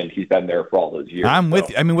 and he's been there for all those years. I'm with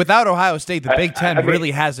you. I mean, without Ohio State, the Big Ten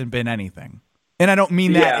really hasn't been anything. And I don't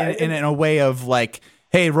mean that in a way of like,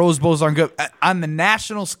 hey, Rose Bowls aren't good. On the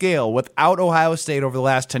national scale, without Ohio State over the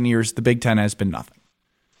last 10 years, the Big Ten has been nothing.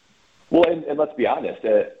 Well, and let's be honest,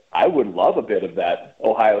 I would love a bit of that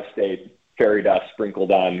Ohio State fairy dust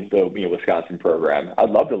sprinkled on the Wisconsin program. I'd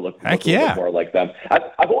love to look a little bit more like them.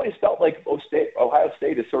 I've always felt like Ohio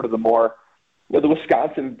State is sort of the more, the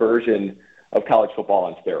Wisconsin version of college football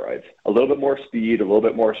on steroids. A little bit more speed, a little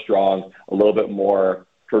bit more strong, a little bit more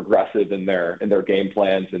progressive in their game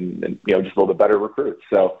plans, and just a little bit better recruits.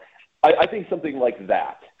 So I think something like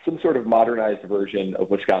that, some sort of modernized version of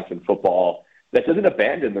Wisconsin football that doesn't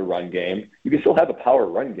abandon the run game. You can still have a power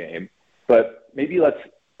run game, but maybe let's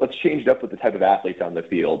change it up with the type of athletes on the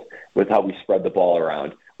field, with how we spread the ball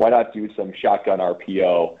around. Why not do some shotgun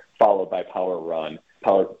RPO followed by power run,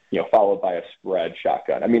 followed by a spread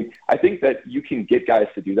shotgun? I mean, I think that you can get guys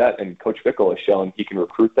to do that, and Coach Fickell has shown he can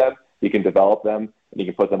recruit them, he can develop them, and he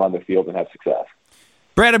can put them on the field and have success.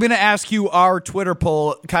 Brad, I'm going to ask you our Twitter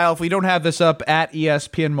poll. Kyle, if we don't have this up at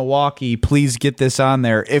ESPN Milwaukee, please get this on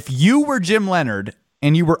there. If you were Jim Leonhard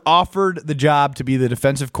and you were offered the job to be the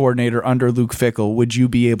defensive coordinator under Luke Fickell, would you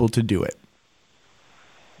be able to do it?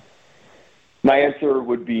 My answer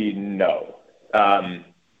would be no. And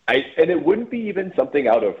it wouldn't be even something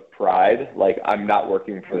out of pride, like I'm not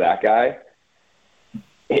working for that guy.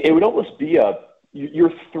 It would almost be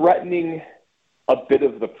you're threatening a bit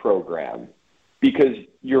of the program, because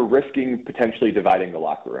you're risking potentially dividing the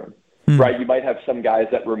locker room, right? You might have some guys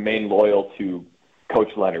that remain loyal to Coach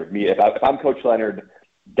Leonhard. If I'm Coach Leonhard,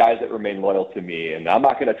 guys that remain loyal to me, and I'm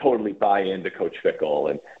not going to totally buy into Coach Fickell.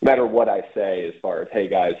 And no matter what I say as far as, hey,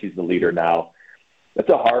 guys, he's the leader now, that's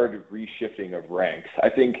a hard reshifting of ranks. I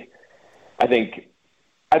think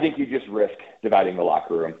you just risk dividing the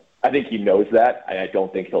locker room. I think he knows that, and I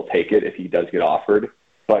don't think he'll take it if he does get offered.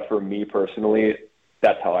 But for me personally,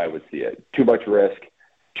 that's how I would see it. Too much risk,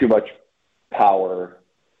 too much power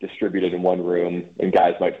distributed in one room, and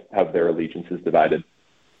guys might have their allegiances divided.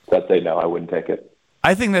 So I'd say no, I wouldn't take it.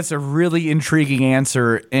 I think that's a really intriguing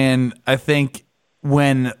answer, and I think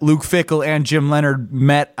when Luke Fickell and Jim Leonhard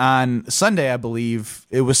met on Sunday, I believe,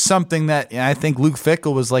 it was something that I think Luke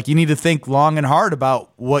Fickell was like, you need to think long and hard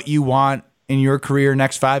about what you want in your career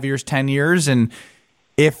next 5 years, 10 years, and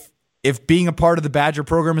if being a part of the Badger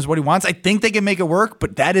program is what he wants, I think they can make it work,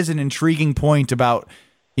 but that is an intriguing point about,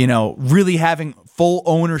 really having full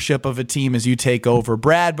ownership of a team as you take over.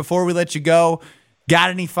 Brad, before we let you go, got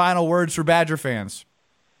any final words for Badger fans?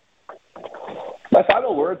 My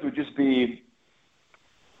final words would just be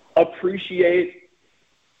appreciate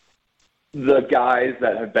the guys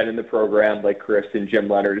that have been in the program, like Chris and Jim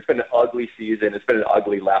Leonhard. It's been an ugly season. It's been an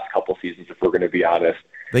ugly last couple seasons, if we're going to be honest.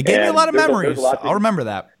 They gave me a lot of memories. I'll remember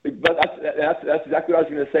that. But that's exactly what I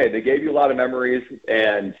was going to say. They gave you a lot of memories,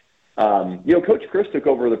 and Coach Chris took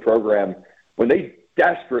over the program when they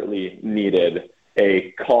desperately needed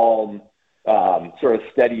a calm, sort of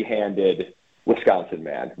steady-handed Wisconsin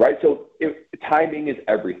man, right? So timing is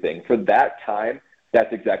everything. For that time,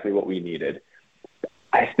 that's exactly what we needed.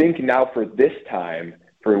 I think now for this time,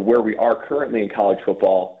 for where we are currently in college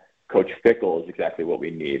football, Coach Fickell is exactly what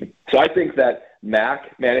we need. So I think that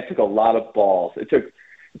Mac, man, it took a lot of balls. It took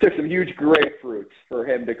some huge grapefruits for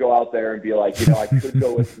him to go out there and be like, I could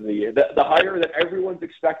go with the hire that everyone's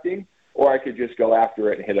expecting, or I could just go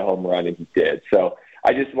after it and hit a home run, and he did. So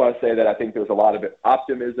I just want to say that I think there's a lot of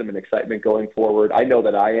optimism and excitement going forward. I know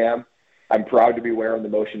that I am. I'm proud to be wearing the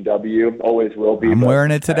Motion W. Always will be. I'm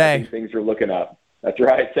wearing it today. I think things are looking up. That's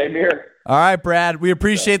right. Same here. All right, Brad. We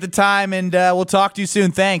appreciate the time, and we'll talk to you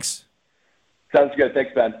soon. Thanks. Sounds good.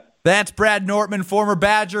 Thanks, Ben. That's Brad Nortman, former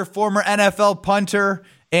Badger, former NFL punter,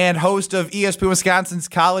 and host of ESPN Wisconsin's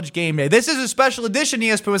College Game Day. This is a special edition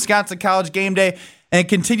ESPN Wisconsin College Game Day, and it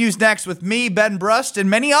continues next with me, Ben Brust, and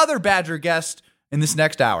many other Badger guests in this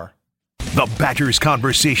next hour. The Badgers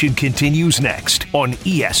conversation continues next on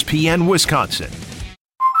ESPN Wisconsin.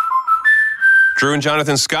 Drew and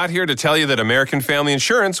Jonathan Scott here to tell you that American Family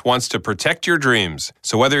Insurance wants to protect your dreams.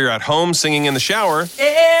 So whether you're at home singing in the shower,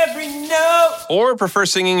 every note, or prefer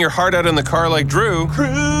singing your heart out in the car like Drew,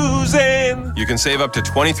 cruising, you can save up to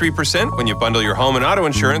 23% when you bundle your home and auto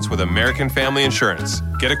insurance with American Family Insurance.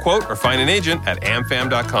 Get a quote or find an agent at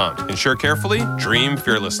amfam.com. Insure carefully, dream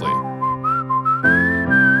fearlessly.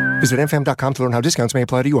 Visit amfam.com to learn how discounts may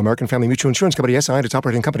apply to you. American Family Mutual Insurance Company, SI, and its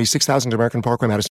operating company, 6000 American Parkway, Madison.